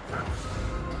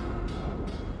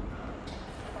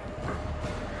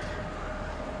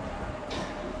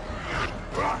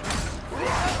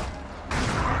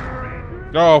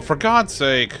 Oh, for God's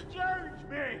sake.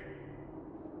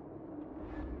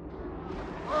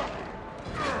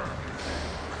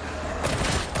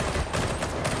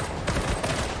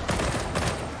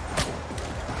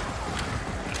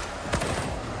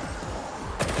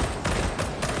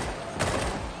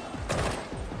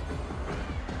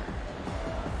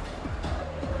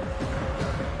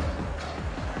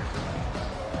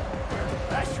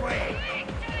 This way.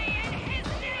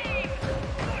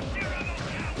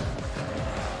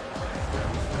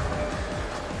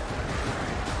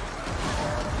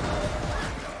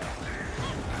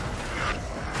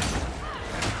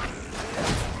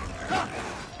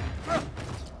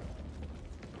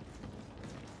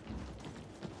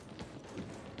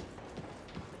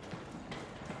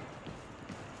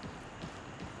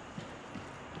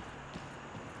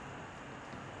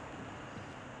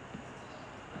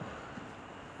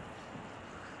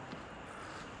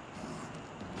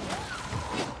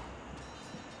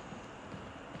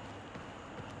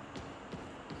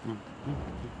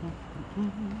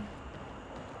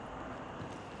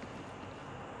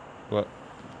 What?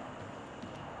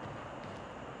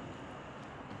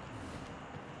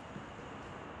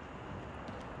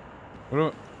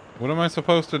 What am I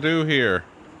supposed to do here?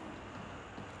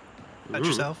 Touch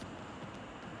yourself.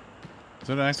 Is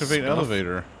it activate Stuff.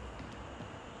 elevator?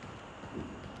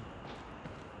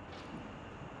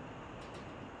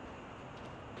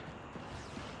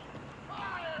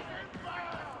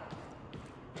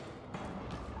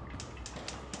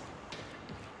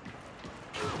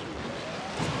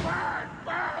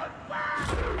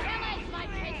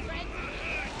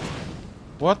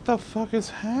 What the fuck is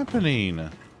happening?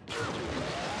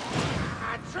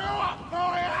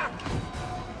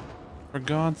 For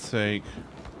God's sake.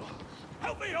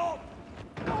 Help me up!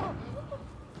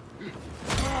 We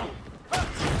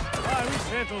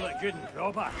settled it good and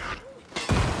proper.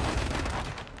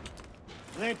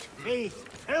 Let faith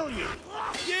fill you.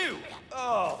 You!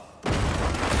 Oh!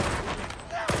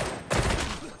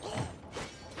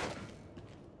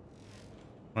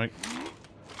 Right.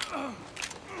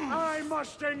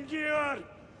 must endure.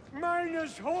 Mine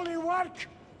is holy work.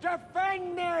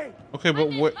 Defend me! Okay,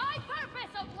 but what? My purpose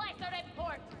of lesser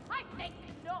import? I think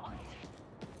not.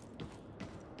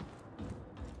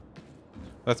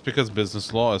 That's because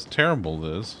business law is terrible,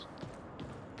 Liz.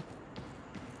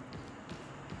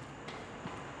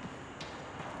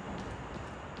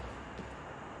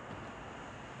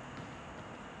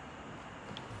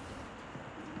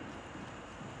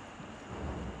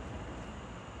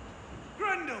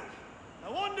 Grendel, I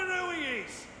wonder who he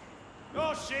is.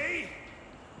 Or she.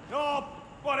 Or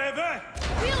whatever.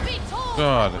 We'll be told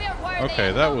God. we're worthy Okay,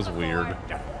 of that both was of weird.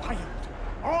 Defiant.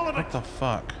 All of What it. the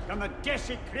fuck? Can the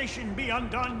desecration be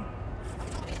undone?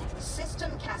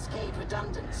 System cascade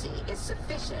redundancy is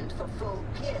sufficient for full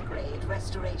peer-grade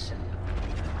restoration.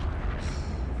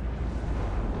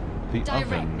 The oven.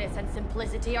 Directness and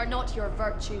simplicity are not your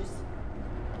virtues.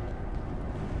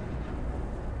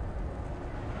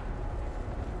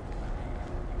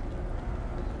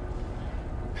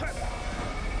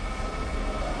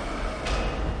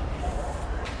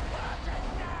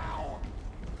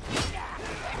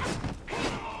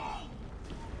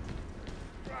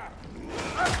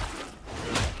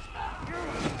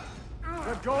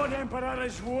 The God Emperor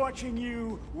is watching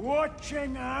you,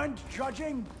 watching and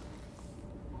judging.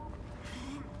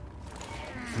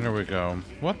 There we go.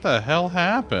 What the hell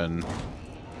happened?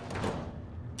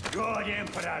 God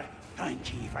Emperor,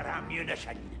 thank you for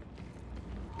ammunition.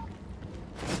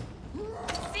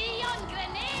 See on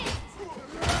grenades!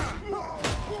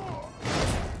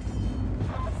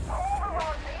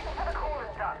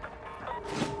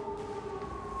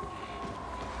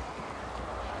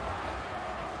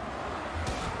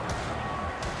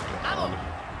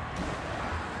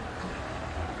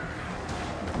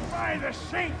 By the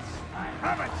saints, I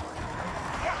have it.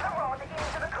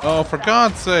 Oh, for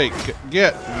God's sake.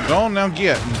 Get. Go on now,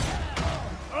 get.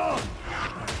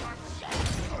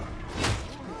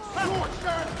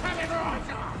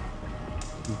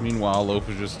 Meanwhile, Loaf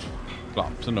is just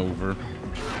flopping over.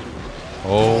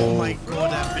 Oh Oh. my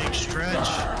god, that big stretch.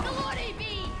 Glory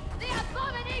be! The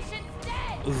abomination's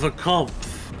dead! The comp.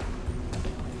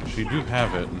 She do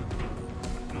have it.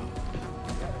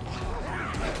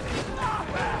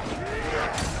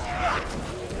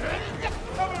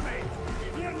 Cover me.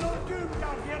 Fear no doom,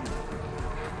 Guardian.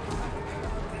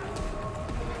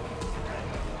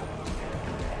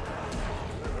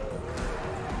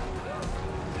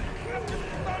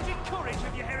 Magic courage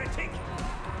of you, heretic.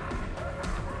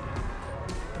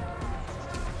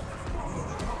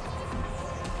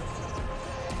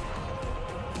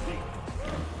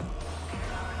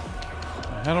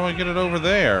 How do I get it over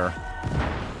there?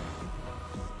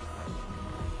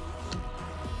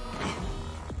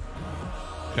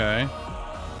 Okay.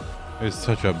 It's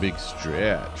such a big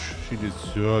stretch. She did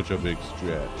such a big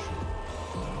stretch.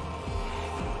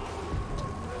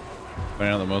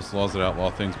 Finding out that most laws that outlaw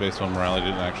things based on morality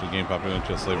didn't actually gain popularity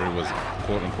until slavery was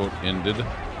quote unquote ended.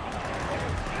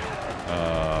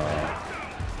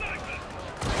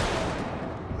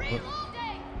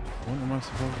 What am I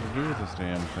supposed to do with this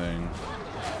damn thing?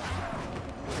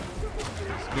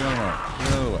 Let's get out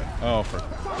of the way. Oh, for...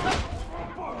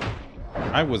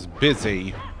 I was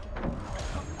busy.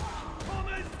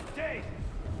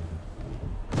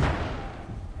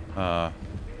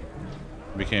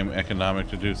 Became economic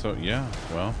to do so. Yeah,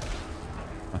 well,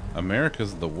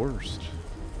 America's the worst.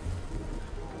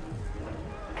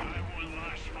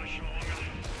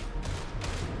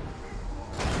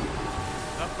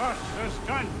 The first is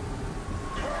done.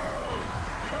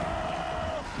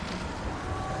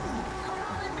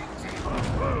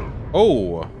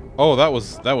 Oh, oh, that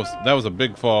was a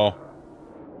big fall.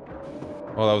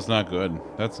 Oh, that was not good.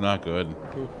 That's not good.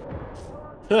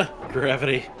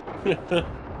 Gravity.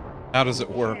 How does it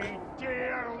work?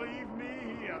 Dare leave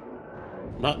me here.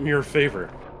 Not in your favor.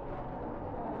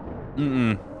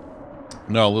 Mm-mm.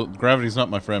 No, gravity's not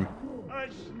my friend.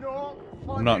 It's not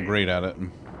funny. I'm not great at it.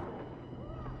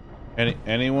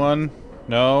 Anyone?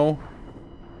 No?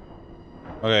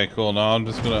 Okay, cool. No, I'm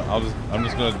just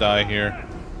gonna die here.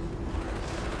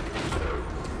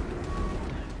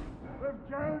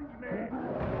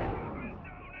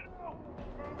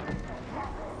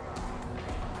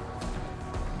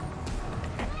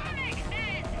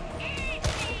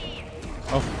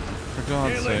 Oh, for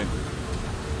God's sake.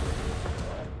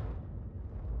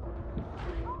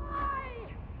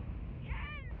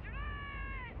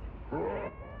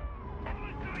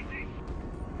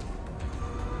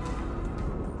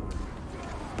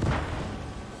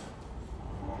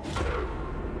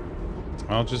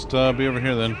 I'll just be over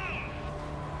here then.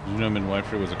 You know,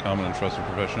 midwifery was a common and trusted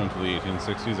profession until the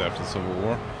 1860s after the Civil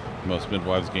War. Most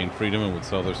midwives gained freedom and would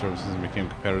sell their services and became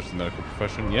competitors in the medical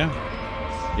profession. Yeah.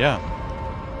 Yeah.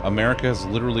 America has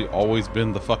literally always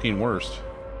been the fucking worst.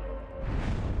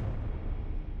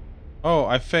 Oh,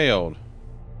 I failed.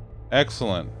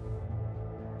 Excellent.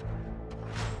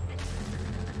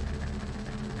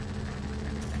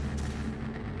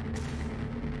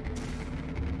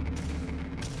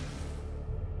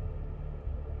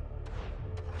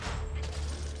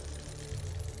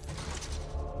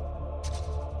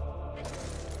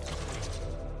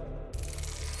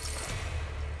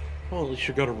 Well, at least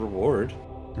you got a reward.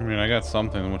 I mean, I got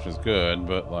something, which is good,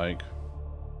 but like...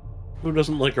 Who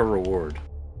doesn't like a reward?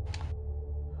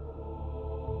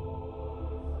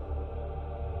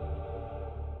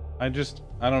 I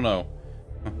don't know.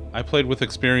 I played with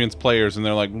experienced players, and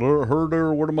they're like,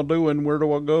 Herder, what am I doing? Where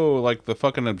do I go? Like, the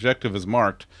fucking objective is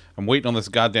marked. I'm waiting on this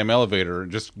goddamn elevator.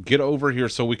 Just get over here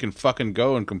so we can fucking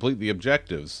go and complete the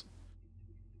objectives.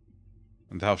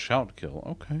 And thou shalt kill.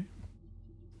 Okay.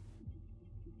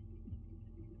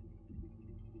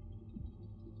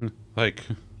 Like,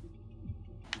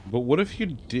 but what if you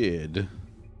did?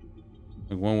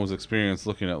 Like, one was experienced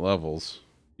looking at levels.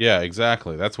 Yeah,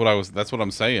 exactly. That's what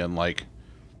I'm saying. Like,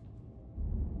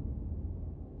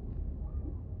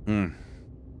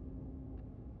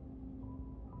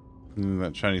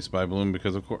 that Chinese spy balloon,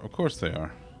 because of course they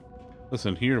are.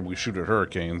 Listen, here we shoot at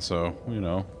hurricanes, so, you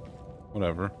know,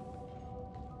 whatever.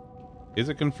 Is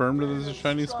it confirmed that there's a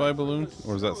Chinese spy balloon?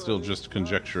 Or is that still just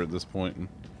conjecture at this point?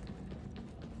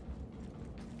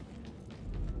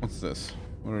 What's this?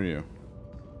 What are you?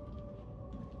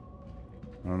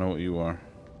 I don't know what you are.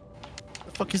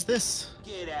 The fuck is this?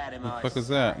 Get out of my What the fuck is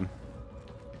that?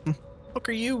 Fuck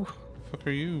are you? Fuck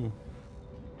are you?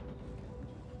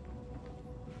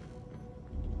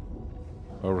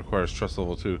 Oh, requires trust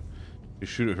level 2. You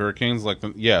shoot at hurricanes like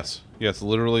the... Yes. Yes,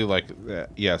 literally like...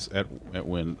 yes, at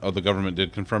wind. Oh, the government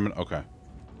did confirm it? Okay.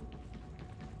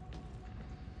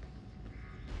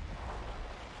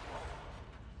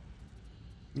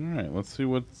 Alright, let's see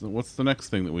what's the next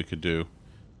thing that we could do.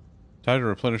 Time to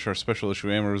replenish our special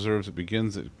issue ammo reserves. It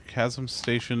begins at Chasm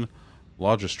Station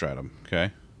Logistratum.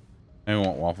 Okay. And we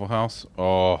want Waffle House.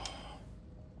 Oh.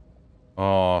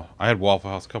 Oh, I had Waffle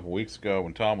House a couple weeks ago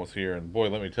when Tom was here, and boy,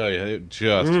 let me tell you, it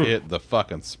just hit the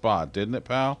fucking spot, didn't it,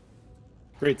 pal?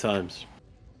 Great times.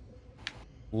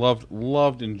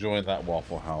 Loved enjoying that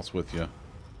Waffle House with you.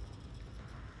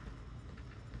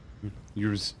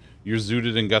 You're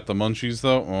zooted and got the munchies,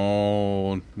 though?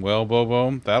 Oh, well,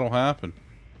 Bobo, that'll happen.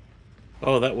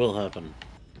 Oh, that will happen.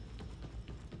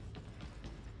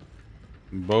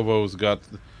 Bobo's got...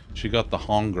 She got the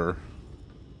hunger.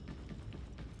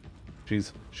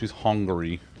 She's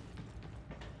hungry.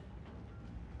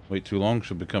 Wait too long,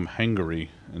 she'll become hangry,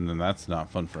 and then that's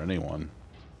not fun for anyone.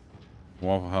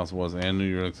 Waffle House was, and New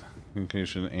York's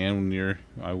location, and near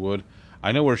I would.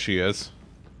 I know where she is.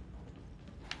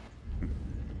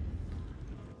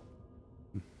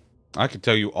 I could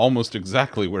tell you almost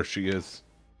exactly where she is.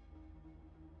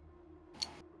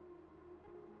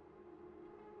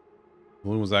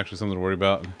 Balloon was actually something to worry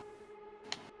about.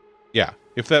 Yeah,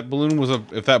 if that balloon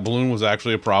was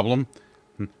actually a problem,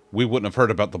 we wouldn't have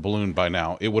heard about the balloon by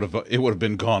now. It would have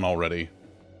been gone already.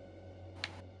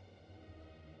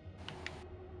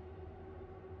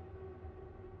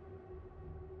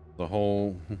 The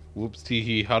whole whoops tee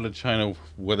hee, how did China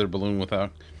weather balloon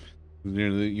without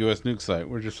near the US nuke site?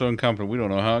 We're just so incompetent we don't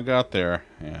know how it got there.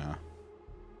 Yeah.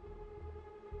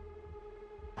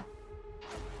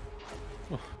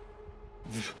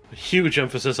 Huge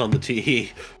emphasis on the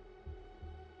tee.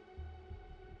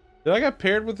 Did I get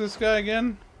paired with this guy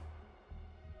again?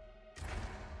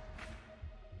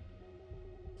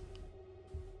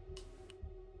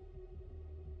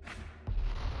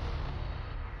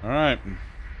 Alright.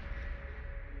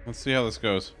 Let's see how this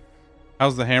goes.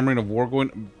 How's the hammering of war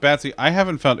going? Batsy, I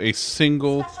haven't found a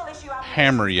single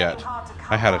hammer yet.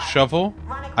 I had a shovel.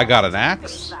 I got an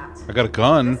axe. I got a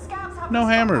gun. No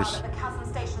hammers.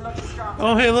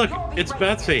 Oh, hey, look. It's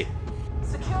Betsy.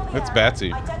 It's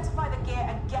Batsy. Identify the gear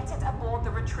and get it aboard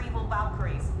the retrieval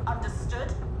Valkyries.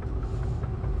 Understood?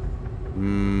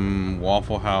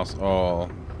 Waffle House. Oh,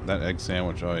 that egg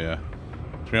sandwich. Oh, yeah.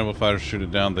 Scrambled fighters shoot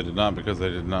it down. They did not because they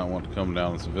did not want to come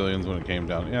down on civilians when it came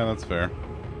down. Yeah, that's fair.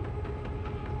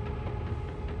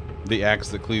 The axe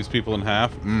that cleaves people in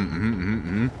half.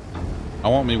 I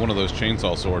want me one of those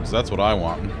chainsaw swords. That's what I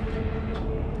want.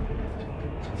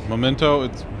 Memento,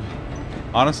 it's...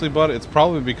 Honestly, bud, it's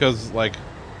probably because, like,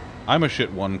 I'm a shit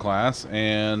one class,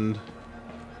 and...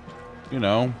 You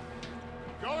know...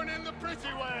 Going in the pretty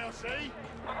way, I see.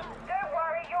 Don't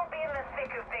worry, you'll be in the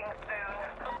thick of things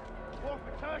soon.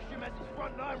 Tertium has its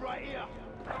front line right here.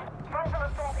 Frontal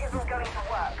assault isn't going to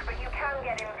work, but you can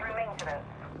get in through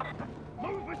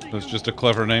maintenance. That's just a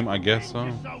clever name, I guess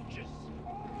so.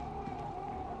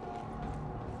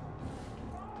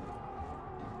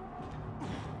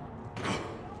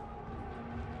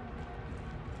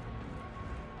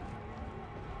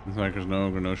 It's like there's no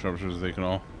ogre, no sharpshooters.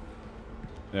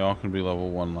 They all can be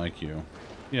level 1 like you.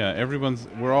 Yeah,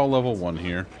 we're all level 1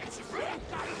 here.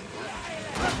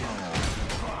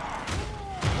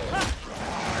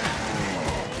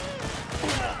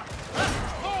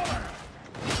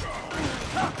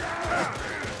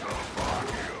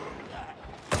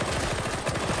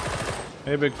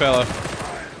 Hey, big fella.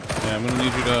 Yeah, I'm gonna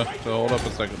need you to hold up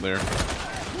a second there.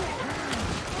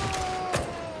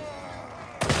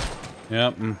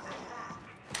 Yep.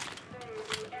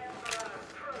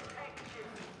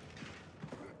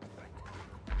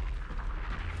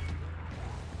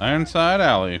 Ironside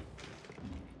Alley.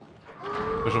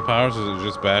 Special powers, is it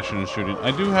just bashing and shooting?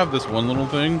 I do have this one little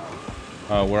thing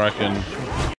where I can...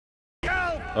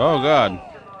 Oh, God.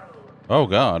 Oh,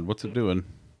 God. What's it doing?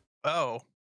 Oh.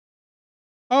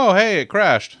 Oh, hey, it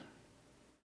crashed.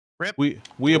 Rip.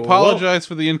 We apologize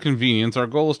for the inconvenience. Our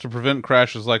goal is to prevent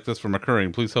crashes like this from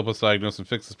occurring. Please help us diagnose and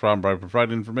fix this problem by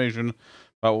providing information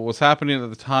about what was happening at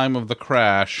the time of the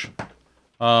crash.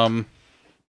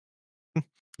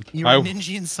 You were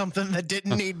ninjaing something that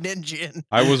didn't need ninjaing.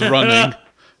 I was running.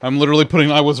 I'm literally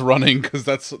putting I was running because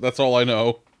that's all I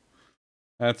know.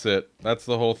 That's it. That's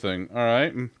the whole thing. All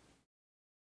right.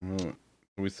 Can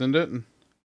we send it?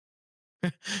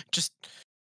 Just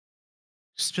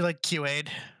be like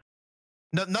Q-Aid.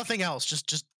 No, nothing else.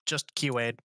 Just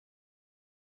Q-Aid.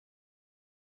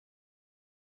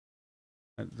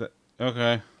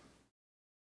 Okay.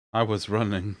 I was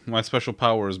running. My special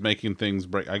power is making things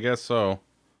break. I guess so.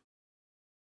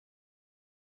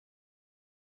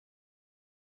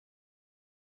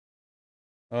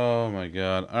 Oh my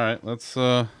God. All right, let's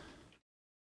cool.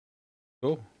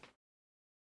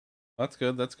 That's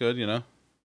good. That's good, you know.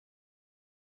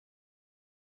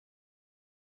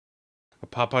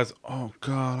 Popeyes. Oh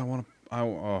God,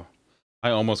 I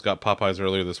almost got Popeyes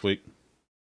earlier this week.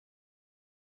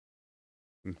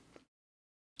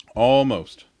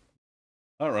 Almost.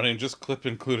 Not running, just clip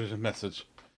included a message.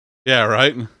 Yeah,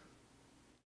 right.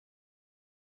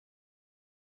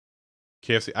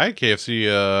 KFC. I had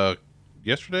KFC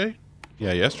yesterday.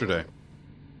 Yeah, yesterday.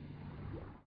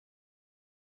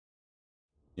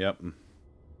 Yep.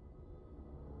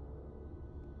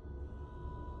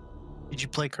 Did you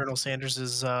play Colonel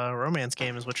Sanders' romance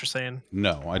game, is what you're saying?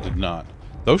 No, I did not.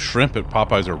 Those shrimp at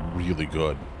Popeyes are really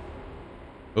good.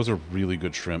 Those are really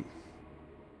good shrimp.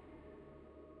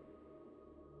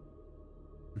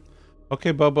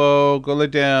 Okay, Bobo, go lay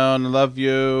down. I love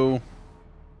you.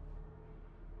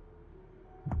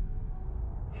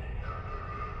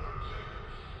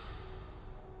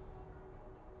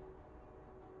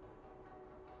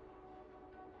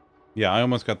 Yeah, I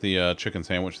almost got the chicken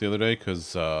sandwich the other day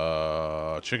because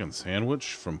chicken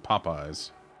sandwich from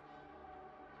Popeyes.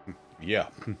 Yeah.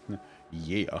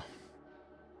 Yeah.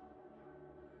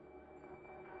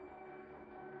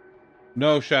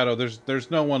 No, Shadow,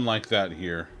 there's no one like that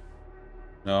here.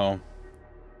 No.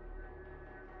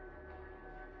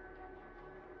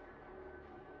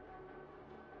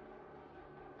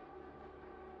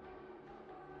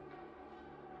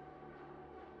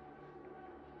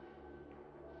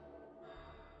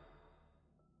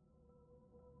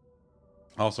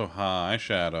 Also, hi,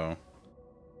 Shadow.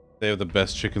 They have the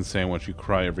best chicken sandwich. You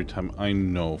cry every time. I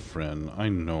know, friend. I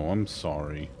know. I'm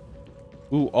sorry.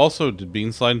 Ooh, also, did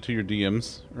Bean slide into your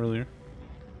DMs earlier?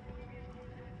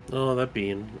 Oh, that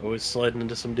Bean. Always sliding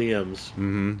into some DMs.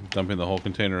 Mm-hmm. Dumping the whole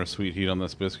container of sweet heat on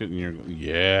this biscuit and you're...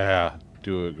 Yeah.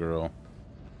 Do it, girl.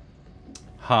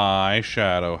 Hi,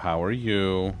 Shadow. How are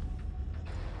you?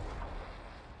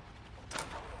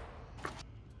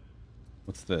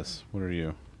 What's this? What are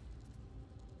you?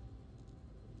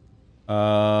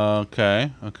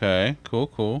 Okay. Okay. Cool,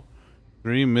 cool.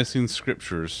 3 missing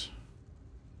scriptures.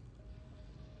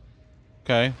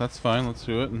 Okay, that's fine. Let's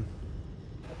do it.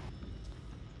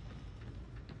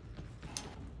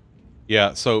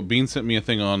 Yeah, so Bean sent me a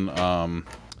thing on,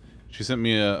 she sent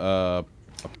me a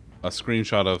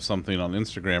screenshot of something on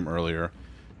Instagram earlier,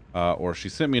 or she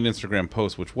sent me an Instagram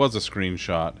post, which was a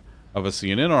screenshot of a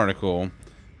CNN article,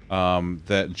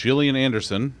 that Gillian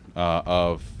Anderson,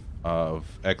 of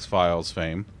X-Files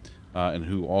fame, and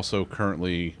who also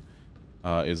currently,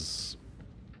 is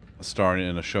starring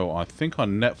in a show, I think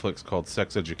on Netflix, called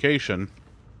Sex Education,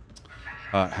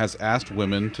 has asked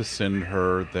women to send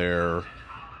her their,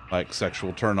 like,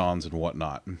 sexual turn-ons and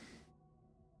whatnot.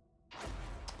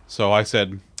 So I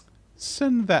said,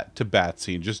 send that to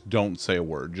Batsy. Just don't say a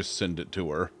word. Just send it to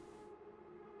her.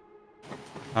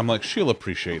 I'm like, she'll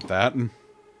appreciate that.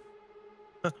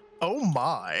 Oh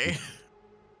my.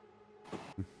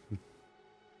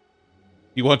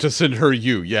 You want to send her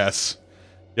you? Yes.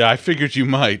 Yeah, I figured you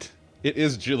might. It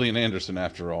is Gillian Anderson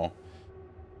after all.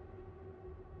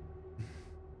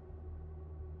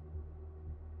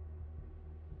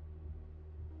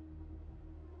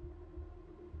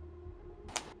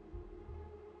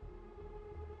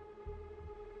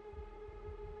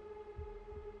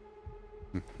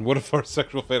 What if our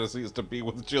sexual fantasy is to be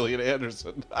with Gillian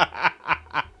Anderson?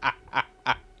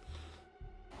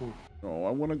 Oh,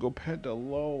 I want to go pet the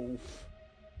loaf.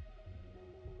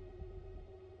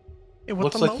 Hey,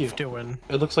 what's the loaf doing?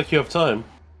 It looks like you have time.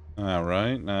 All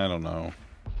right. I don't know.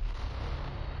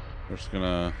 We're just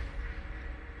gonna...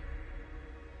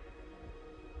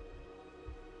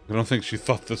 I don't think she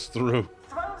thought this through.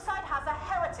 Throneside has a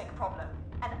heretic problem,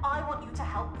 and I want you to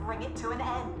help bring it to an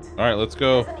end. All right, let's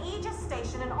go. There's an Aegis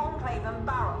station in Enclave in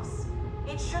Barros.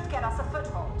 It should get us a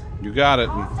foothold. You got it.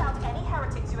 Cast out any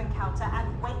heretics you encounter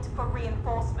and wait for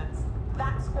reinforcements.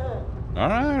 That's all. All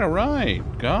right, all right.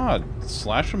 God,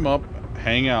 slash them up,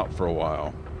 hang out for a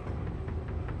while.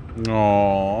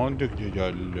 Oh, look at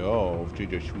that love.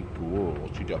 She's a sweet girl.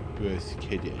 She's a best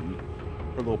kitten.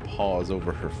 Her little paws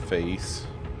over her face.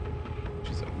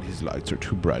 She's like, these lights are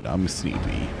too bright. I'm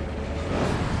sleepy.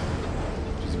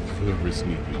 She's very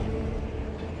sleepy.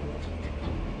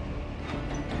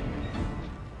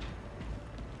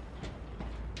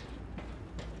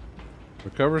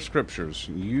 Recover scriptures.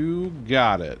 You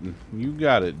got it. You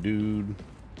got it, dude.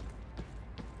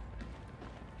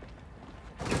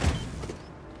 I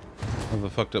have a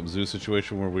fucked up zoo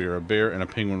situation where we are a bear and a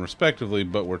penguin respectively,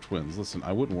 but we're twins. Listen,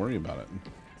 I wouldn't worry about it.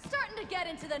 Starting to get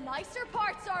into the nicer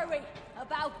parts, are we?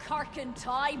 About Karkin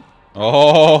time.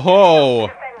 Oh ho!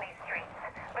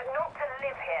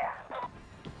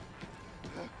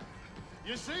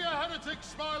 You see a heretic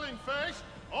smiling face?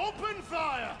 Open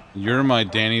fire! You're my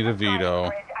Danny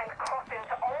DeVito.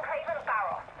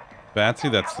 Batsy,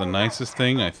 that's the nicest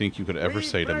thing I think you could ever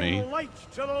say to me. Light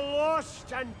to the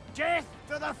lost and death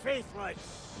to the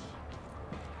faithless.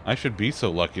 I should be so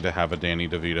lucky to have a Danny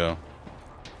DeVito.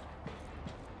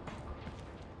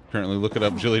 Currently looking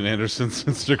up Gillian Anderson's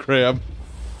Instagram.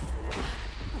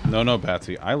 No,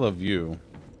 Batsy, I love you.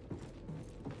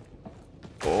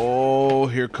 Oh,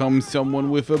 here comes someone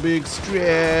with a big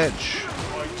stretch.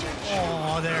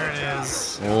 Oh, there it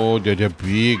is. Oh, there's a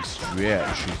big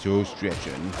stretch. She's so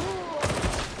stretching.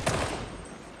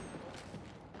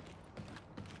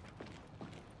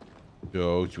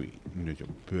 So sweet. There's a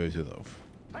bit of love.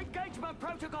 Engagement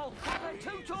protocol.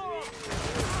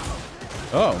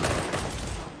 Oh.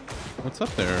 What's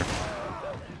up there?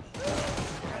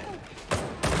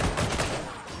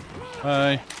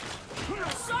 Hi.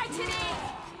 Sighted it!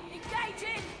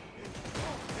 Engaging!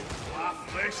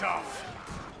 Laugh this off.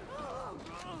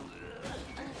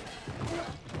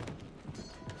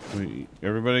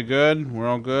 Everybody good? We're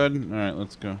all good? Alright,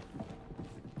 let's go.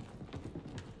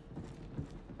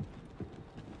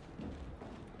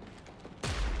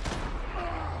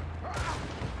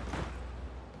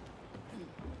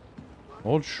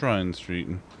 Old Shrine Street.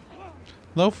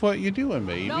 Loaf, what you doing,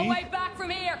 baby? No way back from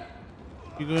here!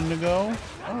 You good to go?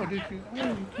 Oh, did you? Oh,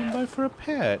 you came by for a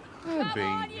pet. Hi,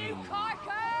 baby.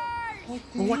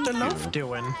 What the Loaf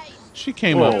doing? She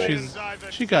came up.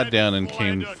 She got down and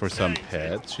came for some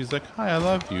pets. She's like, "Hi, I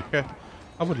love you. Here,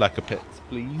 I would like a pet,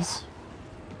 please."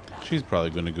 She's probably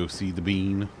gonna go see the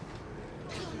bean.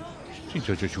 She's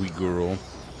such a sweet girl.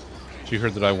 She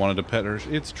heard that I wanted to pet her.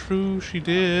 It's true, she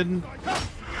did.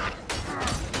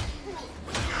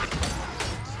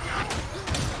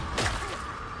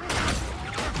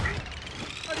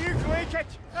 Are you it?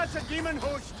 That's a demon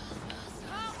host.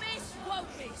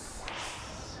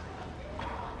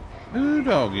 Ooh,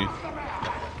 doggy.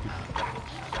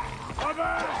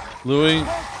 Louis,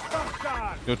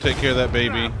 go take care of that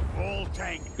baby.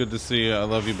 Good to see you. I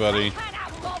love you, buddy.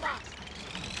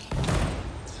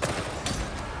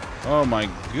 Oh my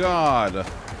God.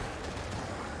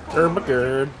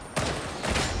 Good.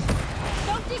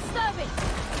 Don't disturb it!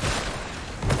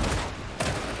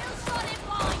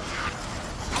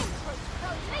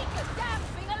 Leave the damn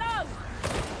thing alone!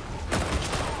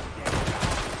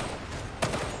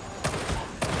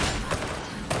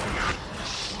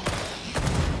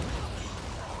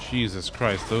 Jesus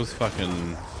Christ, those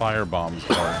fucking fire bombs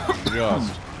are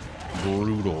just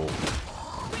brutal.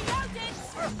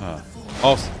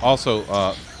 Also,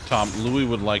 Tom, Louis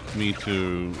would like me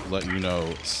to let you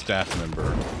know, staff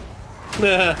member.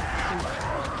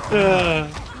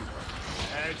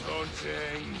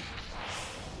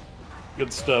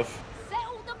 Good stuff.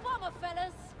 Settle the bomber,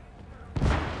 fellas.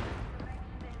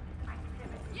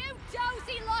 You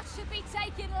dozy lot should be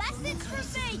taking lessons from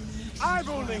me. I've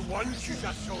only one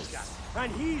shooter soldier,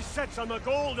 and he sits on the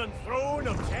golden throne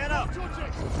of terror.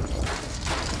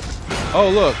 Oh,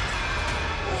 look.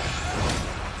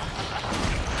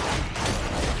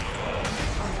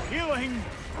 Healing.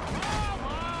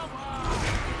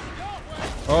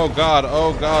 Oh God,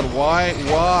 why?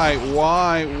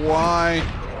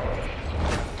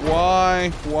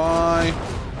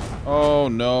 Oh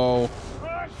no.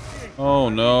 Oh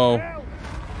no.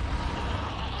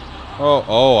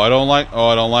 Oh, I don't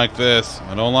like this.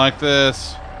 I don't like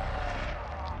this.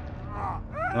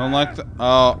 I don't like the,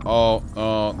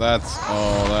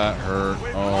 that hurt.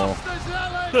 Oh.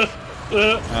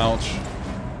 Ouch.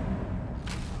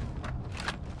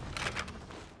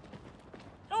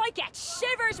 I get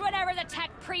shivers whenever the tech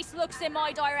priest looks in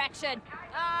my direction.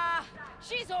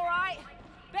 She's alright.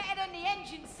 Better than the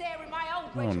engine Sarah in my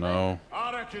old Oh no.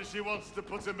 I reckon she wants to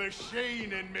put a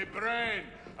machine in me brain,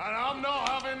 and I'm not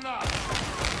having that.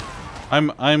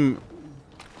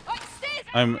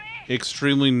 I'm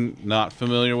extremely not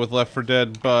familiar with Left 4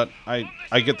 Dead, but I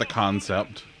get the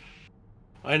concept.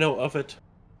 I know of it.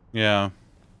 Yeah.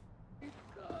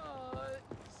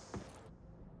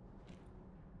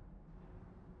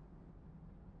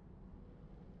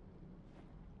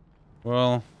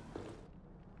 Well.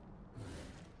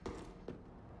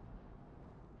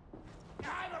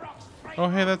 Oh,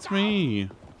 hey, that's me.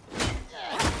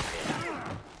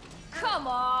 Come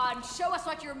on, show us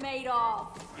what you're made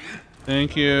of.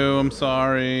 Thank you. I'm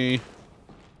sorry.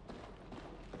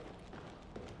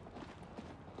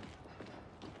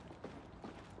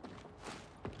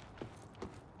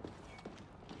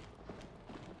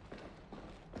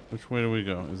 Which way do we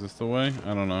go? Is this the way?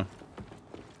 I don't know.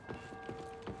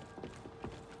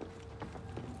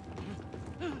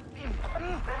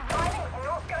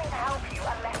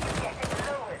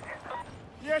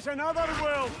 Yet another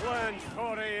well planned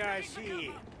foray, I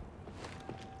see.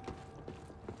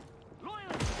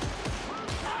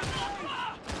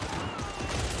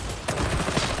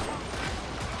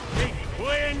 Big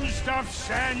cleansed of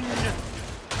sin.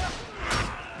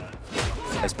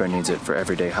 Icebear needs it for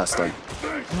everyday hustling.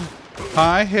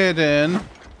 Hi, Hidden.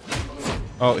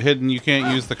 Oh, Hidden, you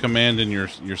can't use the command in your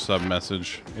sub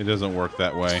message. It doesn't work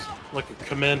that way. Like a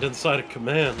command inside a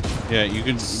command. Yeah, you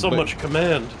can. So much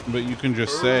command. But you can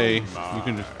just say. You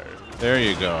can just. There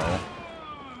you go.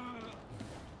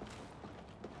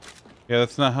 Yeah,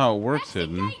 that's not how it works,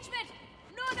 Hidden. None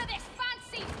of this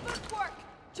fancy footwork.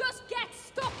 Just get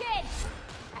stuck in.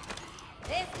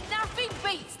 There's nothing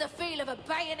beats the feel of a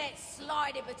bayonet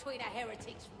sliding between a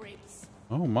heretic's ribs.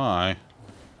 Oh my.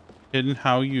 Hidden,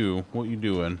 how you? What you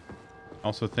doing?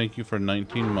 Also, thank you for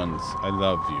 19 months. I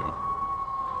love you.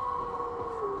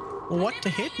 What the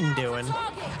Hidden doing?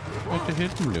 What the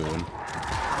Hidden doing?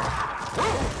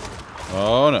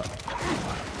 Oh no.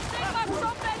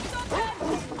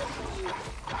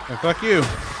 Oh, fuck you.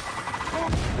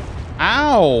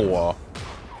 Ow!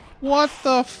 What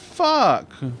the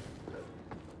fuck?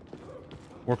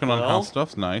 Working on house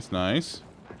stuff's nice, nice.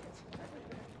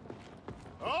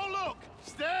 Oh look,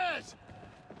 stairs.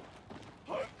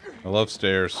 I love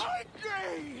stairs.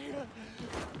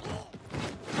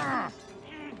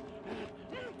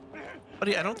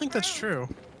 Buddy, I don't think that's true.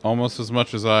 Almost as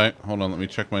much as I... Hold on, let me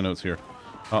check my notes here.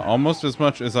 Almost as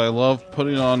much as I love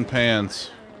putting on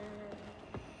pants.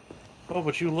 Oh,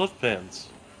 but you love pants.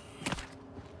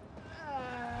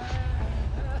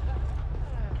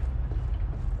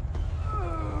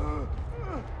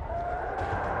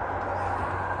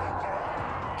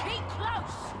 Keep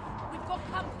close. We've got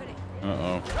company.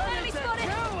 Uh-oh.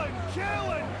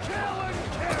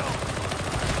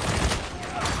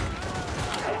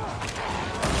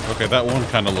 Okay, that one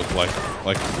kind of looked like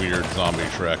weird zombie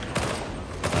Shrek.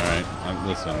 Alright,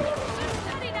 listen.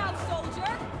 Steady now,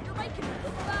 soldier. You're making it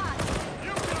look bad.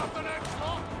 You can have the next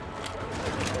lot.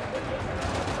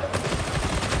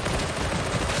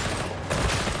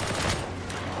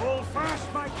 Hold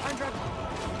fast, my kindred.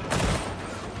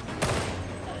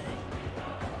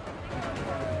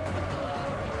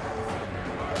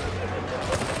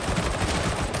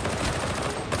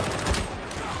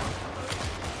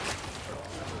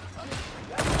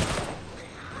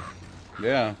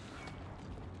 Yeah.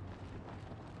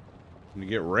 You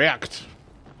get wrecked.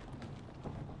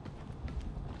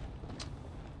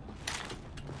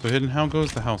 So, Hidden, how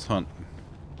goes the house hunt?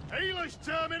 Healer's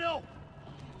terminal.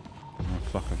 Oh,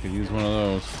 fuck, I could use one of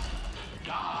those.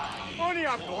 Only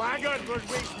a blackguard would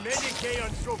waste Medicaid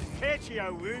on so petty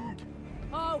a wound.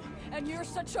 Oh, and you're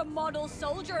such a model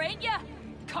soldier, ain't ya?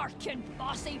 Carkin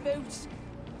bossy boots.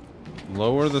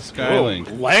 Lower the Skylink.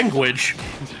 Whoa, language.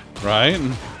 Right?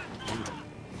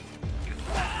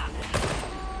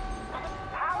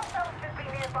 Power cells should be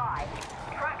nearby.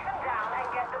 Track them down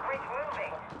and get the bridge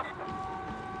moving.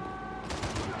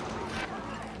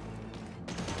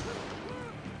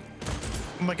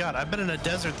 Oh my god, I've been in a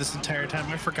desert this entire time.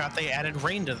 I forgot they added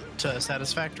rain to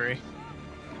Satisfactory.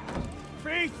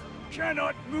 Faith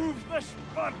cannot move this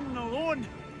burden alone.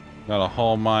 Gotta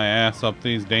haul my ass up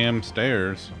these damn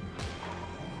stairs.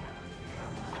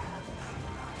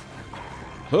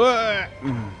 What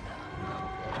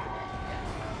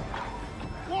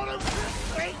of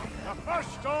this fate? The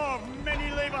first of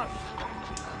many labors.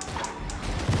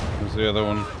 Where's the other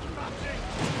one?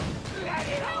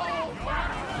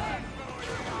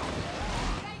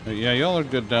 Yeah, y'all are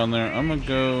good down there. I'm gonna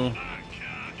go.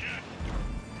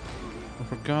 Oh,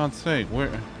 for God's sake,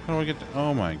 where? How do I get to?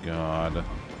 Oh my God!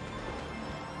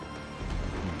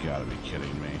 You gotta be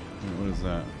kidding me! What is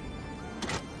that?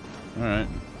 All right.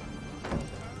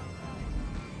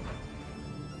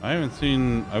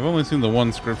 I've only seen the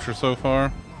one scripture so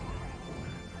far.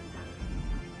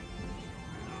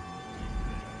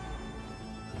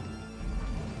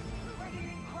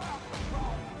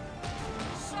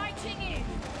 Sighting in.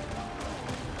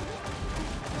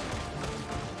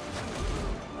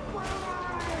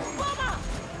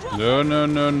 No, no,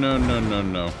 no, no, no, no,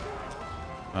 no.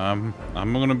 I'm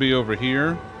gonna be over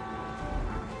here.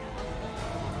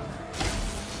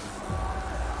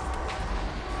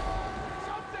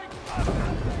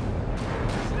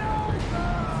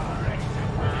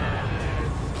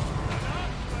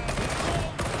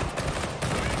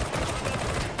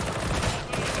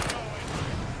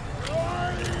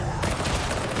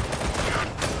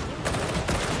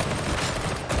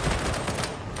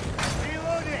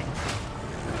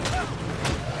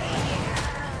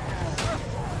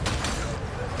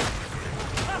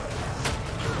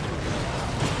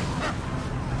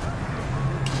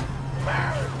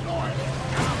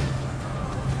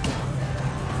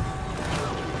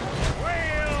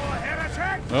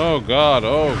 Oh God,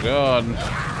 oh God.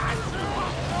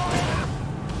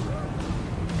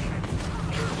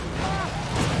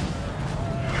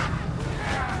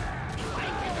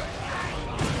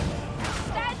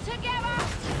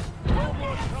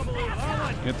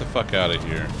 Get the fuck out of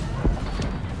here.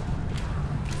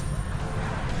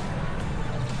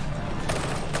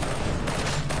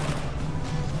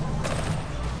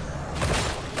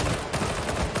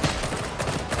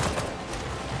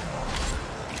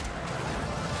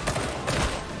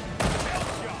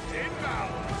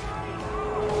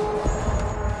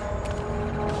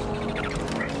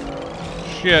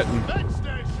 Shit.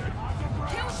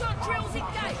 Killshot drills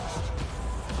engaged.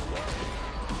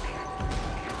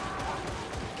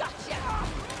 Gotcha.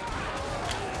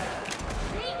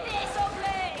 Eat this,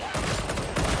 ugly.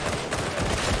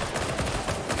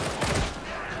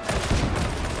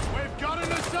 We've got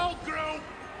an assault group.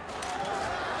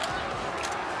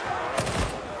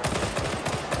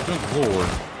 Good Lord.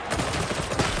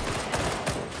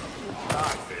 I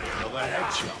feel another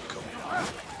headshot coming.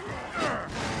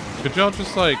 Could y'all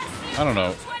just like, I don't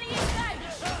know.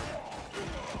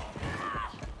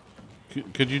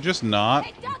 Could you just not?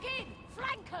 Keep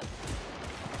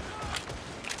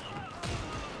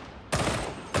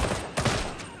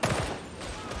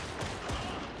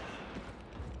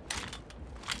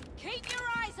your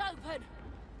eyes open.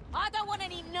 I don't want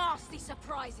any nasty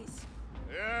surprises.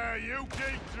 Yeah, you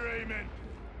keep dreaming.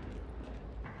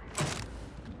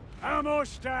 Ammo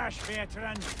stash,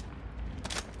 veteran.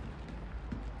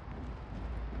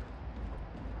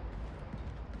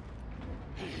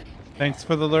 Thanks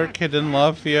for the lurk, Hidden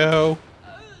Love, yo.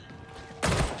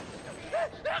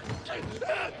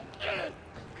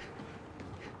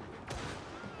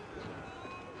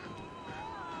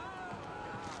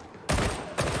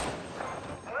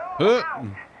 The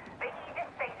Aegis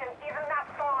station isn't that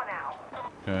far now.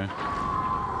 Okay.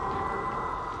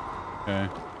 Okay.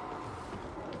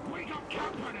 We got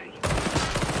company.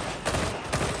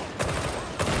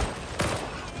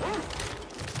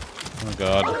 Oh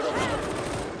God.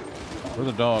 Where's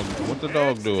the dog? What's the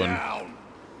dog doing?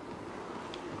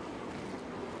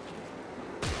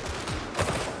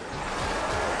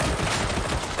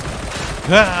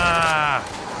 Ah!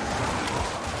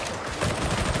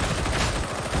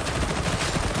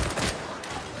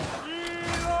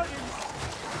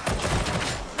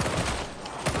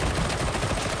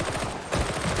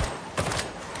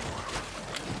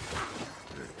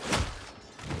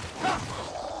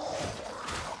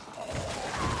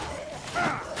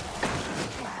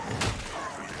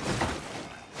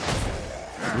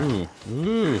 Ooh,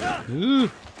 ooh, ooh.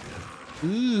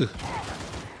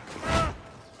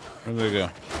 There you go.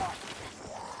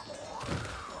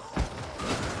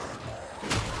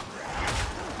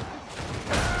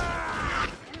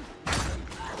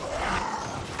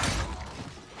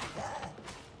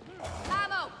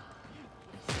 Ammo!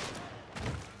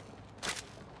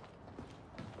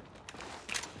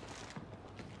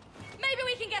 Maybe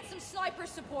we can get some sniper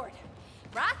support.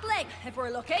 Rattling, if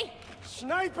we're lucky.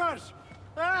 Snipers!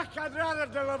 Ah, I'd rather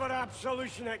deliver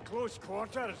absolution at close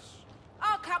quarters.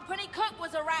 Our company cook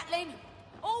was a rattling,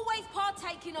 always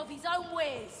partaking of his own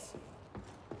ways.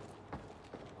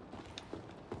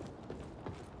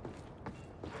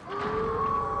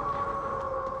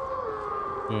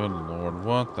 Good lord,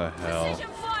 what the hell?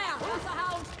 Precision fire! What's a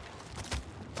hound?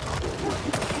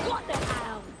 Got the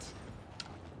hound!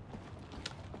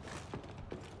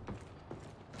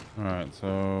 Alright,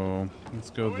 so let's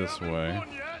go this way.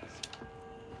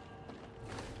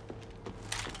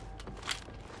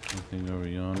 Anything over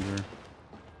yonder?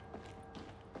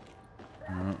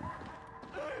 No.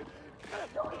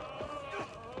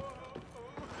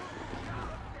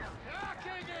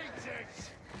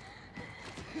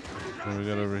 What do we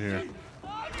got over here?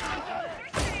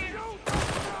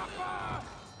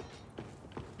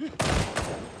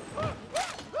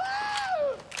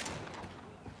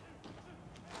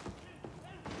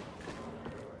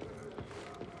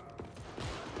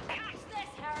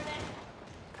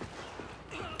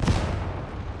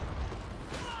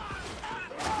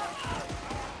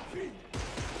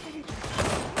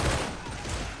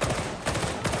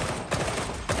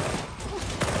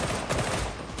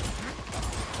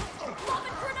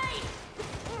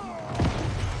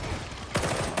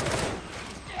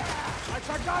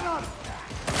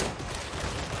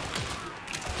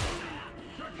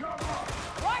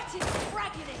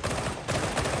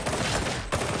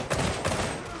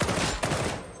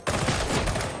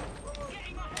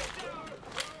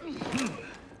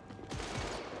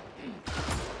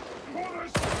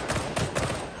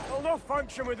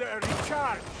 Function with it a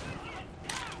recharge.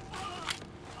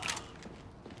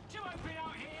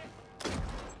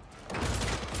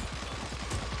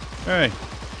 Hey.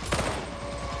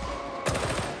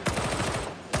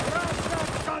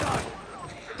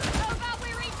 How about we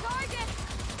retarget?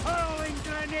 Hurling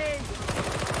grenade!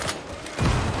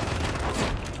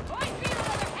 I feel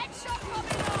another headshot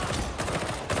coming on!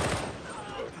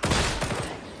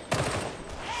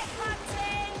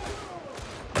 Headhunting!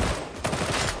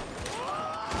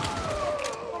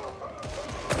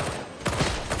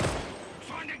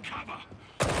 Finding cover!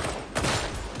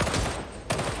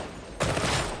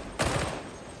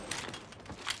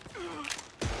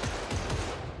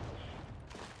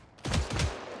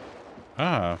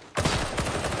 Ah.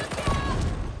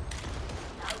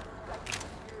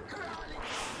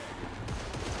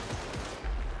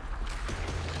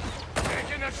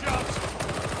 Taking a shot!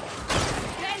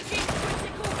 Engaging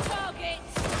critical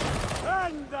targets!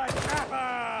 And the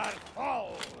capper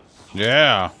falls!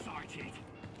 Yeah.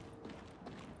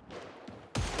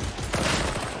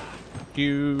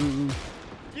 You.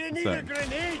 You need a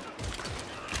grenade!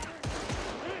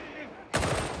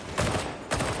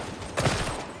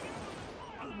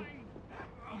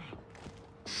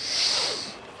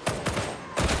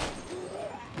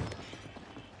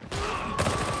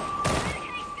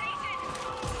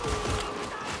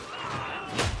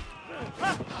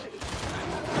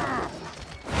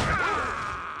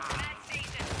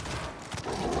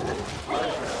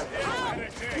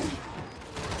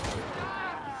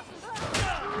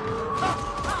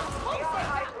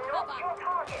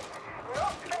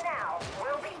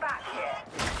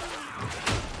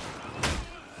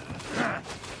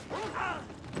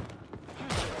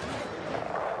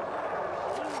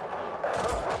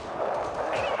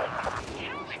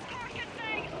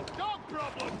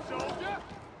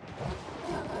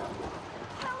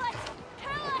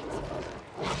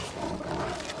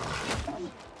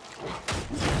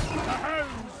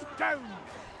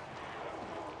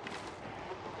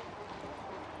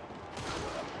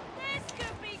 This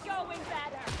could be going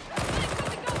better!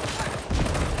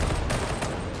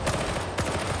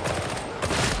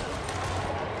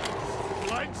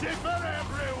 Plenty for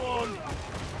everyone!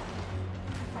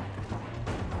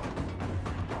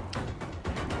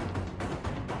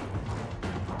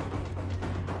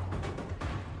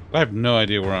 I have no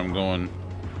idea where I'm going.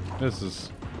 This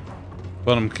is...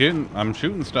 But I'm kidding. I'm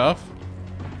shooting stuff.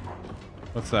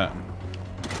 What's that?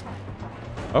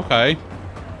 Okay.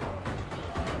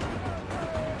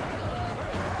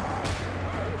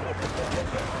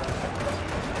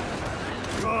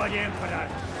 God, Emperor!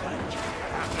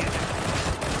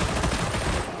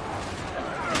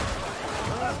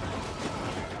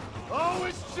 Oh,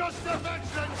 it's just a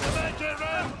veteran to make it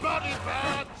red-blooded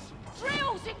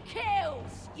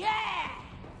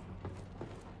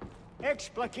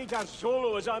Explicator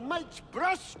Solo is a mite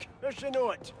brusque, as you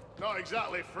know it. Not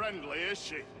exactly friendly, is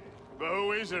she? But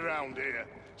who is around here?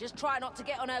 Just try not to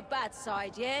get on her bad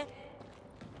side, yeah?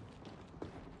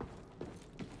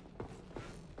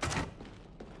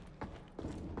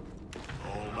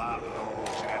 All that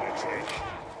knows, heretic.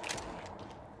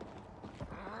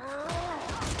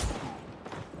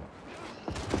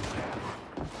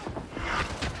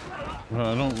 Well,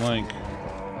 I don't like...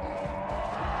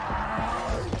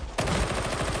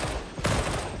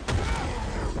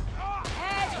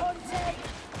 Head hunting!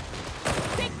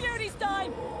 Big beauty's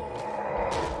time!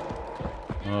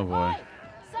 Oh boy.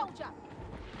 Soldier!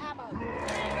 Ammo!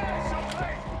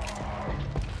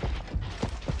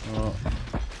 Oh,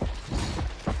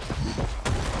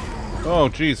 oh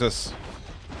Jesus.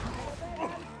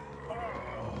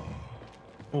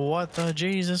 What the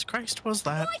Jesus Christ was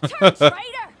that? My turn,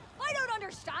 traitor! I don't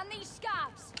understand these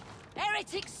scabs!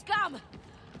 Heretic scum!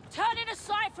 Turning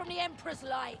aside from the Emperor's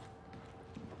light!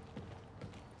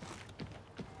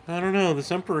 I don't know.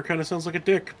 This Emperor kind of sounds like a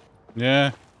dick.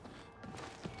 Yeah.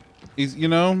 He's, you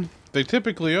know, they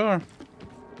typically are.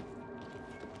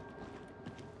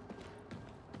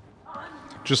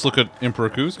 Just look at Emperor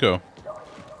Cusco.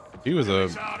 He was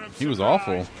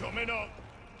awful.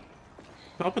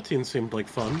 Palpatine seemed like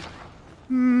fun.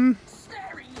 Hmm.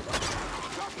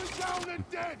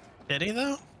 Did he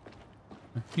though?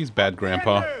 He's bad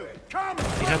grandpa.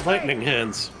 He had lightning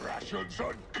hands.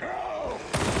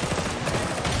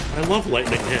 I love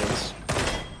lightning hands.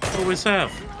 Always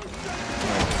have.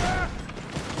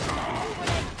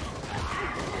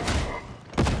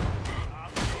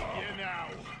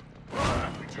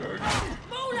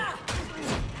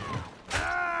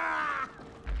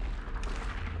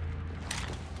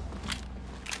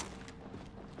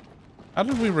 How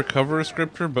did we recover a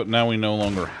scripture, but now we no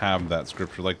longer have that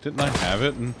scripture? Like, didn't I have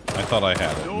it? And I thought I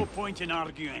had it. No point in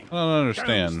arguing. I don't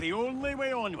understand. Down's the only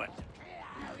way onward.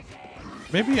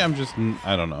 Maybe I'm just...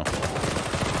 I don't know.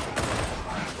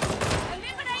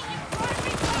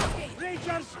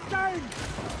 Rangers down!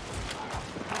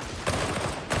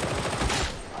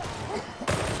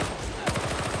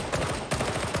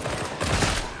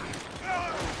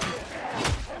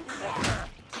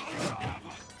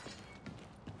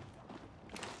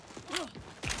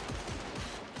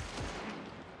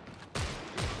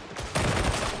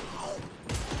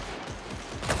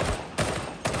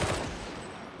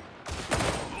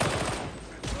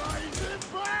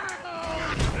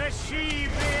 Receive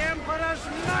the Emperor's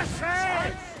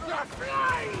message!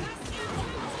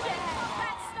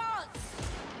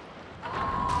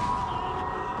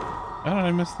 How did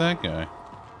I miss that guy?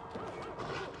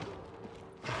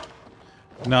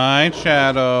 Night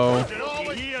Shadow.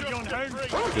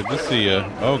 Good to see you.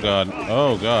 Oh god.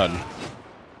 Oh god.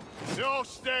 No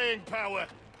staying power.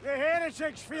 The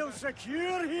heretics feel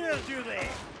secure here, do they?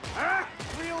 Huh?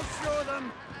 We'll show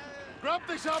them. Grab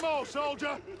this ammo,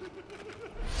 soldier.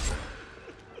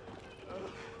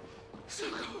 So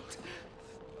cold.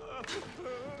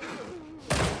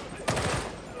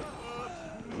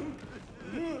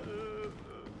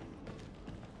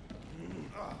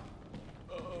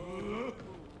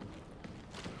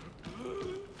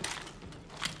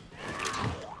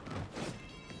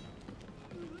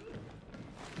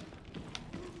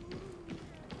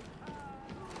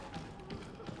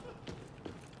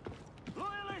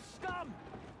 Loyalist scum!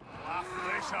 Laugh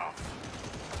this off.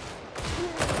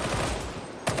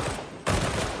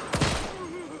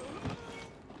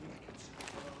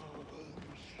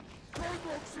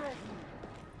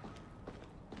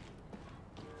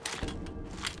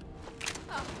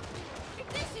 Oh, if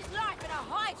this is life in a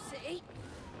hive city,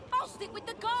 I'll stick with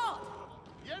the guard.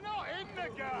 You're not in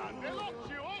the guard. They locked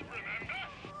you up, remember?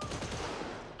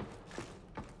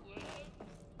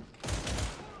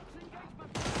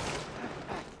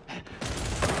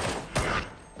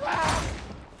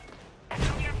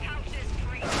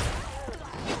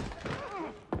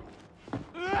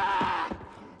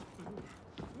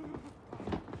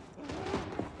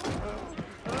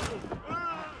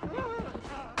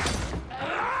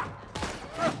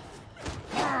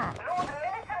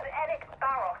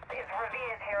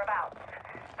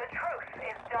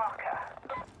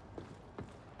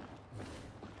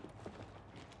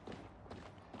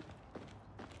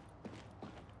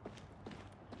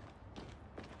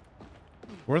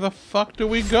 Where the fuck do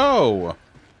we go?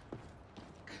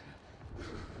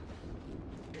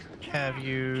 Have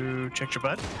you checked your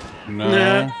butt? No.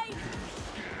 Nah.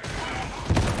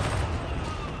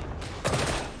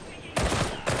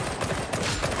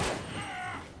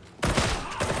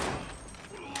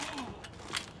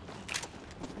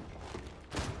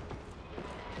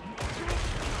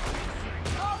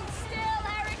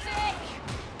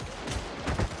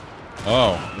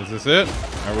 Oh, is this it?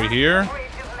 Are we here?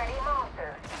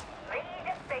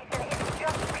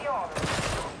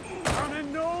 I'm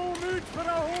in no mood for a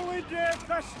holy day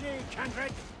this day,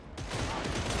 kindred.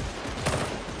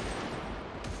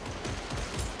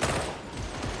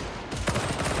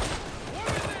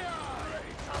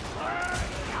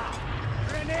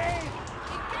 Grenade!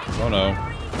 Oh no.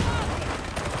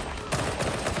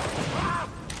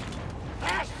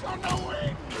 Ash on the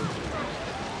wing!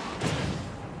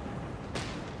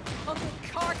 Uncle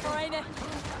Carter, ain't it?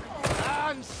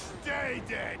 And stay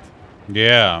dead!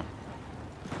 Yeah.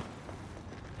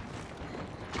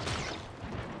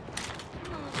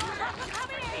 Trapper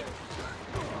coming in!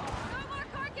 No more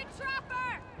Corkin Trapper!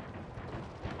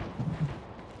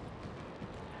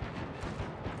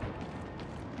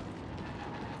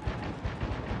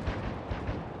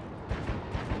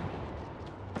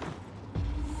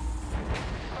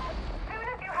 As soon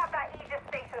as you have that Aegis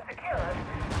station secured,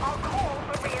 I'll call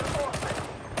for reinforcements.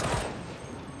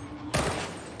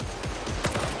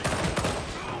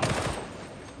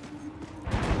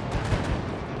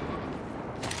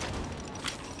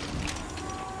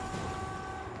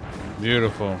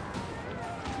 Beautiful.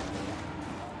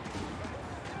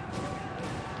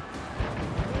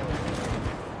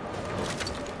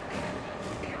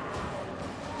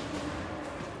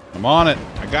 I'm on it.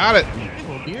 I got it.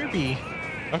 Oh, dear be.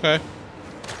 Okay.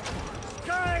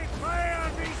 Sky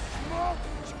fire be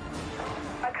smoked!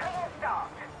 A clean start.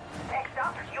 Next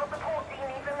up, your support team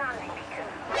needs a landing beacon.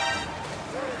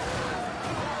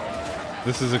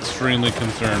 This is extremely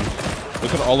concerned.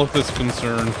 Look at all of this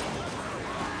concern.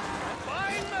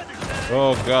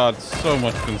 Oh god, so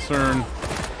much concern. Good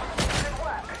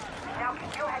work. Now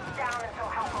keep your heads down until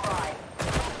help arrives.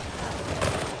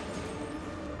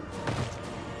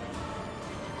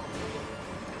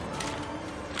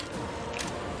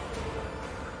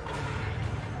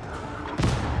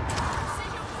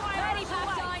 Ready,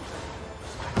 Pathfinder!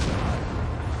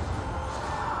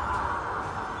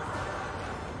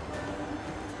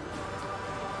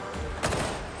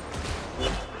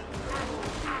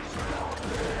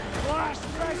 Blast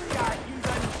this guy, you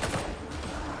done.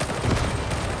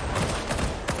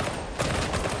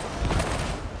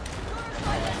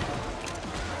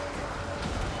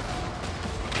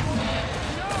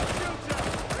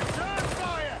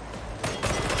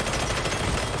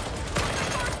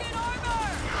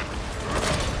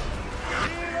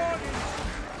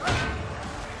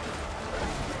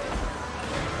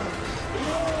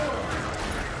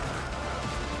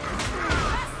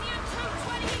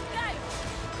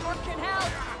 Corkin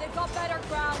help! They've got better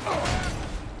ground.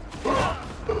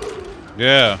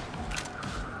 Yeah.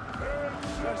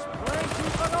 There's plenty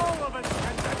for all of us,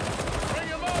 kindred. Bring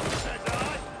 'em on, said I.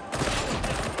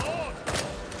 Lord.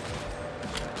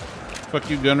 Fuck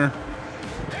you, Gunner.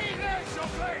 Hey there,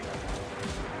 Sophie!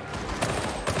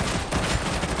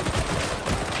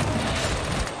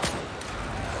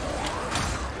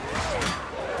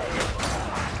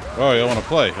 Oh, you want to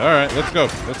play? All right, let's go.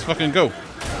 Let's fucking go.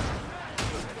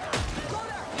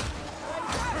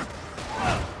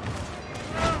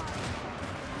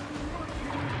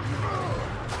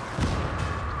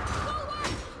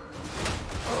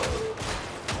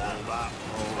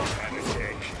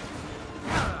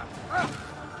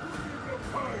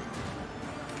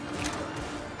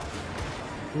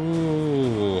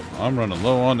 Ooh, I'm running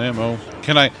low on ammo.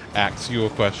 Can I ask you a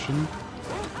question?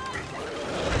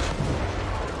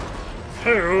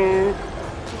 Hello.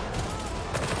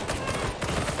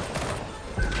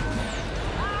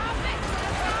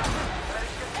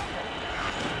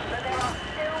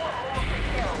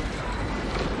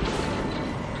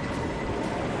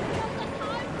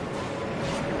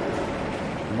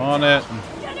 I'm on it.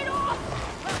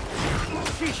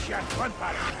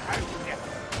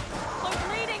 I'm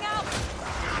bleeding out!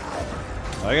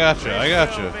 I got you. I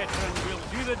got you. We'll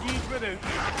do the deed without you.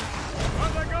 For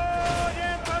the God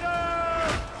Emperor!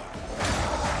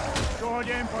 God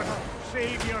Emperor,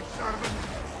 save your servant.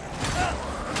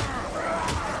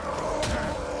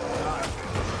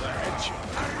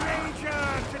 A ranger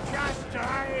to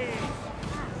chastise.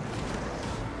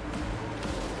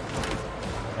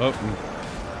 Oh.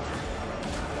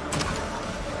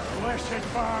 Blessed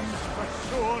balms for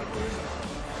sore wounds.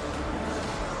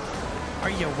 Are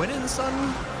you winning,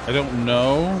 son? I don't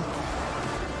know.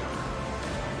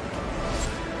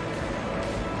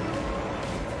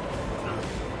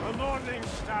 The morning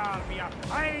star be a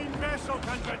fine vessel,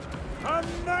 kindred. A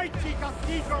mighty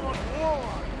cathedral of war.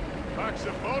 Packs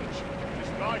a bunch,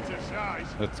 despite her size.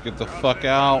 Let's get the fuck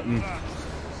out and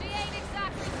She ain't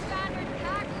exactly standard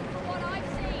cargo for what I've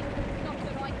seen. Not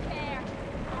that I care.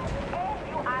 If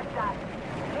you add that,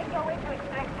 make your way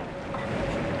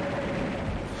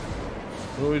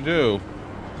What do we do?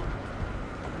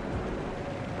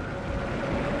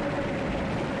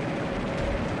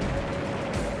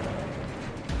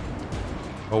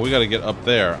 Oh, we gotta get up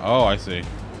there. Oh, I see.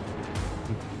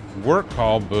 Work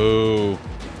call, boo.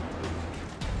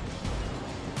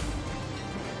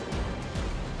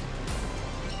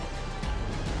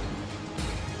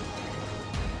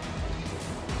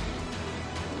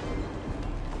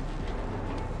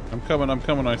 I'm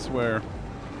coming, I swear.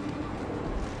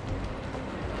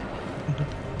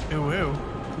 Ooh, ooh.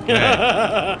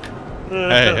 Hey.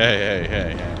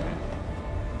 Hey.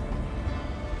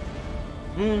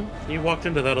 You walked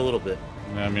into that a little bit.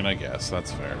 I mean, I guess.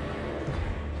 That's fair.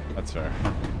 That's fair.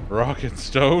 Rocket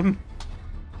Stone?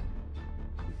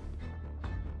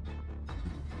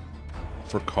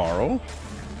 For Carl?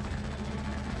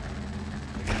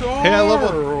 Hey, I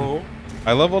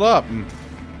leveled up.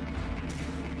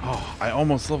 Oh, I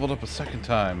almost leveled up a second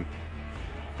time.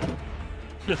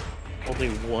 Only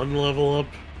one level up.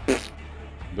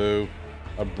 Boo.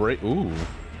 A break. Ooh.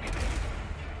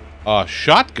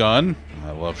 Shotgun.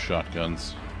 I love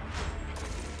shotguns.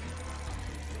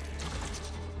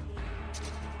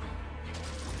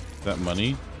 Is that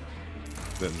money?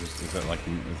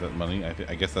 Is that money?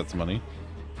 I guess that's money.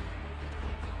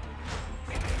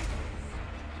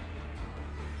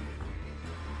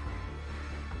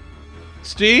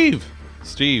 Steve,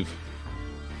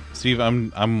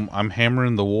 I'm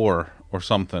hammering the war or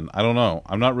something. I don't know.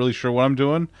 I'm not really sure what I'm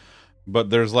doing,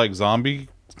 but there's like zombie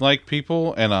like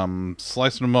people, and I'm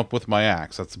slicing them up with my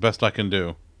axe. That's the best I can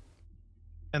do.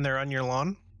 And they're on your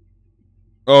lawn?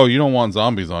 Oh, you don't want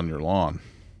zombies on your lawn.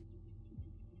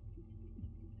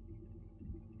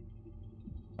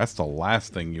 That's the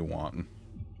last thing you want.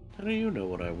 How do you know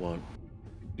what I want?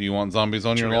 Do you want zombies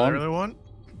on your lawn? Really want?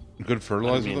 Good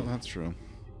fertilizer? I mean, That's true.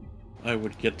 I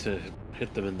would get to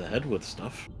hit them in the head with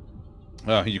stuff.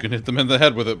 You can hit them in the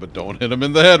head with it, but don't hit them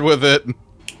in the head with it.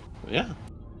 Yeah.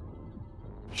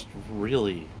 Just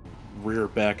really rear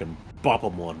back and bop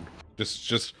them one.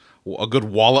 Just a good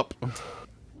wallop.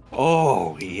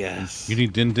 Oh, yes. You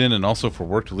need Din Din and also for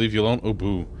work to leave you alone? Oh,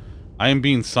 boo. I am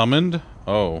being summoned?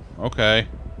 Oh, okay.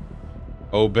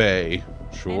 Obey.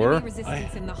 Sure.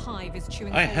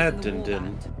 I had Din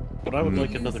Din, but I would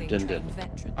like another Din Din.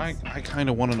 I kind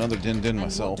of want another Din Din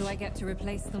myself. What do I get to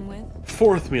replace them with?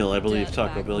 Fourth meal, I believe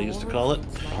Taco Bell used to call it.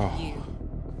 Oh.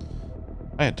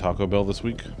 I had Taco Bell this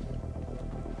week.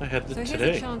 I had it so today.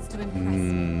 Here's a chance to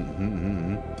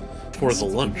impress. For the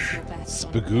lunch.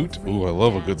 Spagoot? Ooh, I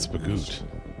love a good spagoot.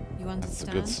 You understand? That's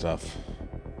the good stuff.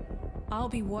 I'll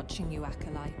be watching you,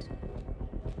 Acolyte.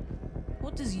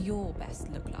 What does your best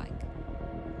look like?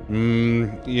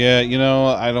 Yeah, you know,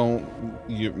 I don't...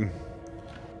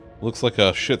 Looks like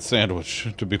a shit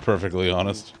sandwich, to be perfectly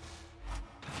honest.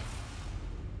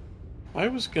 I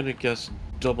was gonna guess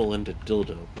double-ended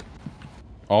dildo.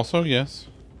 Also, yes.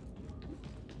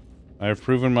 I have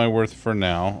proven my worth for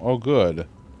now. Oh, good.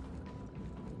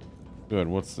 Good,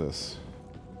 what's this?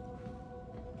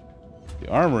 The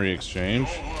Armory Exchange.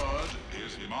 Your word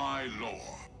is my law.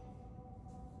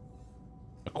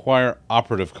 Acquire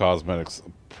operative cosmetics.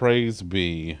 Praise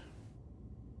be.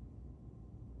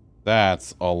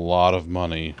 That's a lot of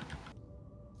money.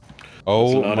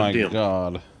 Oh my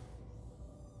god.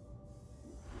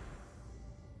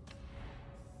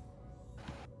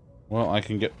 Well, I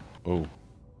can get... Oh.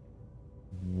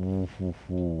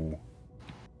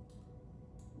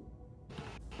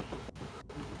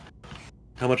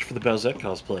 How much for the Bowsette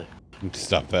cosplay?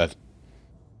 Stop that.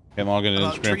 Can't log into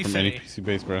Instagram from any PC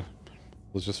base, bro.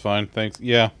 Was just fine, thanks.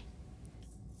 Yeah.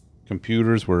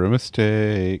 Computers were a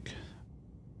mistake.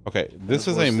 Okay, this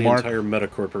is a mark... the entire Meta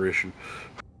Corporation.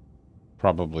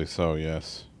 Probably so,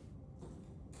 yes.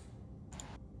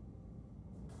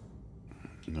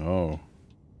 No.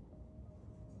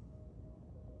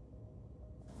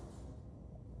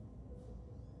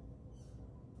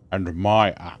 And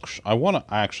my axe. I want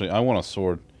a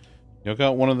sword. You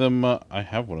got one of them? I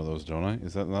have one of those, don't I?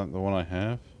 Is that not the one I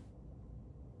have?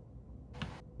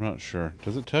 I'm not sure.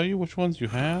 Does it tell you which ones you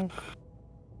have?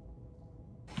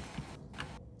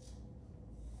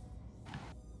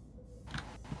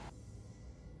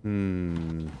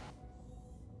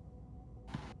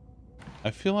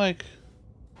 I feel like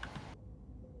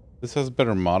this has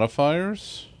better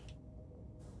modifiers.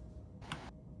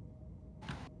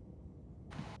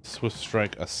 Swift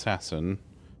Strike Assassin.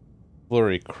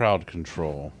 Flurry Crowd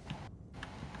Control.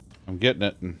 I'm getting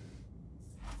it.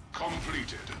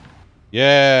 Completed.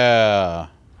 Yeah.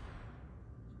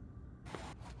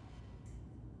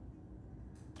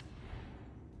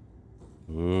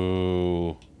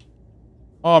 Ooh.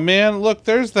 Oh man, look,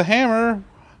 there's the hammer.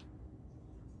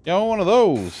 Yeah, I want one of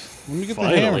those. Let me get the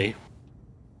hammer.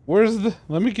 Where's the...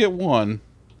 Let me get one.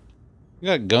 You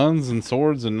got guns and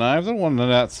swords and knives. I don't want none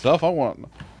of that stuff. I want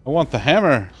the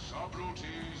hammer.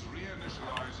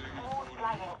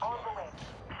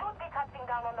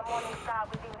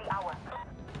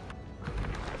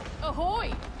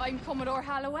 Ahoy! I'm Commodore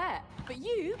Hallowett, but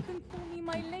you can call me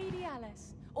my Lady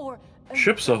Alice, or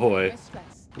Ships ahoy.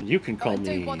 Mistress. You can call Don't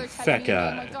me bother fat telling me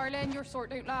again, guy. my darling. Your sort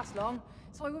don't last long,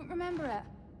 so I won't remember it.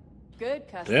 Good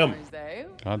Damn. customers, though.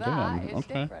 Goddamn, That is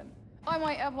okay. different. I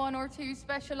might have one or two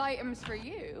special items for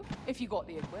you if you got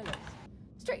the Aquilas.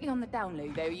 Strictly on the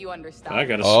download, though. You understand? I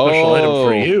got a special item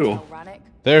for you.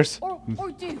 There's... Or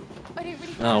do. I don't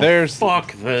really. Oh, There's...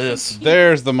 fuck this.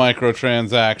 There's the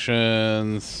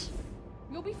microtransactions.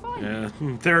 You'll be fine. Yeah,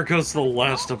 there goes the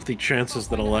last of the chances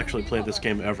that I'll actually play this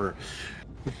game ever.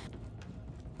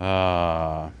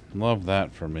 Love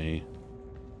that for me.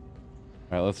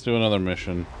 Alright, let's do another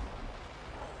mission.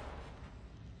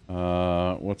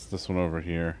 What's this one over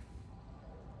here?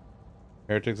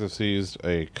 Heretics have seized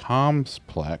a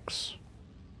complex.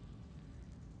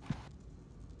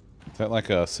 Is that like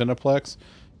a Cineplex?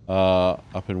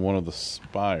 Up in one of the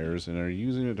spires, and are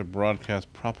using it to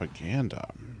broadcast propaganda.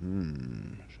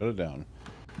 Shut it down.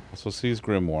 Also seize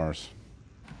grimoires.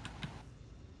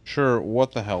 Sure,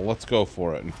 what the hell? Let's go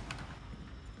for it.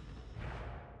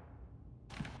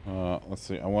 Let's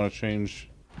see. I want to change.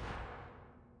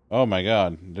 Oh my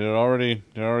god. Did it already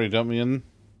dump me in?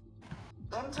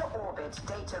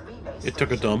 It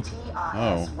took a dump.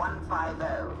 Oh.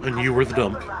 And you were the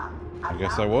dump. I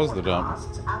guess I was the dump.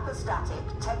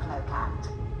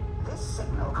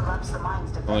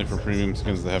 Only for premium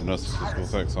skins that have no statistical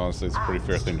effects. Honestly, it's a pretty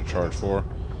fair thing to charge for.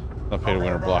 Not pay to win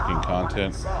or blocking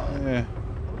content. Eh.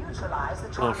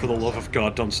 Oh, for the love of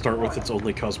God, don't start with its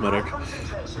only cosmetic.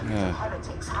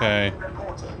 Okay.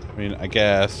 I mean, I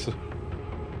guess.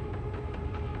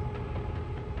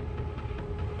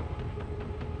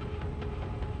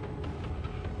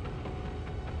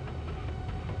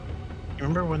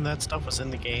 Remember when that stuff was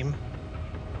in the game?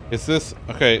 Is this...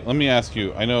 Okay, let me ask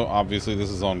you. I know, obviously,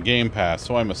 this is on Game Pass,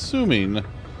 so I'm assuming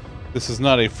this is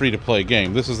not a free-to-play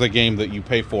game. This is a game that you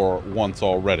pay for once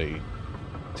already.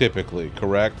 Typically,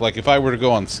 correct? Like, if I were to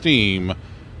go on Steam,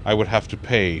 I would have to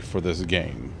pay for this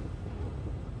game.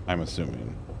 I'm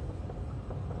assuming.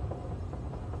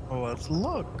 Well, let's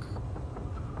look.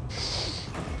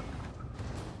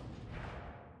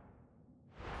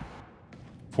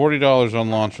 $40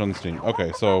 on launch on Steam.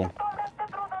 Okay, so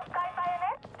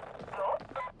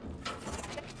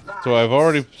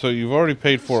you've already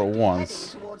paid for it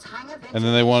once, and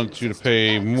then they want you to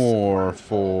pay more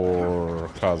for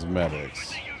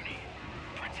cosmetics.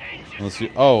 Let's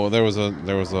see. Oh, there was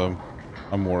a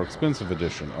more expensive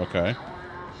edition. Okay.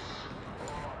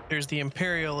 There's the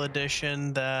Imperial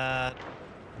Edition that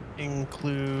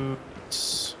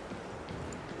includes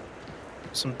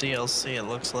some DLC, it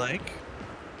looks like.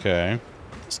 Okay.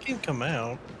 This game come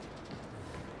out.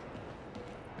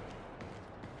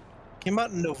 Came out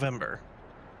in November.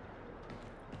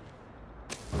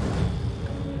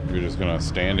 You're just gonna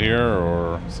stand here,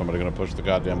 or somebody gonna push the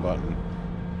goddamn button?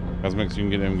 Cosmetics you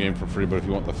can get in game for free, but if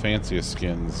you want the fanciest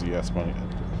skins, yes, money.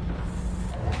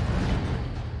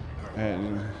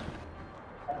 And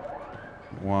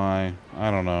why? I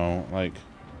don't know. Like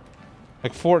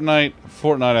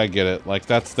Fortnite, I get it. Like,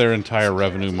 that's their entire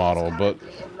revenue model, but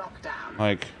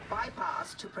like,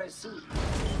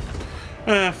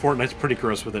 Fortnite's pretty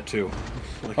gross with it too.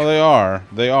 Like, oh,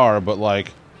 they are, but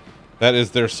like, that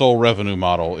is their sole revenue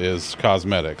model, is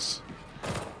cosmetics.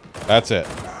 That's it.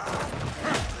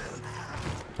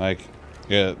 Like,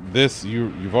 yeah, this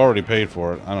you've already paid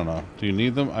for it. I don't know. Do you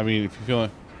need them? I mean, if you feel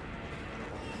like,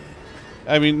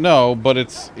 I mean, no, but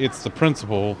it's the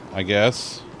principle, I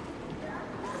guess.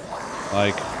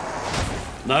 Like,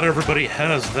 not everybody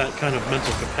has that kind of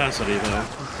mental capacity, though.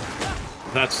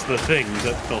 That's the thing,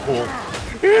 that the whole,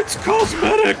 it's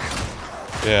cosmetic!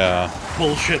 Yeah.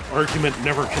 Bullshit argument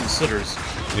never considers.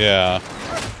 Yeah.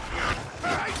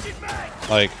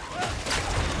 Like,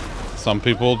 some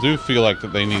people do feel like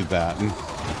that they need that.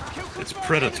 It's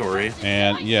predatory.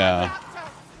 And, yeah.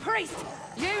 Priest,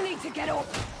 you need to get up.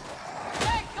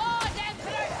 The God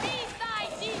Emperor sees thy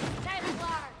deeds,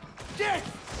 Templar. Death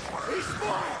is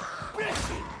my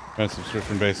blessing.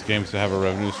 Subscription-based games to have a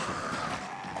revenue stream.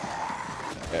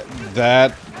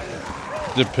 That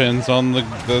depends on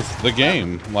the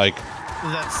game. Like,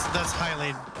 that's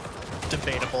highly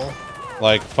debatable.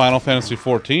 Like, Final Fantasy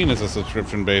XIV is a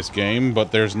subscription-based game,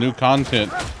 but there's new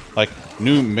content, like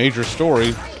new major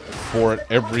story for it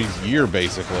every year,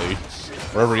 basically,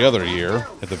 or every other year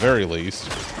at the very least.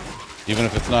 Even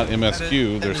if it's not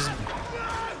MSQ, there's...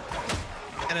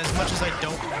 And as much as I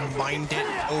don't mind it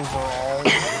overall,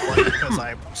 like, because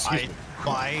I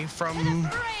buy from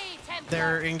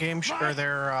their in-game or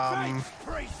their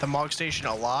the Mog Station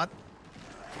a lot,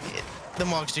 the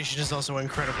Mog Station is also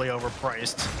incredibly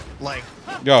overpriced. Like,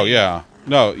 oh yeah,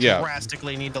 no, yeah,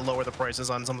 drastically need to lower the prices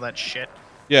on some of that shit.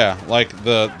 yeah, like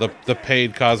the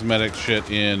paid cosmetic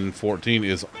shit in 14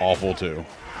 is awful too.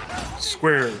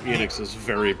 Square Enix is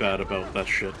very bad about that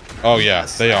shit. Oh yeah,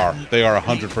 they are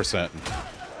 100%.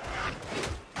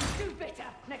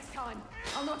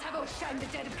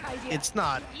 It's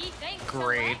not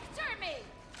great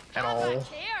at all.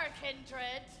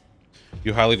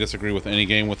 You highly disagree with any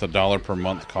game with $1 per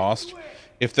month cost.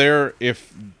 If there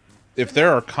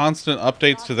are constant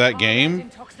updates to that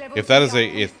game, if that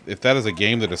is a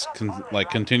game that is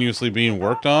continuously being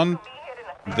worked on,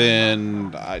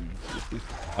 then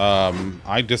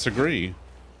I disagree.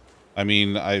 I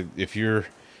mean,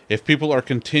 if people are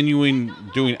continuing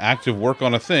doing active work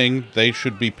on a thing, they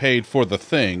should be paid for the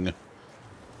thing.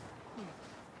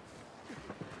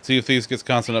 Sea of Thieves gets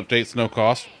constant updates, no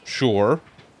cost. Sure,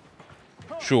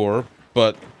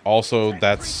 but also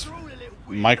that's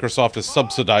Microsoft is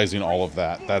subsidizing all of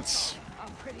that. That's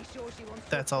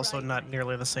also not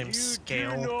nearly the same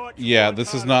scale. Yeah,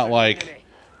 this is not like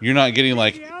you're not getting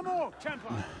like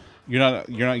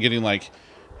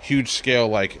huge scale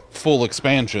like full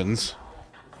expansions.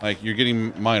 Like you're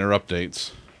getting minor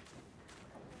updates.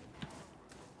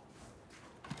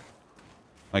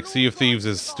 Like Sea of Thieves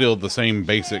is still the same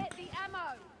basic.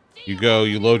 You go,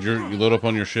 you load up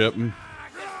on your ship,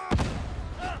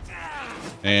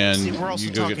 and See, we're also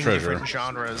you go get treasure. Different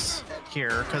genres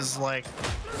here, because like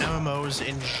MMOs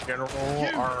in general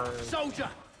are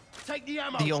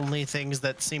the only things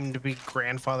that seem to be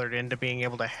grandfathered into being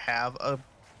able to have a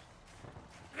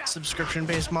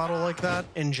subscription-based model like that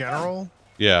in general.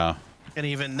 Yeah. And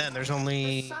even then, there's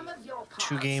only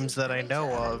 2 games that I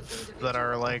know of that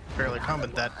are like fairly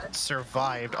common that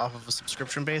survived off of a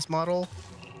subscription-based model,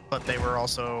 but they were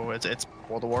also it's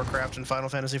World of Warcraft and Final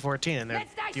Fantasy XIV, and they're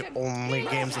the only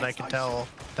games that I can tell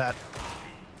that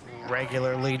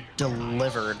regularly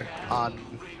delivered on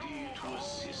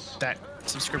that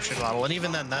subscription model. And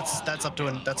even then, that's up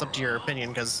to your opinion,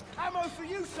 because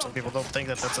some people don't think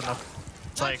that that's enough.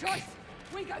 It's like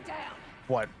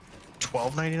what,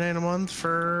 $12.99 a month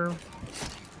for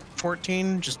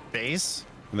 14, just base.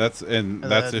 And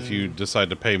that's if you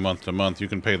decide to pay month to month. You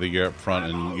can pay the year up front,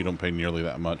 and you don't pay nearly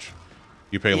that much.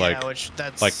 You pay like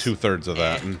 2/3 of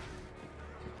that. And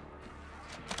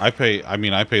I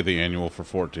pay the annual for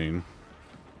 14,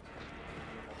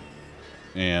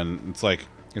 and it's like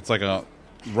a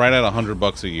right at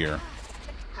 $100 a year.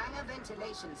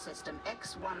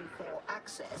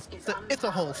 It's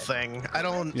a whole thing. I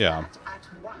don't. Yeah.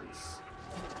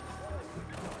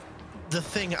 The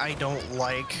thing I don't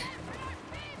like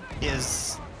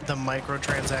is the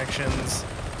microtransactions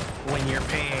when you're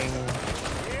paying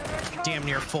damn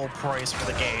near full price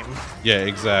for the game. Yeah,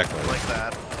 exactly. Like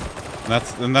that.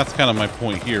 And that's kind of my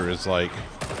point here, is like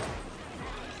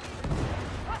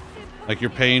you're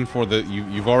paying for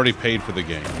you've already paid for the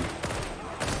game,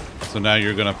 so now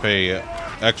you're gonna pay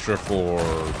extra for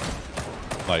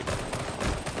like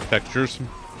textures.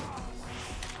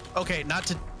 Okay, not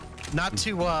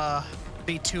to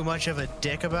be too much of a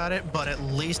dick about it, but at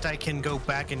least I can go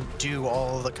back and do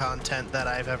all of the content that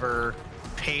I've ever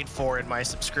paid for in my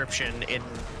subscription in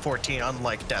 14,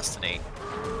 unlike Destiny.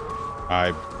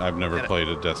 I've never played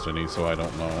a Destiny, so I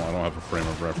don't know. I don't have a frame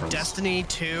of reference. Destiny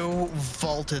 2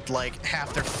 vaulted like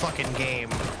half their fucking game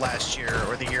last year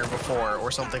or the year before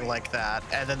or something like that.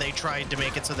 And then they tried to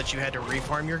make it so that you had to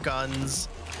refarm your guns,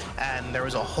 and there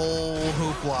was a whole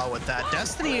hoopla with that.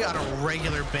 Destiny on a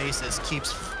regular basis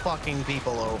keeps fucking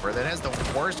people over. That has the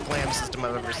worst glam system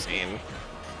I've ever seen.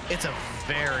 It's a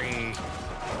very...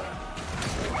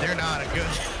 They're not a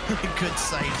good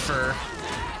site for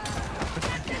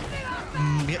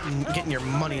getting your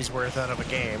money's worth out of a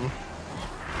game.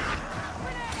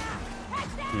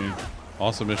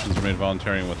 All submissions are made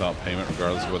voluntary and without payment,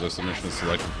 regardless of whether the submission is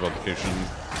selected for publication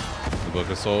the book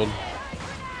is sold.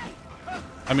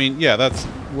 I mean, yeah,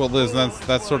 Liz,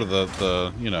 that's sort of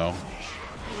the you know,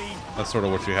 that's sort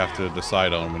of what you have to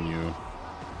decide on when you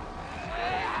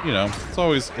know, it's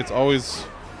always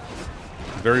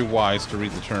very wise to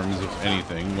read the terms of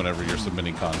anything whenever you're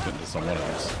submitting content to someone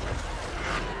else.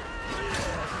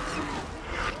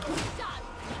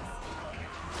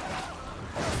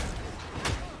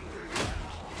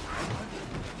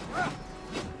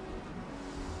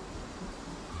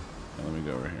 Let me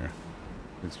go over here.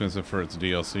 Expensive for its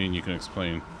DLC, and you can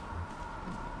explain.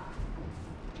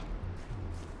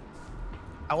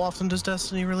 How often does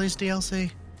Destiny release DLC?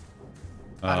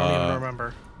 I don't even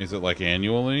remember. Is it like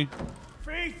annually?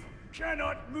 Faith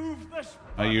cannot move this.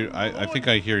 I think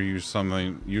I hear you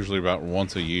something usually about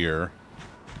once a year.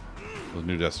 The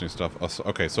new Destiny stuff.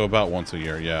 Okay, so about once a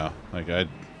year, yeah. Like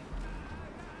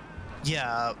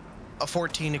Yeah, a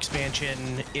 14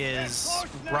 expansion is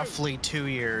roughly 2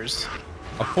 years.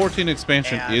 A 14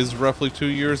 expansion is roughly 2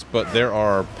 years, but there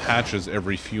are patches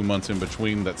every few months in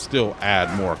between that still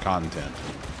add more content.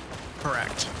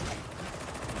 Correct.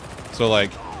 So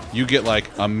like, you get like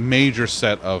a major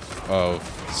set of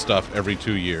stuff every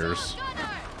 2 years,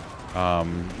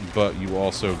 but you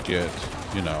also get,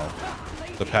 you know,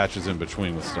 the patches in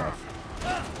between with stuff.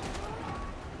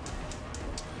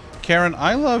 Karen,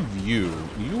 I love you.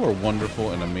 You are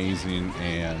wonderful and amazing,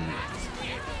 and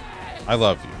I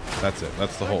love you. That's it.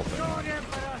 That's the whole thing.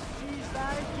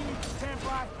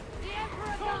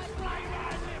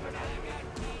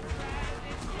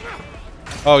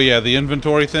 Oh yeah, the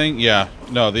inventory thing? Yeah.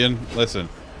 No, listen.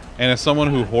 And as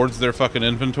someone who hoards their fucking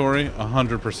inventory,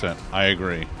 100%, I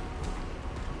agree.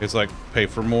 It's like, pay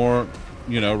for more,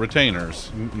 you know,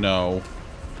 retainers. No.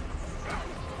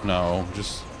 No,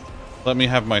 just let me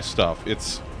have my stuff.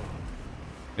 It's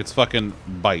fucking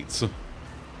bytes.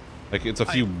 Like, it's a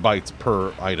few bytes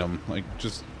per item. Like,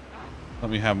 just let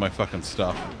me have my fucking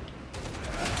stuff.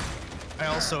 I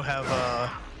also have a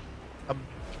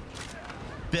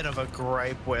bit of a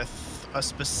gripe with a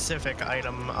specific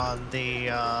item on the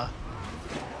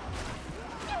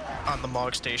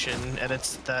Mog Station, and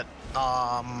it's that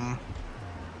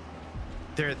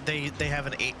they have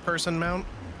an 8-person mount.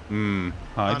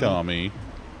 Hi, Tommy.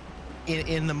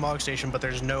 In the Mog Station, but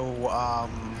there's no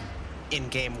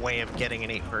in-game way of getting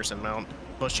an 8-person mount.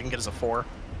 Most you can get is a 4.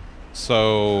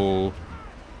 So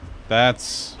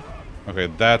that's okay.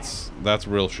 That's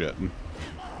real shit.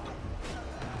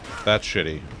 That's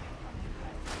shitty.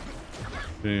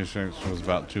 It was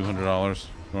about $200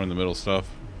 or in the middle stuff.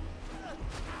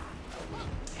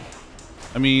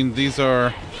 I mean, these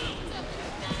are.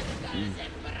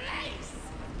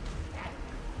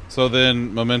 So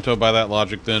then, Memento, by that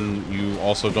logic, then you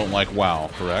also don't like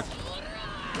WoW, correct?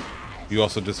 You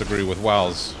also disagree with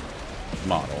WoW's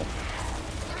model.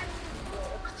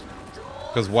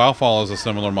 Because WoW follows a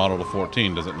similar model to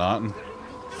 14, does it not?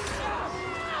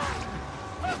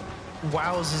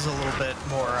 WoW's is a little bit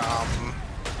more,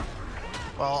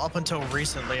 well, up until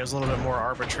recently, it was a little bit more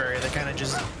arbitrary. They kind of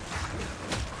just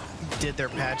did their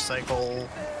patch cycle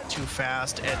too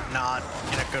fast and not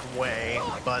in a good way,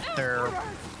 but they're,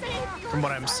 from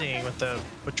what I'm seeing with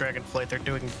Dragonflight, they're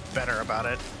doing better about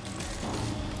it.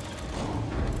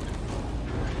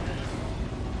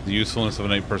 The usefulness of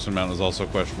an 8-person mount is also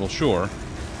questionable. Sure.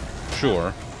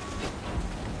 Sure.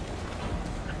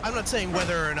 I'm not saying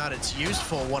whether or not it's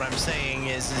useful. What I'm saying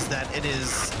is that it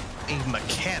is a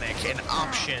mechanic, an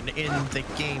option in the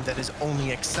game that is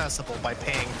only accessible by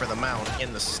paying for the mount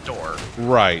in the store.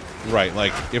 Right, right.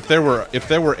 Like if there were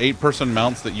 8-person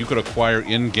mounts that you could acquire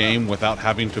in game without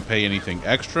having to pay anything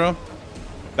extra,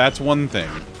 that's one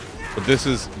thing. But this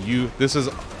is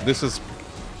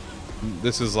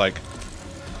like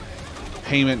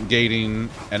payment gating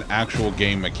an actual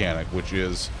game mechanic, which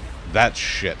is that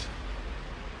shit.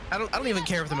 I don't even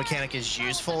care if the mechanic is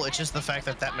useful. It's just the fact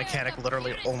that that mechanic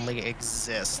literally only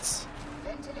exists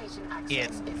in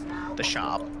the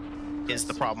shop is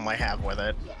the problem I have with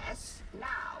it.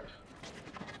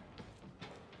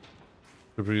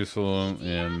 Super useful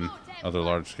in other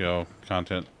large-scale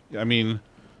content. I mean,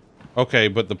 okay,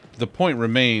 but the point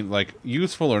remains, like,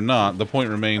 useful or not, the point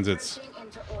remains it's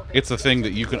a thing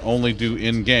that you can only do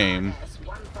in-game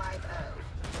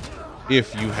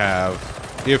if you have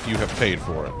paid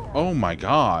for it. Oh my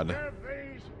god.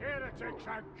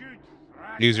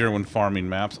 Easier when farming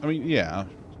maps. I mean, yeah.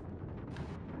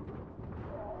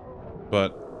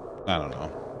 But I don't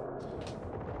know.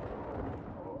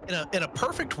 In a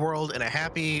perfect world, in a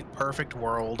happy, perfect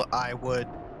world, I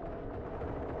wouldn't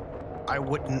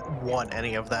want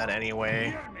any of that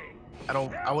anyway.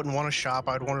 I wouldn't want to shop.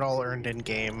 I'd want it all earned in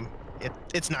game.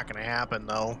 It's not going to happen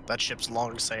though. That ship's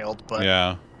long sailed. But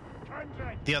yeah.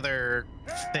 The other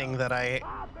thing that I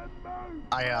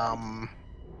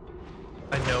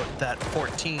note that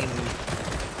 14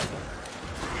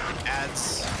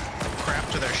 adds crap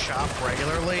to their shop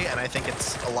regularly, and I think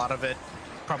a lot of it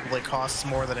probably costs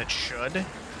more than it should.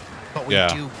 But we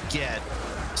do get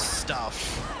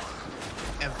stuff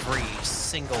every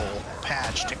single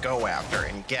patch to go after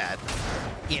and get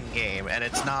in-game, and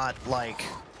it's not like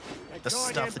the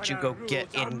stuff that you go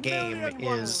get in-game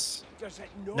is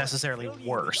necessarily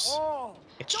worse.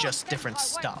 It's just different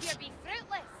stuff.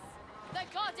 The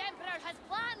God Emperor has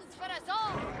plans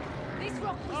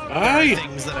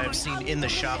Things that I've seen in the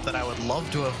shop that I would love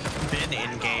to have been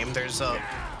in game. There's a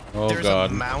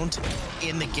God. mount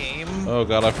in the game. Oh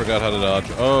god, I forgot how to dodge.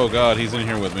 Oh god, he's in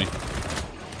here with me.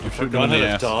 I'm shooting him in the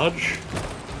ass. Dodge?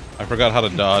 I forgot how to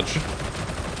dodge.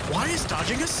 Why is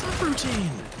dodging a subroutine?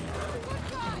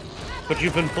 But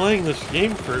you've been playing this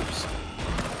game for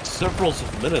several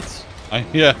minutes.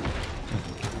 Yeah.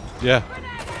 Yeah.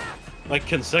 Like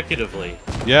consecutively.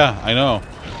 Yeah, I know.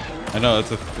 I know,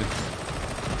 it's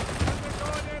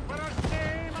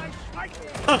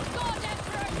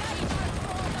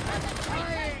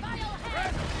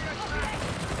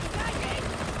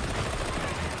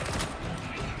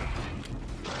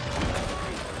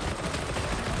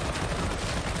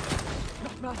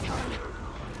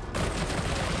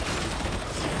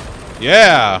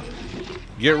yeah!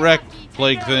 Get wrecked,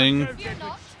 plague thing.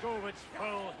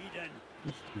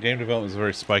 Game development is a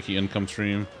very spiky income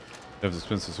stream. If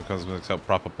expenses or cosmetics help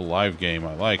prop up a live game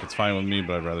I like, it's fine with me,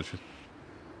 but I'd rather choose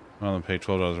rather than pay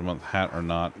 $12 a month, hat or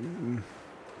not.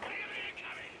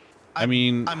 I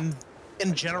mean,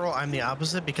 in general, I'm the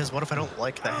opposite, because what if I don't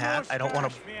like the hat? I don't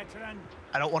want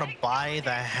to buy the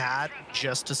hat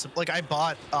just to like I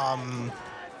bought all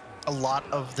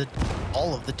of the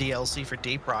DLC for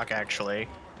Deep Rock actually.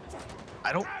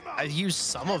 I used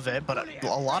some of it, but a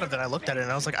lot of it I looked at it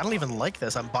and I was like, I don't even like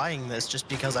this. I'm buying this just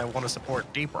because I want to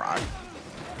support Deep Rock.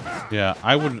 Yeah,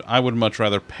 I would much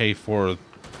rather pay for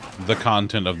the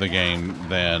content of the game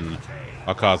than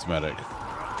a cosmetic.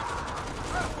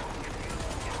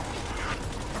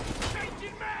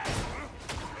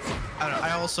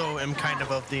 I also am kind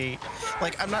of the,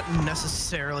 like, I'm not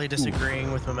necessarily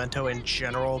disagreeing with Memento in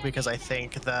general, because I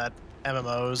think that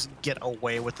MMOs get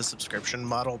away with the subscription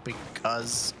model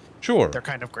because they're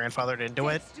kind of grandfathered into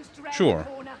it. Sure.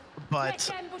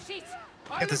 But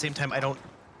at the same time, I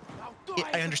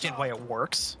understand why it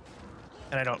works,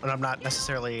 and I'm not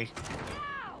necessarily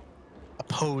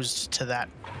opposed to that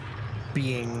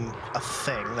being a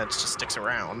thing that just sticks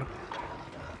around.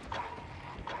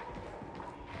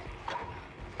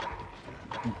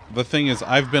 The thing is,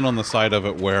 I've been on the side of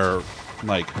it where,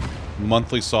 like,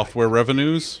 monthly software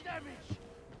revenues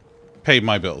pay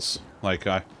my bills. Like,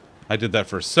 I did that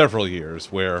for several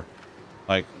years where,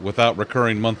 like, without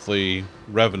recurring monthly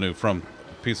revenue from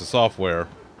a piece of software,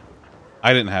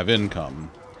 I didn't have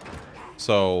income.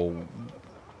 So,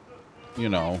 you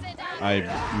know,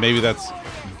 maybe that's...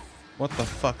 What the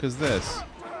fuck is this?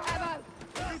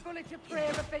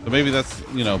 So maybe that's,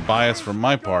 you know, bias from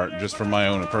my part, just from my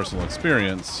own personal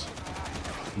experience.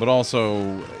 But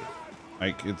also,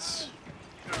 like, it's...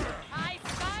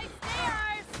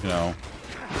 You know...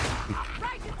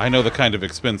 I know the kind of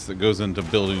expense that goes into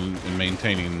building and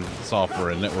maintaining software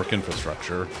and network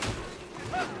infrastructure.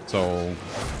 So...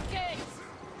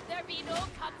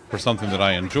 For something that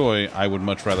I enjoy, I would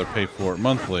much rather pay for it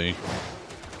monthly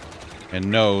and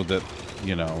know that,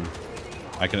 you know,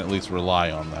 I can at least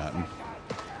rely on that.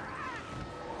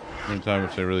 Every time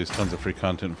which they release tons of free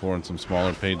content for and some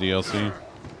smaller paid DLC. And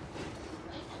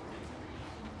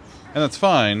that's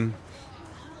fine.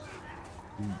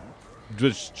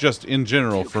 Just in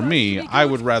general, for me, I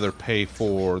would rather pay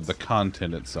for the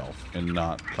content itself and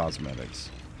not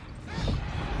cosmetics.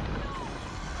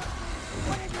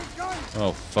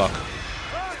 Oh, fuck.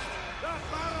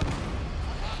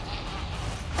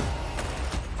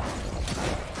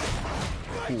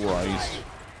 Christ.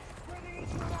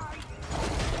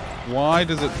 Why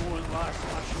does it...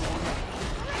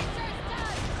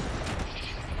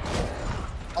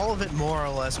 All of it more or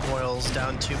less boils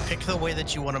down to pick the way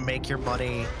that you want to make your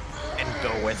money and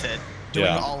go with it. Doing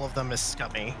all of them is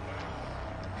scummy.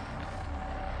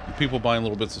 People buying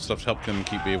little bits of stuff to help them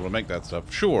keep being able to make that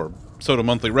stuff. Sure, so do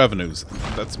monthly revenues.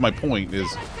 That's my point,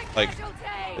 is, like,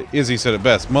 Izzy said it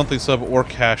best. Monthly sub or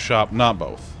cash shop, not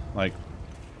both. Like,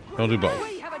 don't do both.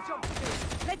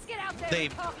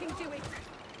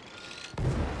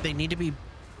 They need to be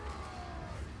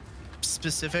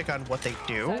specific on what they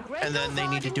do, and then they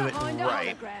need to do it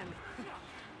right.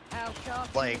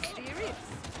 Like,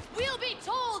 we'll be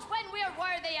told when we're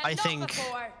worthy and I think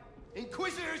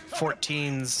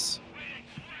 14's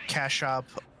cash shop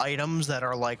items that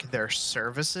are like their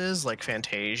services, like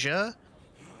Fantasia,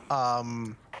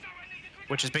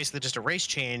 which is basically just a race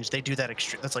change. They do that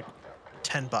that's like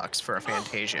 $10 for a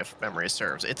Fantasia, if memory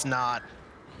serves. It's not,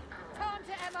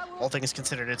 all things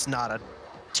considered, it's not a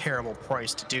terrible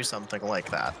price to do something like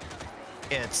that.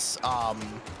 It's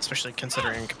especially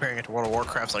considering comparing it to World of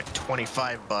Warcraft's like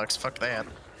 $25. Fuck that.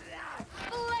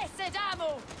 Blessed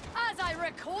ammo, as I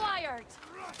required.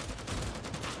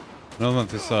 No, not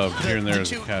this here and there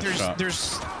is a cash shop.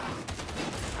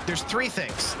 There's three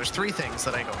things. There's three things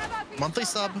that I go: monthly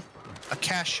sub, a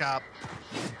cash shop,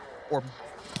 or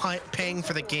paying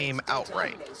for the game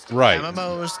outright. Right.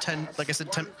 MMOs tend, like I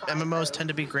said, MMOs tend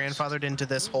to be grandfathered into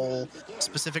this whole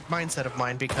specific mindset of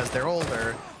mine because they're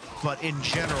older. But in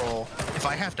general, if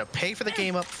I have to pay for the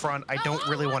game up front, I don't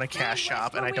really want a cash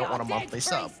shop, and I don't want a monthly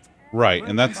sub. Right,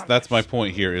 and that's my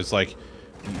point here. Is like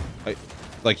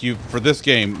you for this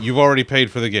game, you've already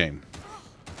paid for the game.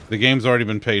 The game's already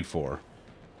been paid for,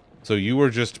 so you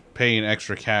were just paying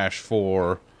extra cash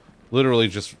for literally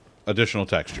just additional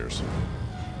textures.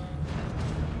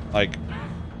 Like,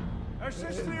 This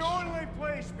is the only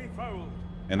place be found.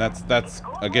 and that's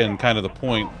again kind of the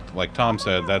point. Like Tom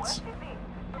said, that's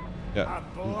yeah.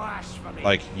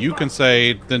 Like you can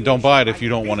say, then don't buy it if you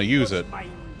don't want to use it,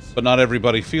 but not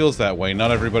everybody feels that way.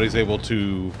 Not everybody's able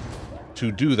to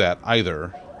do that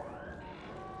either.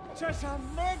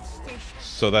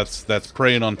 So that's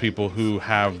preying on people who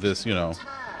have this, you know.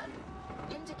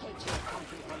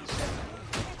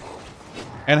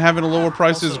 And having a lower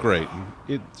price is great.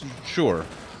 It's sure.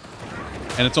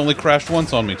 And it's only crashed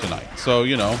once on me tonight. So,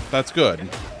 you know, that's good.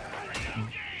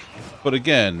 But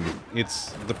again,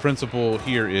 it's the principle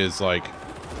here is like,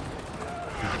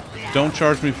 don't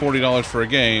charge me $40 for a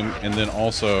game and then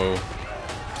also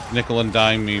nickel and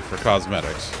dime me for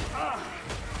cosmetics.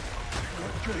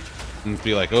 And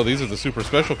be like, oh, these are the super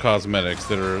special cosmetics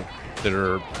that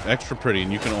are extra pretty,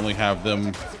 and you can only have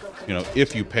them, you know,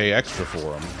 if you pay extra for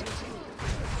them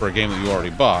for a game that you already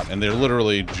bought, and they're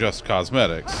literally just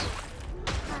cosmetics.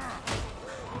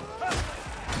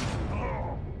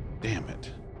 Damn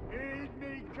it. Aid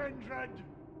me, kindred.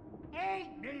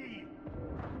 Aid me.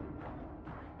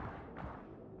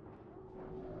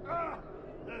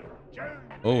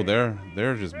 Oh,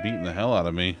 they're just beating the hell out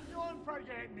of me. Don't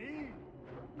forget me.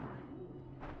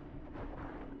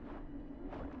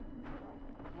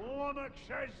 Womack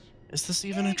says. Is this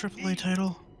even a AAA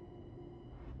title?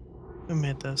 Who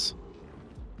made this?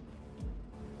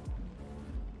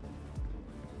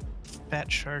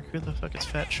 Fat Shark. Who the fuck is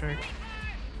Fat Shark?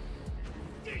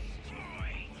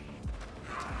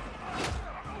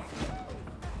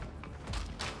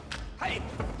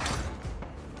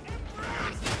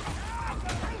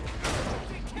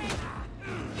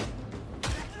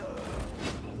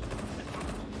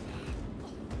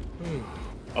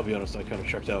 I'll be honest, I kind of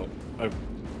checked out. I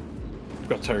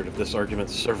got tired of this argument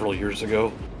several years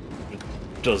ago. It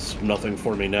does nothing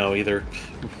for me now either.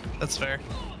 That's fair.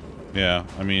 Yeah,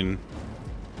 I mean,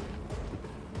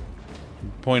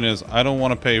 point is, I don't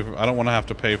want to pay. I don't want to have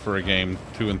to pay for a game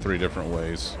 2 and 3 different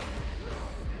ways.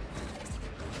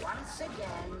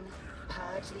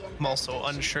 I'm also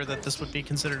unsure that this would be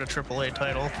considered a AAA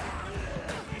title.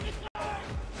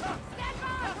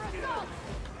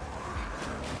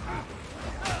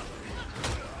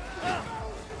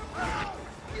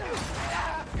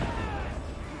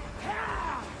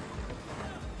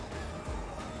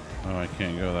 Oh, I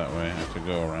can't go that way. I have to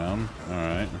go around.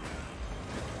 Alright.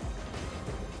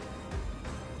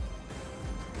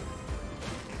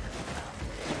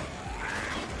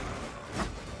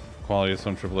 Quality of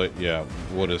some AAA. Yeah,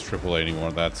 what is AAA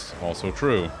anymore? That's also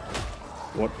true.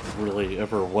 What really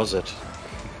ever was it?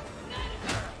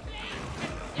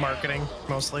 Marketing,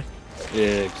 mostly. Yeah,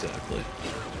 exactly.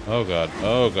 Oh god.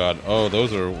 Oh god. Oh,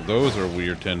 those are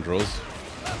weird tendrils.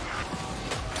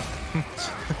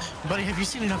 Buddy, have you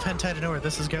seen enough hentai to know where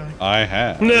this is going? I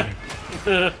have.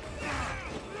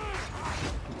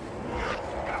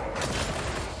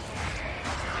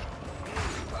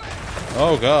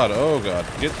 Oh god, oh god.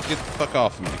 Get the fuck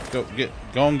off of me.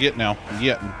 Go and get now.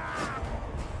 Get.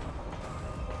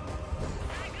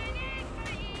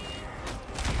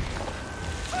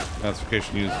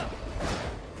 Classification used.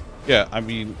 Yeah, I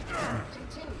mean,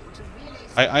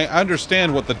 I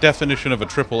understand what the definition of a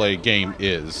AAA game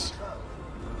is.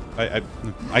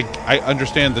 I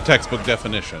understand the textbook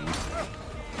definition.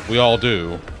 We all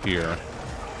do here.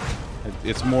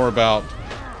 It's more about,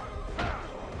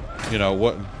 you know,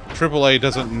 what AAA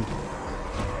doesn't,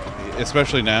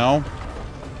 especially now,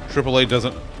 AAA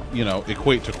doesn't, you know,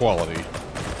 equate to quality.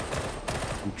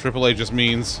 AAA just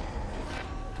means,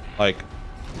 like,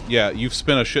 yeah, you've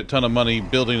spent a shit ton of money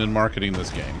building and marketing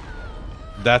this game.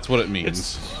 That's what it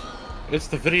means. It's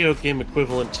the video game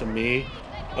equivalent to me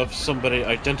of somebody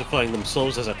identifying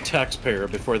themselves as a taxpayer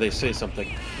before they say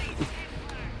something.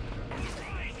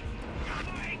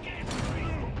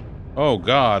 Oh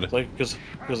god. Like, because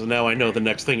now I know the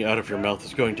next thing out of your mouth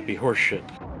is going to be horseshit.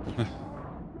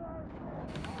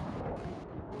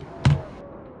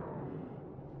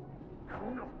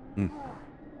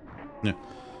 Yeah.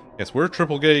 Yes, we're a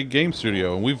AAA game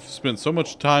studio, and we've spent so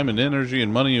much time and energy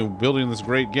and money in building this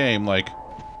great game. Like,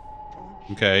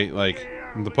 okay, like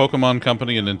the Pokemon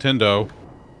Company and Nintendo,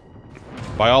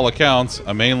 by all accounts,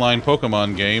 a mainline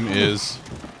Pokemon game is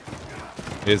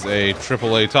a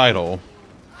AAA title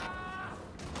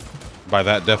by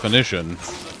that definition.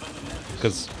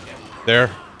 Because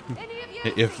if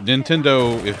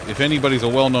Nintendo, if anybody's a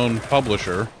well-known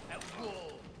publisher,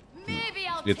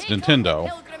 it's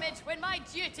Nintendo.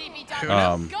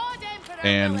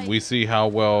 And we see how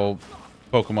well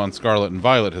Pokemon Scarlet and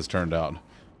Violet has turned out.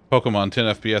 Pokemon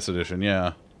 10 FPS edition,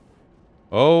 yeah.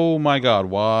 Oh my god,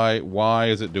 why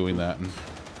is it doing that?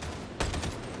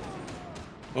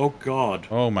 Oh god.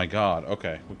 Oh my god,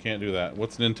 okay, we can't do that.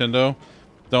 What's Nintendo?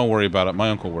 Don't worry about it,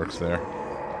 my uncle works there.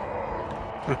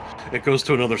 It goes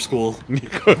to another school.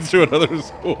 It goes to another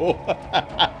school.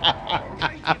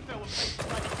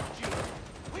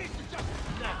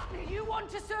 You want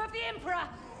to serve the Emperor?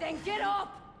 Then get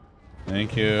up!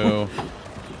 Thank you.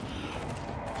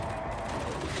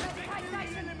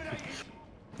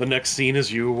 The next scene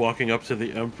is you walking up to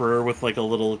the Emperor with like a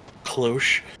little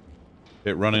cloche.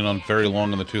 It running on very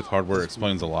long in the tooth hardware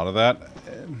explains a lot of that.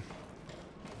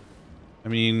 I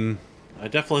mean, I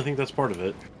definitely think that's part of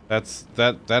it.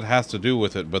 That has to do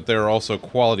with it, but there are also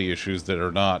quality issues that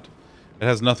are not. It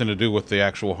has nothing to do with the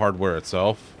actual hardware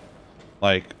itself.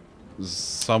 Like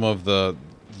some of the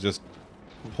just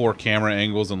poor camera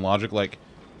angles and logic, like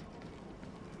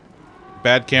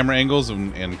bad camera angles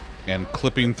and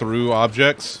clipping through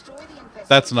objects.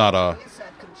 That's not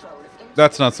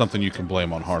something you can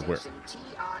blame on hardware.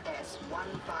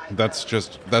 That's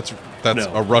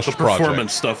No, a rushed the performance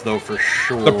project. stuff, though, for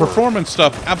sure. The performance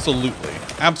stuff,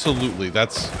 absolutely.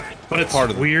 That's but it's part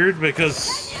of weird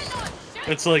because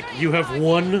it's like you have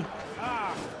one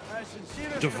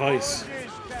device,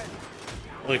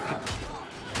 like,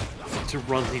 to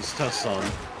run these tests on.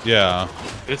 Yeah.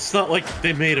 It's not like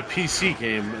they made a PC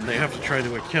game and they have to try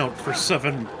to account for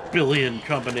 7 billion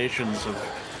combinations of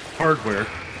hardware.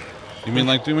 You mean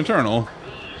like Doom Eternal?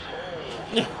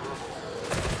 Yeah.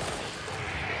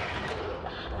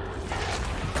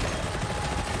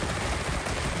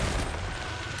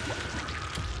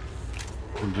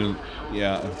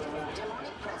 Yeah.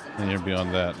 And you're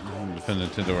beyond that. Defend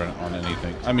Nintendo on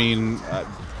anything. I mean,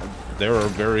 there are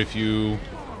very few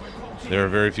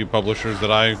publishers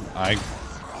that I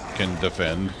can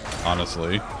defend,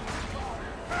 honestly.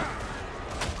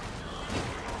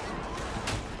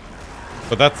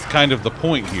 But that's kind of the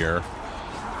point here,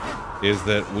 is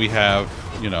that we have,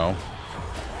 you know,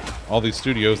 all these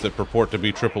studios that purport to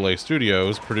be AAA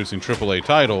studios producing AAA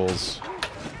titles,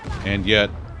 and yet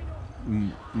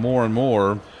more and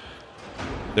more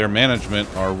their management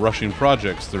are rushing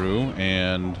projects through,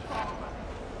 and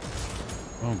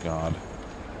oh god.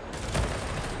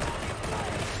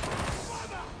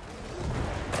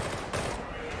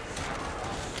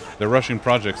 They're rushing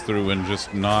projects through and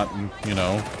just not, you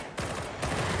know,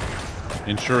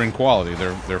 ensuring quality.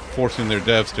 They're forcing their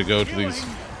devs to go to these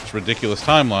ridiculous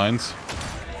timelines.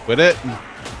 Quit it.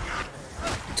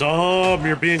 Dom,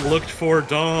 you're being looked for,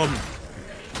 Dom.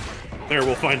 There,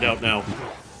 we'll find out now.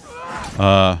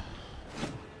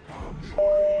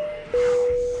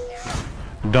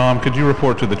 Dom, could you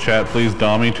report to the chat, please?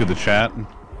 Dommy, to the chat.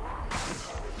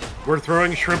 We're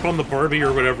throwing shrimp on the Barbie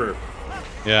or whatever.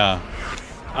 Yeah.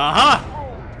 Aha!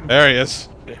 There he is.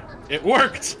 It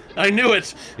worked! I knew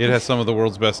it! It has some of the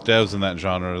world's best devs in that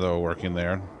genre, though, working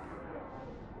there.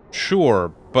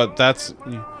 Sure, but that's...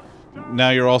 Now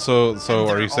you're also... So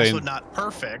are you saying... also not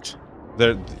perfect.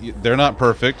 They're not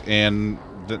perfect, and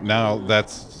now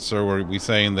that's... So are we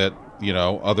saying that, you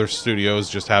know, other studios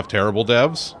just have terrible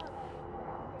devs?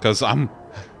 Because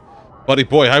Buddy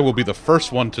boy, I will be the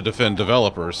first one to defend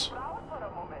developers.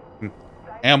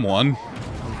 Am one.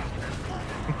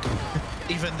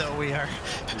 Even though we are...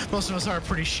 Most of us are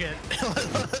pretty shit.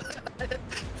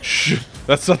 Shh,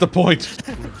 that's not the point.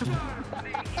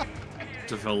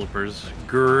 Developers.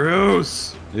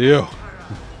 Gross! Ew.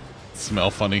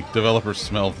 Smell funny. Developers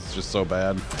smell is just so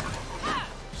bad.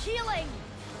 Healing!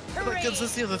 Because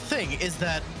that's the other thing, is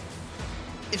that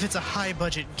if it's a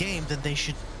high-budget game, then they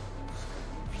should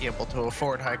be able to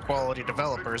afford high-quality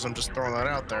developers. I'm just throwing that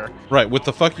out there. Right, with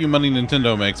the fuck you money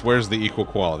Nintendo makes, where's the equal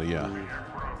quality? Yeah.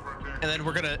 And then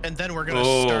we're gonna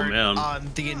start on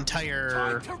the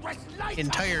entire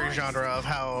genre of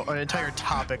how an entire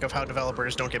topic of how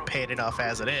developers don't get paid enough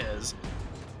as it is.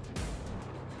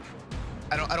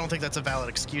 I don't think that's a valid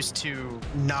excuse to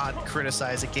not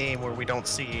criticize a game where we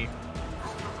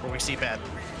see bad,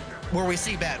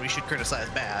 we should criticize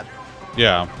bad.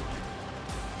 Yeah.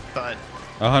 But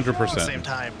At the 100%. same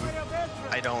time,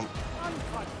 I don't.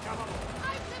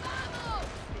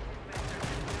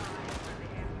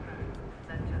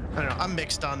 I don't know. I'm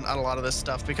mixed on a lot of this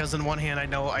stuff because, on one hand, I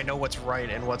know what's right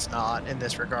and what's not in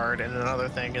this regard, and another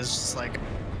thing is just like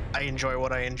I enjoy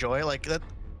what I enjoy. Like that,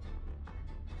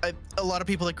 a lot of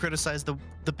people that criticize the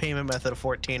payment method of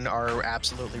 14 are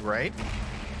absolutely right,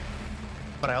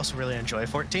 but I also really enjoy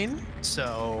 14.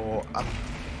 So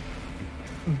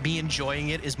me enjoying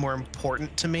it is more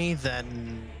important to me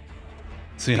than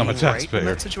See, I'm a being right taxpayer. in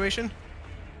that situation.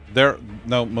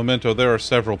 No, Memento, there are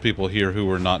several people here who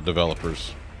are not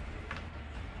developers.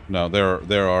 No,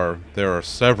 there are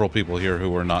several people here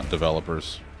who are not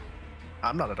developers.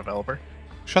 I'm not a developer.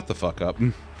 Shut the fuck up.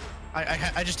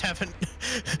 I just haven't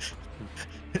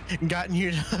gotten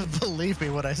you to believe me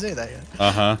when I say that yet.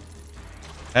 Uh-huh.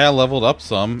 Hey, I leveled up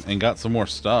some and got some more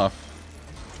stuff.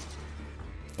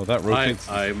 Oh, that rotates.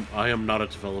 I am not a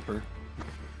developer.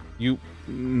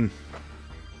 You're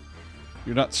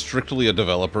not strictly a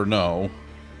developer, no.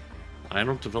 I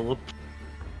don't develop.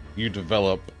 You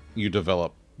develop.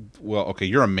 Well, okay,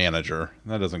 you're a manager.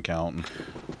 That doesn't count.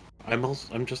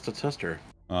 I'm just a tester.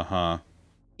 Uh-huh.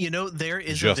 You know, there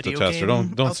is Just a video a tester.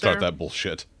 game Don't out start there. that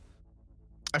bullshit.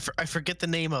 I forget the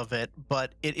name of it,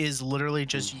 but it is literally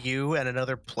just you and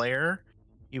another player.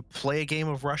 You play a game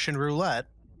of Russian roulette,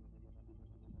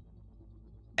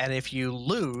 and if you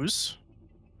lose,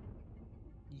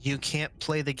 you can't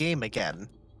play the game again.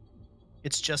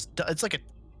 It's like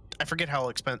I forget how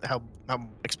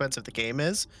expensive the game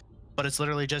is, but it's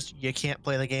literally just you can't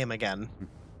play the game again.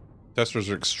 Testers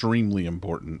are extremely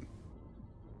important.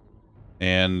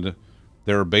 And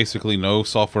there are basically no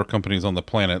software companies on the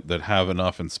planet that have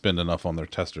enough and spend enough on their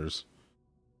testers.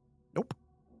 Nope.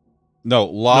 No,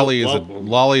 Lolly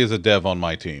is a dev on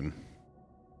my team.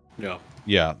 Yeah.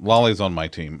 Yeah, Lolly's on my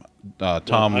team. Tom.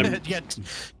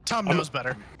 Tom knows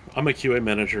better. I'm a QA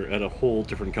manager at a whole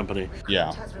different company.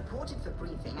 Yeah. Has reported for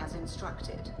briefing as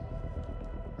instructed.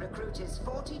 Recruit is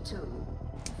 42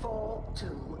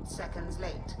 seconds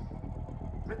late.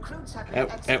 Recruits have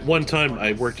At one time,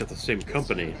 I worked at the same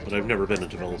company, but I've never been a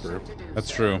developer. That's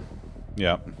true.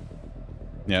 Yeah.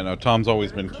 Yeah, no, Tom's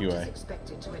always been QA.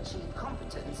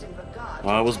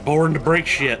 I was born to break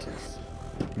shit.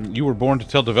 You were born to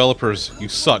tell developers, you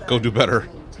suck, go do better.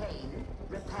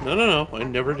 No, I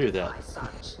never do that.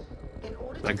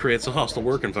 That creates a hostile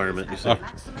work environment, you see.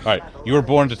 Alright, you were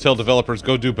born to tell developers,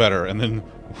 go do better, and then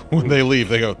when they leave,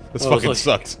 they go, this fucking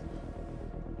sucks.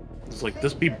 It's like,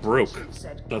 this be broke.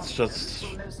 That's just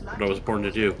what I was born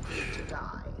to do.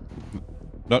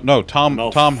 No, Tom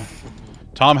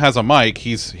has a mic,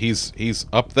 he's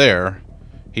up there,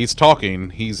 he's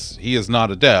talking, he is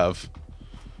not a dev.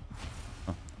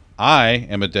 I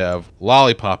am a dev,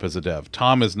 Lollipop is a dev,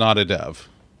 Tom is not a dev.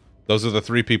 Those are the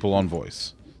three people on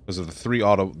voice. Those are the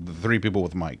three people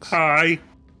with mics. Hi.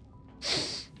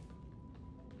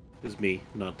 It's me,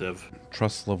 not dev.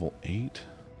 Trust level 8?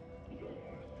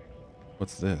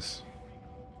 What's this?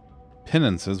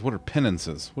 Penances? What are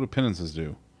penances? What do penances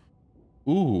do?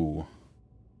 Ooh.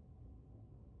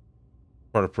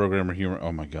 Part of programmer humor.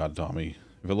 Oh my god, Tommy.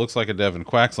 If it looks like a dev and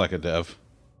quacks like a dev,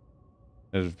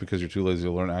 it is because you're too lazy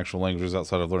to learn actual languages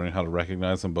outside of learning how to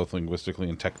recognize them both linguistically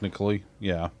and technically.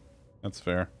 Yeah, that's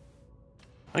fair.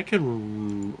 I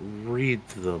can read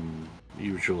them,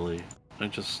 usually. I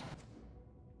just...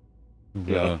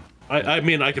 Yeah. I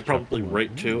mean, I could probably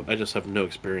write too. I just have no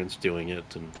experience doing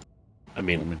it, and... I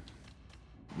mean...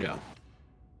 Yeah.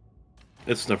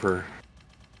 It's never...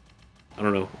 I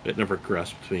don't know. It never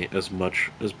grasped me as much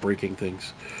as breaking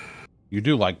things. You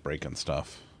do like breaking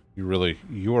stuff.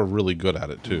 You are really good at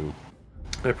it, too.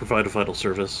 I provide a vital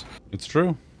service. It's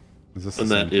true. Is this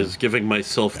and that is giving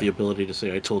myself the ability to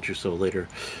say, I told you so later.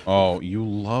 Oh, you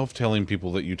love telling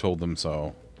people that you told them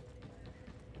so.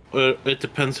 It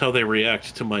depends how they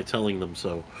react to my telling them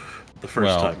so the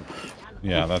first time.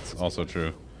 Yeah, that's also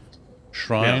true.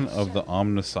 Shrine of the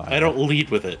Omnicide. I don't lead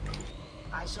with it.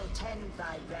 I shall tend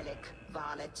thy relic,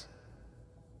 varlet.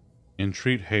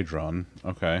 Entreat Hadron.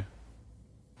 Okay.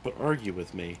 But argue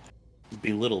with me,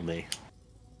 belittle me,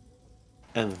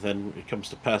 and then it comes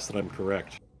to pass that I'm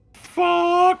correct.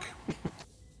 Fuck!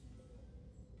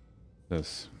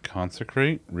 This.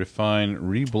 Consecrate, refine,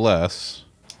 re-bless,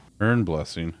 earn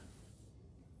blessing.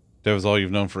 Dev is all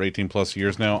you've known for 18 plus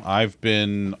years now. I've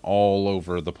been all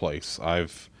over the place.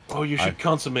 Oh, you should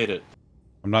consummate it.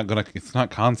 I'm not gonna... It's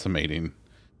not consummating.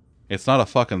 It's not a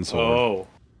fucking sword. Oh.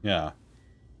 Yeah.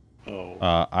 Oh.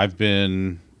 I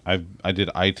did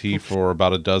IT for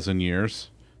about a dozen years.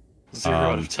 0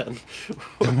 out of 10.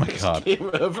 Oh my god.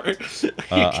 Game ever. You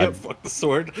can't fuck the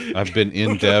sword. I've been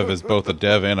in dev as both a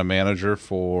dev and a manager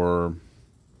for...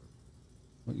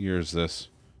 What year is this?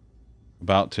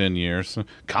 About 10 years.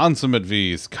 Consummate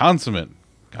V's. Consummate.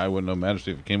 Guy wouldn't know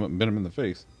Majesty if it came up and bit him in the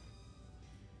face.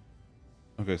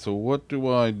 Okay, so what do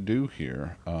I do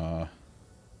here? What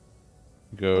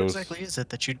exactly is it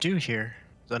that you do here,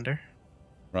 Zunder?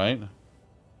 Right?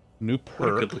 New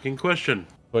perk. Good looking question.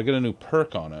 So I get a new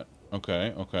perk on it.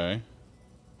 Okay, okay.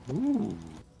 Ooh.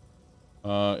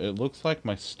 It looks like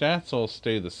my stats all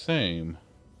stay the same.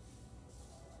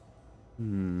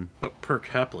 What perk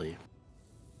happily?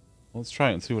 Let's try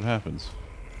it and see what happens.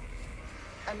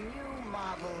 A new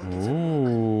marvel.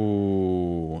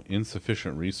 Ooh,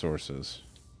 insufficient resources.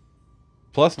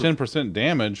 Plus 10%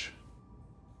 damage.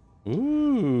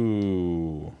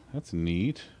 Ooh, that's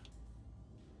neat.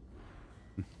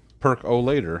 Perk O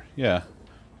later, yeah.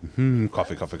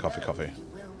 Coffee, coffee, coffee, coffee.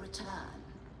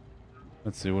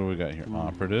 Let's see, what do we got here?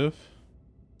 Operative.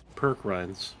 Perk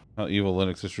rinds. How evil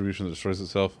Linux distribution that destroys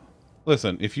itself.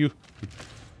 Listen, if you...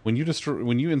 When you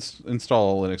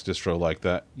install a Linux distro like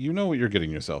that, you know what you're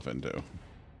getting yourself into.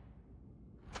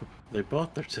 They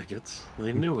bought their tickets.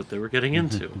 They knew what they were getting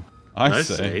into. I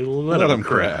say let them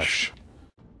crash.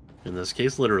 In this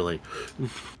case, literally.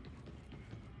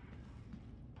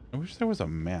 I wish there was a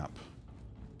map.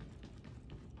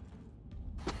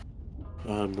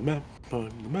 On the map, on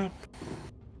the map.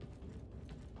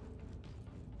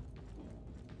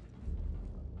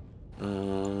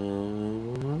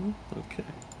 Okay.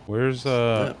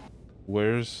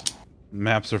 Where's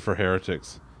maps are for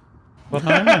heretics? But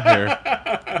I'm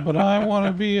a but I want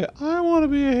to be a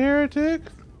heretic.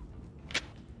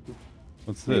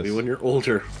 What's this? Maybe when you're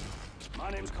older.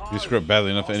 You screw up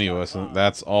badly enough anyway, and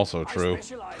that's also true.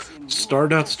 Star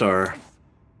dot star.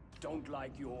 Don't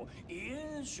like your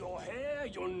ears, your hair,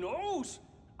 your nose.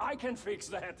 I can fix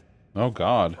that. Oh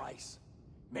God.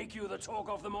 Make you the talk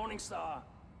of the Morning Star.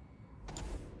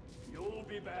 You'll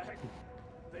be back.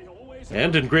 They always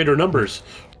And in greater numbers.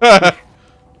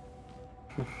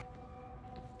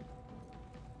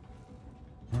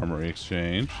 Armory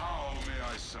exchange. How may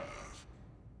I serve?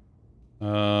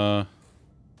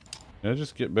 Can I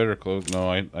just get better clothes? No,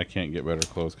 I can't get better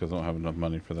clothes because I don't have enough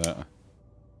money for that.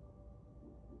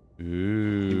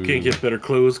 Ooh. You can't get better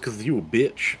clothes because you a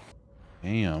bitch.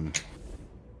 Damn.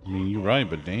 I mean, you're right,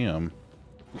 but damn.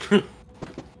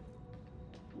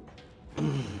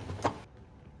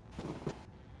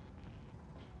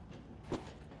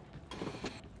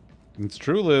 It's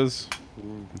true, Liz.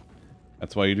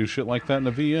 That's why you do shit like that in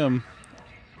the VM.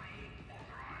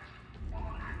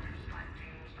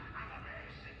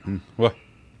 What?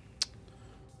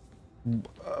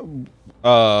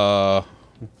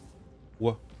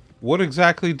 What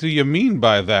exactly do you mean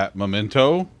by that,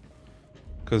 Memento?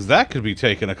 Because that could be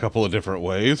taken a couple of different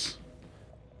ways.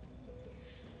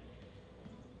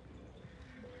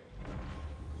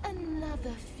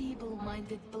 Another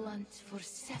feeble-minded blunt for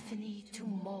Stephanie to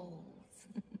mold.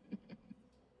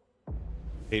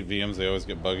 Hate VMs, they always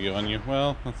get buggy on you.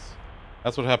 Well,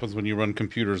 that's what happens when you run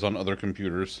computers on other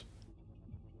computers.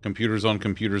 Computers on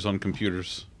computers on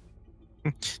computers.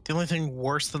 The only thing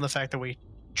worse than the fact that we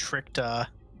tricked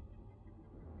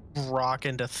Rock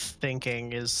into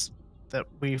thinking is that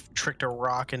we've tricked a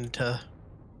rock into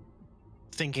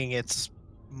thinking it's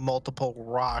multiple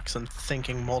rocks and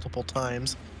thinking multiple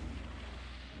times.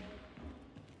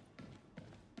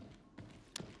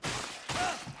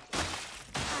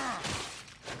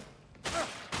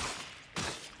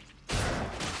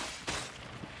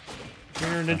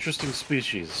 You're an interesting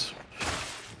species.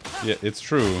 Yeah, it's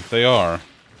true. They are.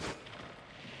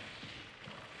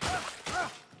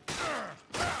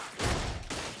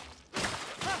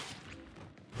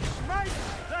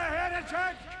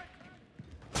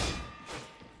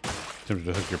 Tempted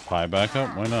to hook your pie back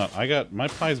up? Why not? My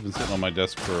pie's been sitting on my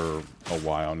desk for a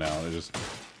while now. It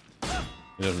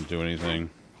doesn't do anything.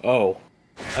 Oh,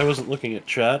 I wasn't looking at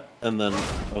chat, and then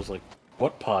I was like,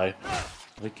 "What pie?"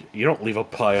 Like, you don't leave a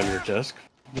pie on your desk.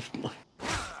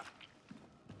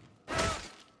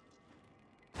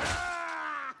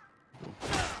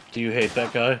 Do you hate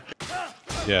that guy?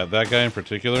 Yeah, that guy in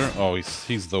particular. Oh,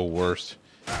 he's the worst.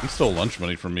 He stole lunch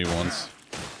money from me once.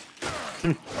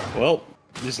 Well,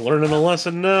 he's learning a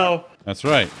lesson now. That's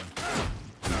right.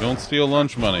 You don't steal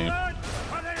lunch money.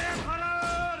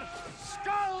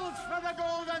 Skulls for the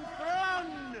Golden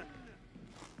Throne!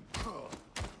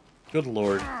 Good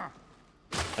lord.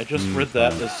 I just read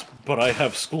that as, but I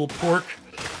have school pork.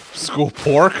 School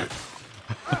pork?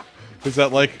 Is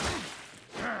that like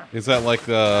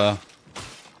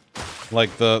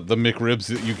Like the McRibs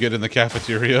that you get in the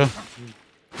cafeteria.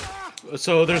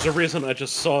 So there's a reason I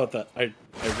just saw it that I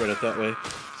read it that way.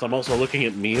 So I'm also looking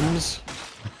at memes,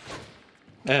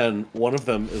 and one of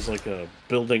them is like a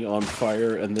building on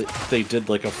fire, and they did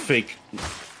like a fake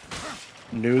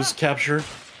news capture,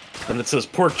 and it says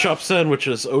pork chop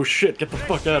sandwiches. Oh shit! Get the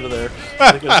fuck out of there!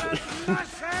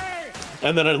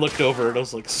 And then I looked over and I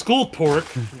was like, school pork.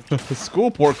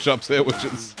 School pork chop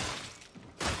sandwiches.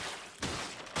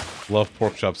 Love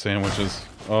pork chop sandwiches.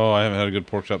 Oh, I haven't had a good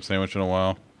pork chop sandwich in a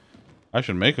while. I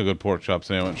should make a good pork chop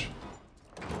sandwich.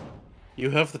 You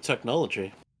have the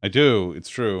technology. I do. It's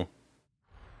true.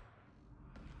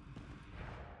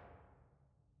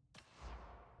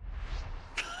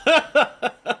 This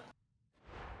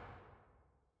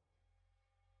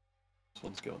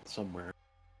one's going somewhere.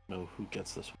 No, who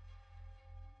gets this one?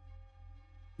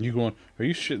 You going? Are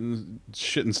you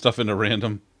shitting stuff into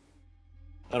random?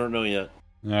 I don't know yet.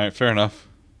 All right, fair enough.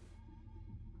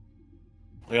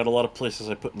 I got a lot of places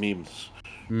I put memes.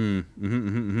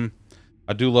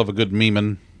 I do love a good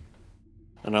memeing.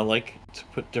 And I like to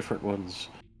put different ones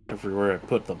everywhere I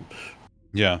put them.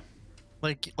 Yeah.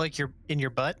 Like you're in your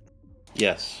butt?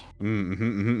 Yes.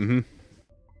 You've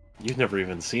never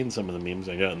even seen some of the memes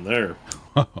I got in there.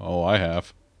 Oh, I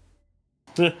have.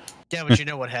 Yeah, but you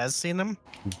know what has seen them?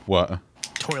 What?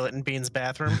 Toilet and Bean's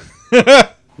bathroom.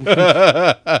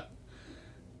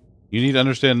 You need to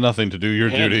understand nothing to do your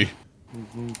duty.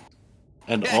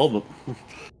 And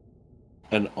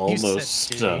almost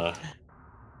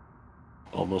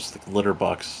the litter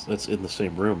box that's in the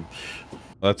same room.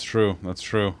 That's true. That's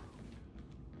true.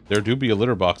 There do be a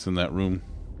litter box in that room.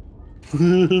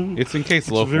 It's in case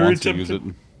Loaf wants to use it.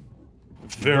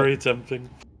 Very tempting.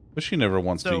 But she never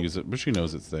wants to use it, but she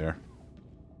knows it's there.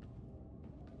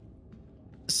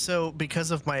 So,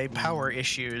 because of my power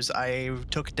issues, I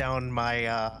took down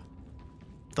my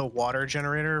the water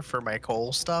generator for my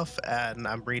coal stuff, and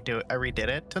I redid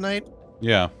it tonight.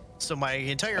 Yeah. So my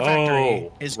entire factory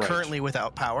is currently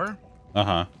without power.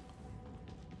 Uh-huh.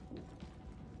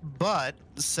 But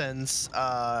since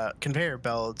conveyor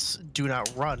belts do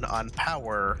not run on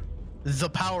power, the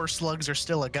power slugs are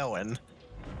still a-going.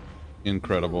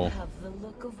 Incredible. You have the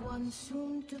look of one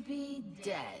soon to be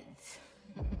dead.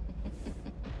 I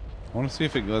want to see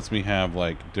if it lets me have,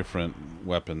 like, different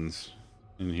weapons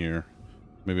in here.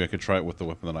 Maybe I could try it with the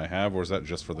weapon that I have, or is that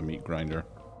just for the meat grinder?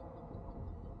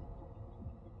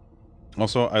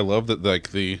 Also, I love that, like,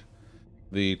 the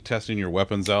testing your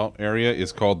weapons out area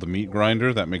is called the meat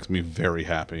grinder. That makes me very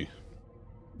happy.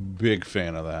 Big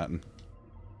fan of that.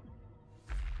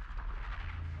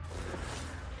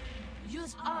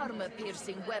 Use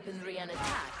armor-piercing weaponry and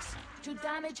attacks to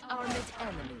damage armored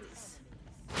enemies.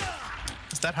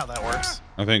 Is that how that works?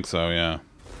 I think so, yeah.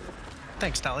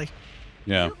 Thanks, Tally.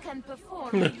 Yeah. You can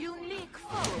perform a unique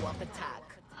follow-up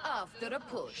attack after a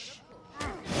push.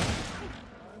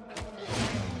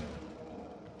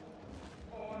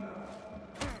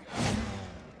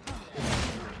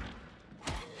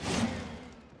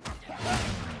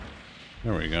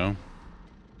 There we go.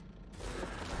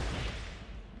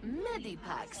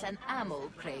 Medipacks and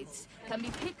ammo crates can be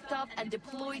picked up and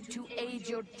deployed to aid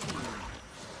your team.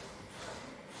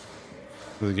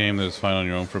 This is a game that is fine on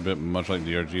your own for a bit, much like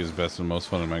DRG is best and most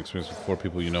fun in my experience with 4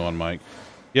 people you know on mic.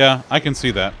 Yeah, I can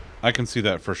see that. I can see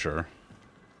that for sure.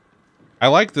 I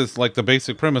like this, like the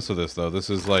basic premise of this, though. This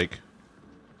is like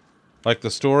the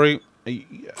story.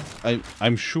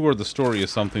 I'm sure the story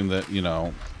is something that, you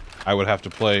know, I would have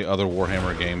to play other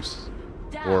Warhammer games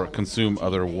or consume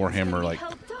other Warhammer, like,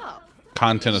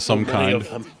 content of some kind.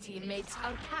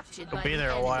 It'll be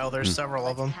there a while. There's several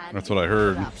of them. That's what I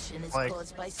heard. Like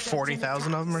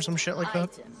 40,000 of them or some shit like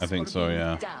that. I think so,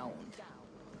 yeah.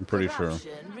 I'm pretty sure.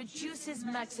 Reduces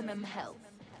maximum health.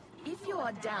 If you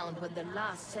are downed when the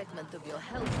last segment of your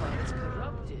health bar is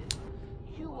corrupted,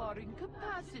 you are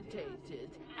incapacitated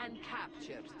and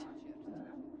captured.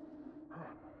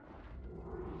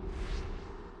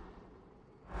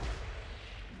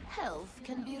 Health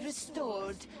can be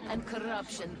restored and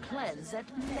corruption cleansed at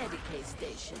Medicaid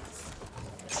stations.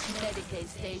 Medicaid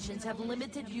stations have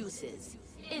limited uses,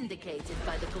 indicated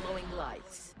by the glowing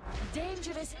lights.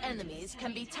 Dangerous enemies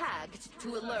can be tagged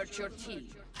to alert your team.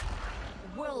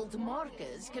 World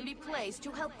markers can be placed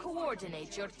to help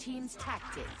coordinate your team's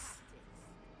tactics.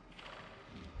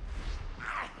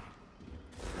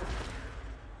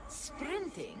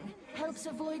 Sprinting helps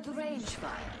avoid range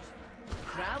fire.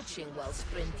 Crouching while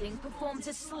sprinting performs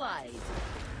a slide.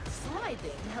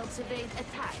 Sliding helps evade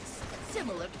attacks,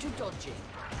 similar to dodging.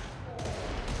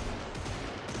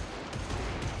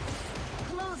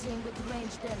 Close Engaging with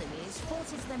ranged enemies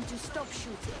forces them to stop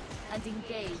shooting and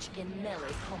engage in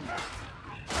melee combat.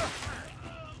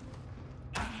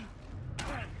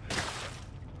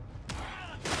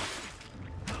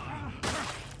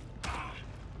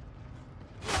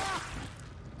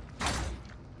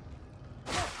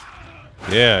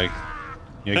 Yeah,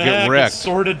 get wrecked.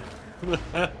 Sorted.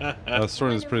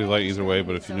 Sorting is pretty light either way,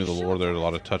 but if you knew the lore, there are a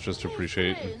lot of touches to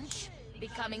appreciate.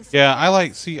 Yeah, I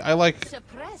like.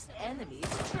 Suppressed enemies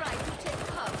try to take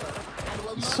cover and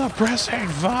will Suppressing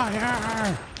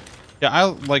fire. Yeah,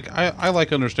 I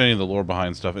like understanding the lore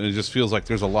behind stuff, and it just feels like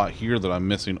there's a lot here that I'm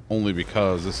missing only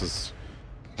because this is,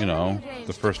 you know,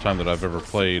 the first time that I've ever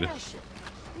played.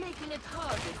 making it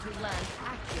harder to land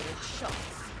accurate shots.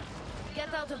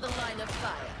 Get out of the line of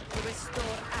fire to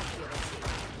restore accuracy.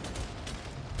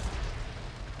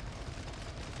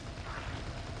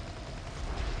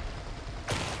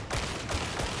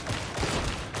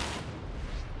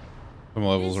 Some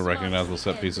levels are recognizable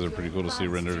set pieces are pretty cool to see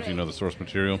rendered if you know the source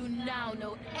material. You now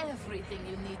know everything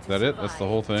you need to Is that it? That's the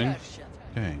whole thing?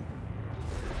 Okay.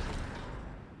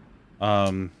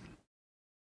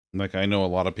 Like I know a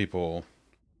lot of people,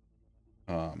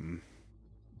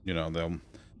 you know,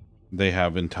 they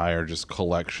have entire just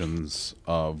collections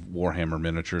of Warhammer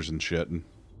miniatures and shit, and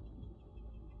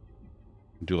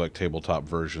do like tabletop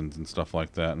versions and stuff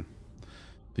like that.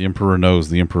 The Emperor knows.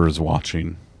 The Emperor is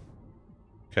watching.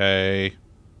 Okay.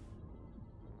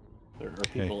 There are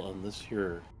people on this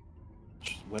here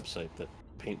website that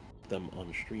paint them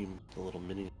on stream, the little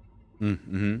mini.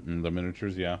 The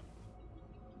miniatures, yeah.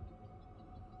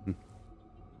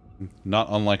 Not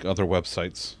unlike other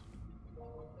websites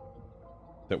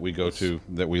that we go to,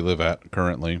 that we live at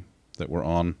currently, that we're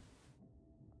on.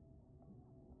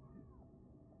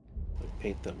 They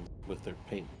paint them with their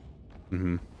paint.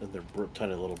 Mm-hmm. And their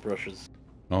tiny little brushes.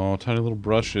 Oh, tiny little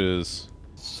brushes.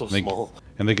 So they, small.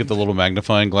 And they get the little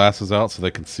magnifying glasses out so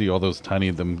they can see all those tiny,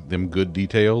 them good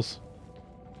details.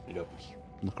 Yep.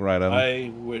 Look right at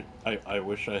them. I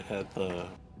wish I had the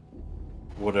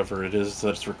whatever it is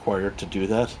that's required to do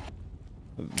that.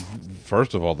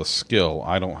 First of all, the skill.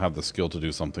 I don't have the skill to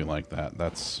do something like that.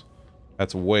 That's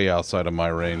way outside of my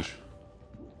range.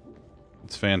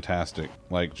 It's fantastic.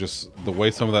 Like, just the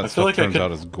way some of that stuff turns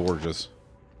out is gorgeous.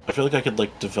 I feel like I could,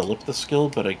 like, develop the skill,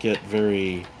 but I get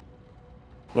very...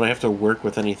 When I have to work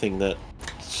with anything that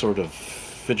sort of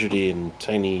fidgety and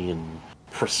tiny and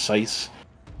precise,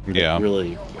 yeah,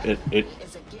 really,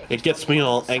 it gets me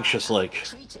all anxious, like.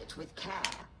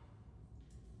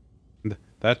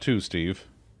 That too, Steve.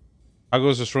 How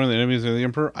goes destroying the enemies of the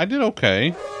Emperor? I did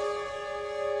okay.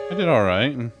 I did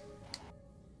alright.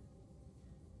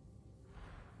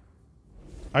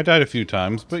 I died a few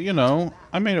times, but you know,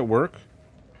 I made it work.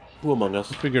 Who among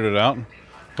us? Figured it out.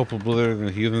 Hope Oblivion and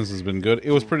the Heathens has been good.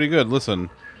 It was pretty good. Listen,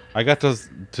 I got to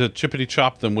chippity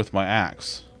chop them with my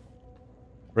axe.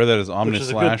 Read that as Omni Which is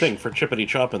Slash. a good thing for chippity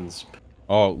choppins.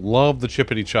 Oh, love the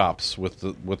chippity chops with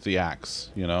the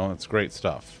axe. You know, it's great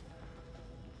stuff.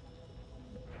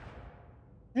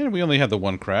 And we only had the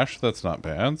one crash. That's not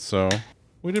bad. So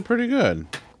we did pretty good.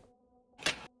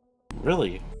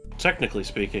 Really, technically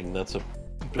speaking, that's a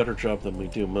better job than we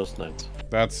do most nights.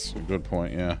 That's a good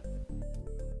point. Yeah.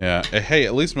 Yeah. Hey,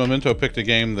 at least Memento picked a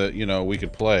game that, you know, we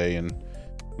could play and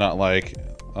not like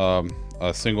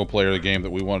a single player game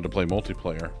that we wanted to play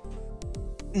multiplayer.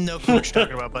 No clue what you're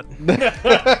talking about, but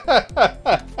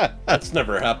that's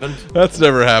never happened. That's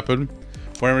never happened.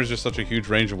 Warhammer is just such a huge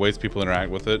range of ways people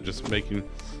interact with it. Just making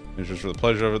just for the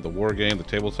pleasure of it, the war game, the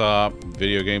tabletop,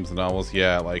 video games, the novels.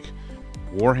 Yeah, like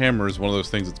Warhammer is one of those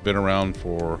things that's been around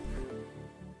for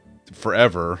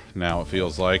forever now. It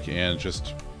feels like, and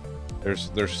just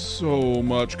there's so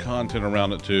much content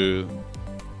around it too,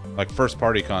 like first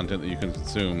party content that you can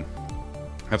consume.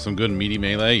 Have some good meaty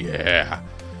melee.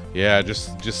 Yeah,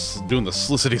 just doing the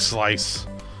slicity slice.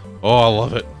 Oh, I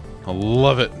love it. I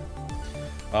love it.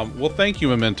 Well, thank you,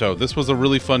 Memento. This was a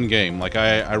really fun game. Like,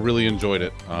 I really enjoyed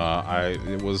it.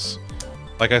 It was,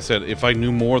 like I said, if I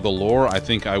knew more of the lore, I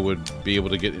think I would be able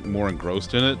to get more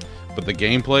engrossed in it. But the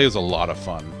gameplay is a lot of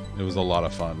fun. It was a lot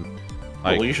of fun.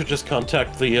 Like, well, you should just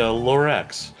contact the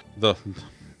Lorax. God.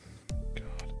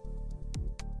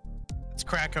 It's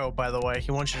Krakow, by the way.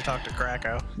 He wants you to talk to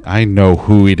Krakow. I know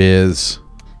who it is.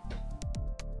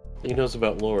 He knows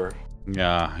about lore.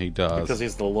 Yeah, he does. Because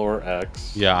he's the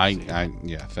Lorax. Yeah,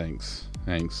 yeah, thanks.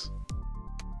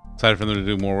 Excited for them to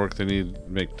do more work. They need to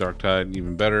make Darktide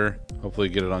even better. Hopefully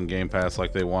get it on Game Pass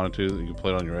like they wanted to. You can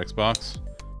play it on your Xbox.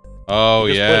 Oh,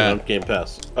 just yeah. Play it on Game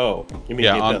Pass. Oh, you mean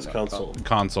Game Pass console.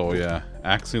 Console, yeah.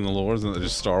 Axing the lores and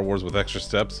just Star Wars with extra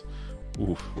steps.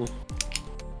 Oof.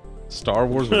 Star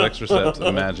Wars with extra sets.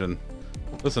 Imagine.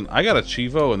 Listen, I got a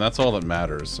Chivo, and that's all that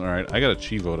matters. All right, I got a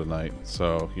Chivo tonight,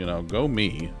 so you know, go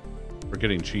me for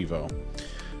getting Chivo.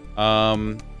 All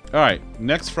right,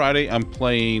 next Friday I'm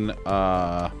playing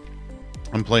Mass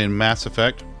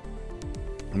Effect.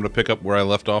 I'm gonna pick up where I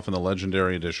left off in the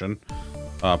Legendary Edition,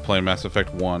 playing Mass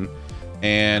Effect 1,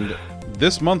 and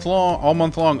this month long, all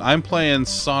month long, I'm playing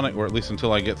Sonic, or at least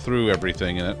until I get through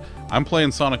everything in it. I'm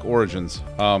playing Sonic Origins.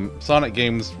 Sonic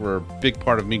games were a big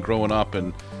part of me growing up,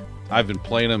 and I've been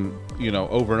playing them, you know,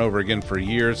 over and over again for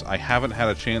years. I haven't had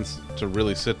a chance to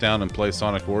really sit down and play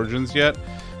Sonic Origins yet,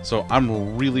 so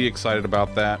I'm really excited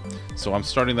about that. So I'm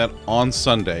starting that on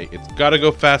Sunday. It's gotta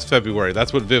go fast February.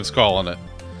 That's what Viv's calling it.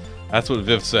 That's what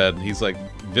Viv said. He's like,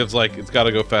 Viv's like, it's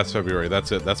gotta go fast February.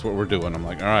 That's it. That's what we're doing. I'm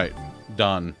like, all right,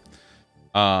 done.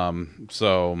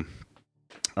 So,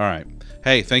 all right.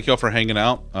 Hey, thank y'all for hanging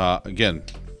out. Again,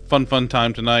 fun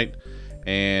time tonight.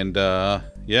 And,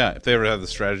 yeah, if they ever have the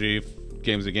strategy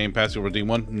games at Game Pass, you'll redeem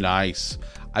one. Nice.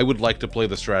 I would like to play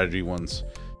the strategy ones.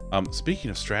 Speaking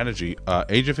of strategy,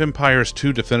 Age of Empires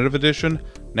 2 Definitive Edition,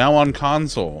 now on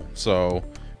console. So,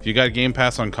 if you got Game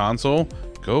Pass on console,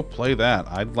 go play that.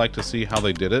 I'd like to see how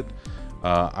they did it.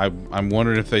 I'm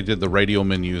wondering if they did the radio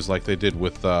menus like they did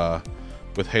with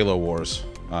Halo Wars,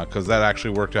 because that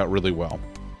actually worked out really well.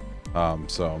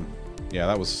 So, yeah,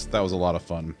 that was a lot of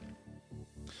fun.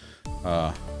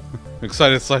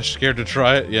 Excited / scared to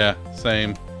try it. Yeah,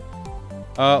 same.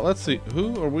 Let's see.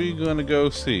 Who are we gonna go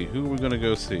see?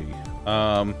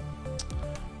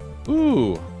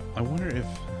 Ooh, I wonder if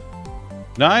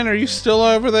Nine, are you still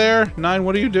over there? Nine,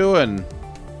 what are you doing?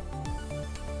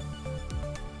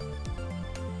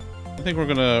 I think we're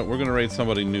gonna raid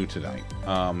somebody new tonight.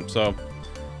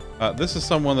 This is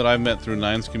someone that I've met through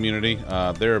Nine's community.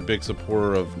 They're a big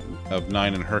supporter of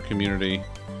Nine and her community.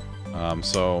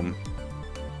 So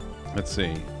let's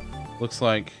see. Looks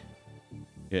like,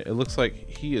 yeah, it looks like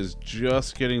he is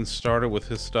just getting started with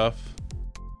his stuff.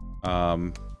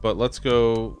 But let's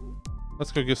go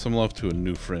give some love to a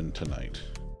new friend tonight.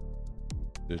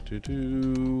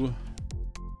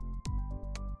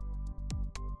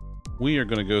 We are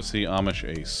gonna go see Amish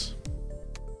Ace.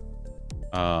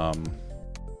 All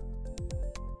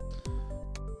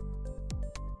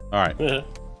right.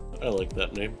 I like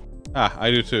that name. Ah,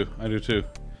 I do too.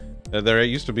 There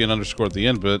used to be an underscore at the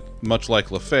end, but much like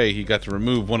LaFay, he got to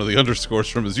remove one of the underscores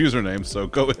from his username, so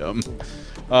go him.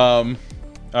 All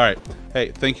right.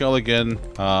 Hey, thank y'all again.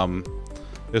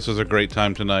 This was a great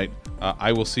time tonight.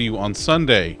 I will see you on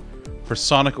Sunday for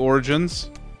Sonic Origins.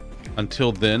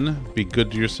 Until then, be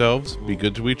good to yourselves, be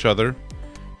good to each other,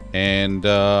 and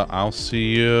I'll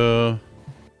see you.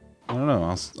 I don't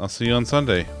know. I'll see you on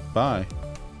Sunday. Bye.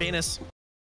 Penis.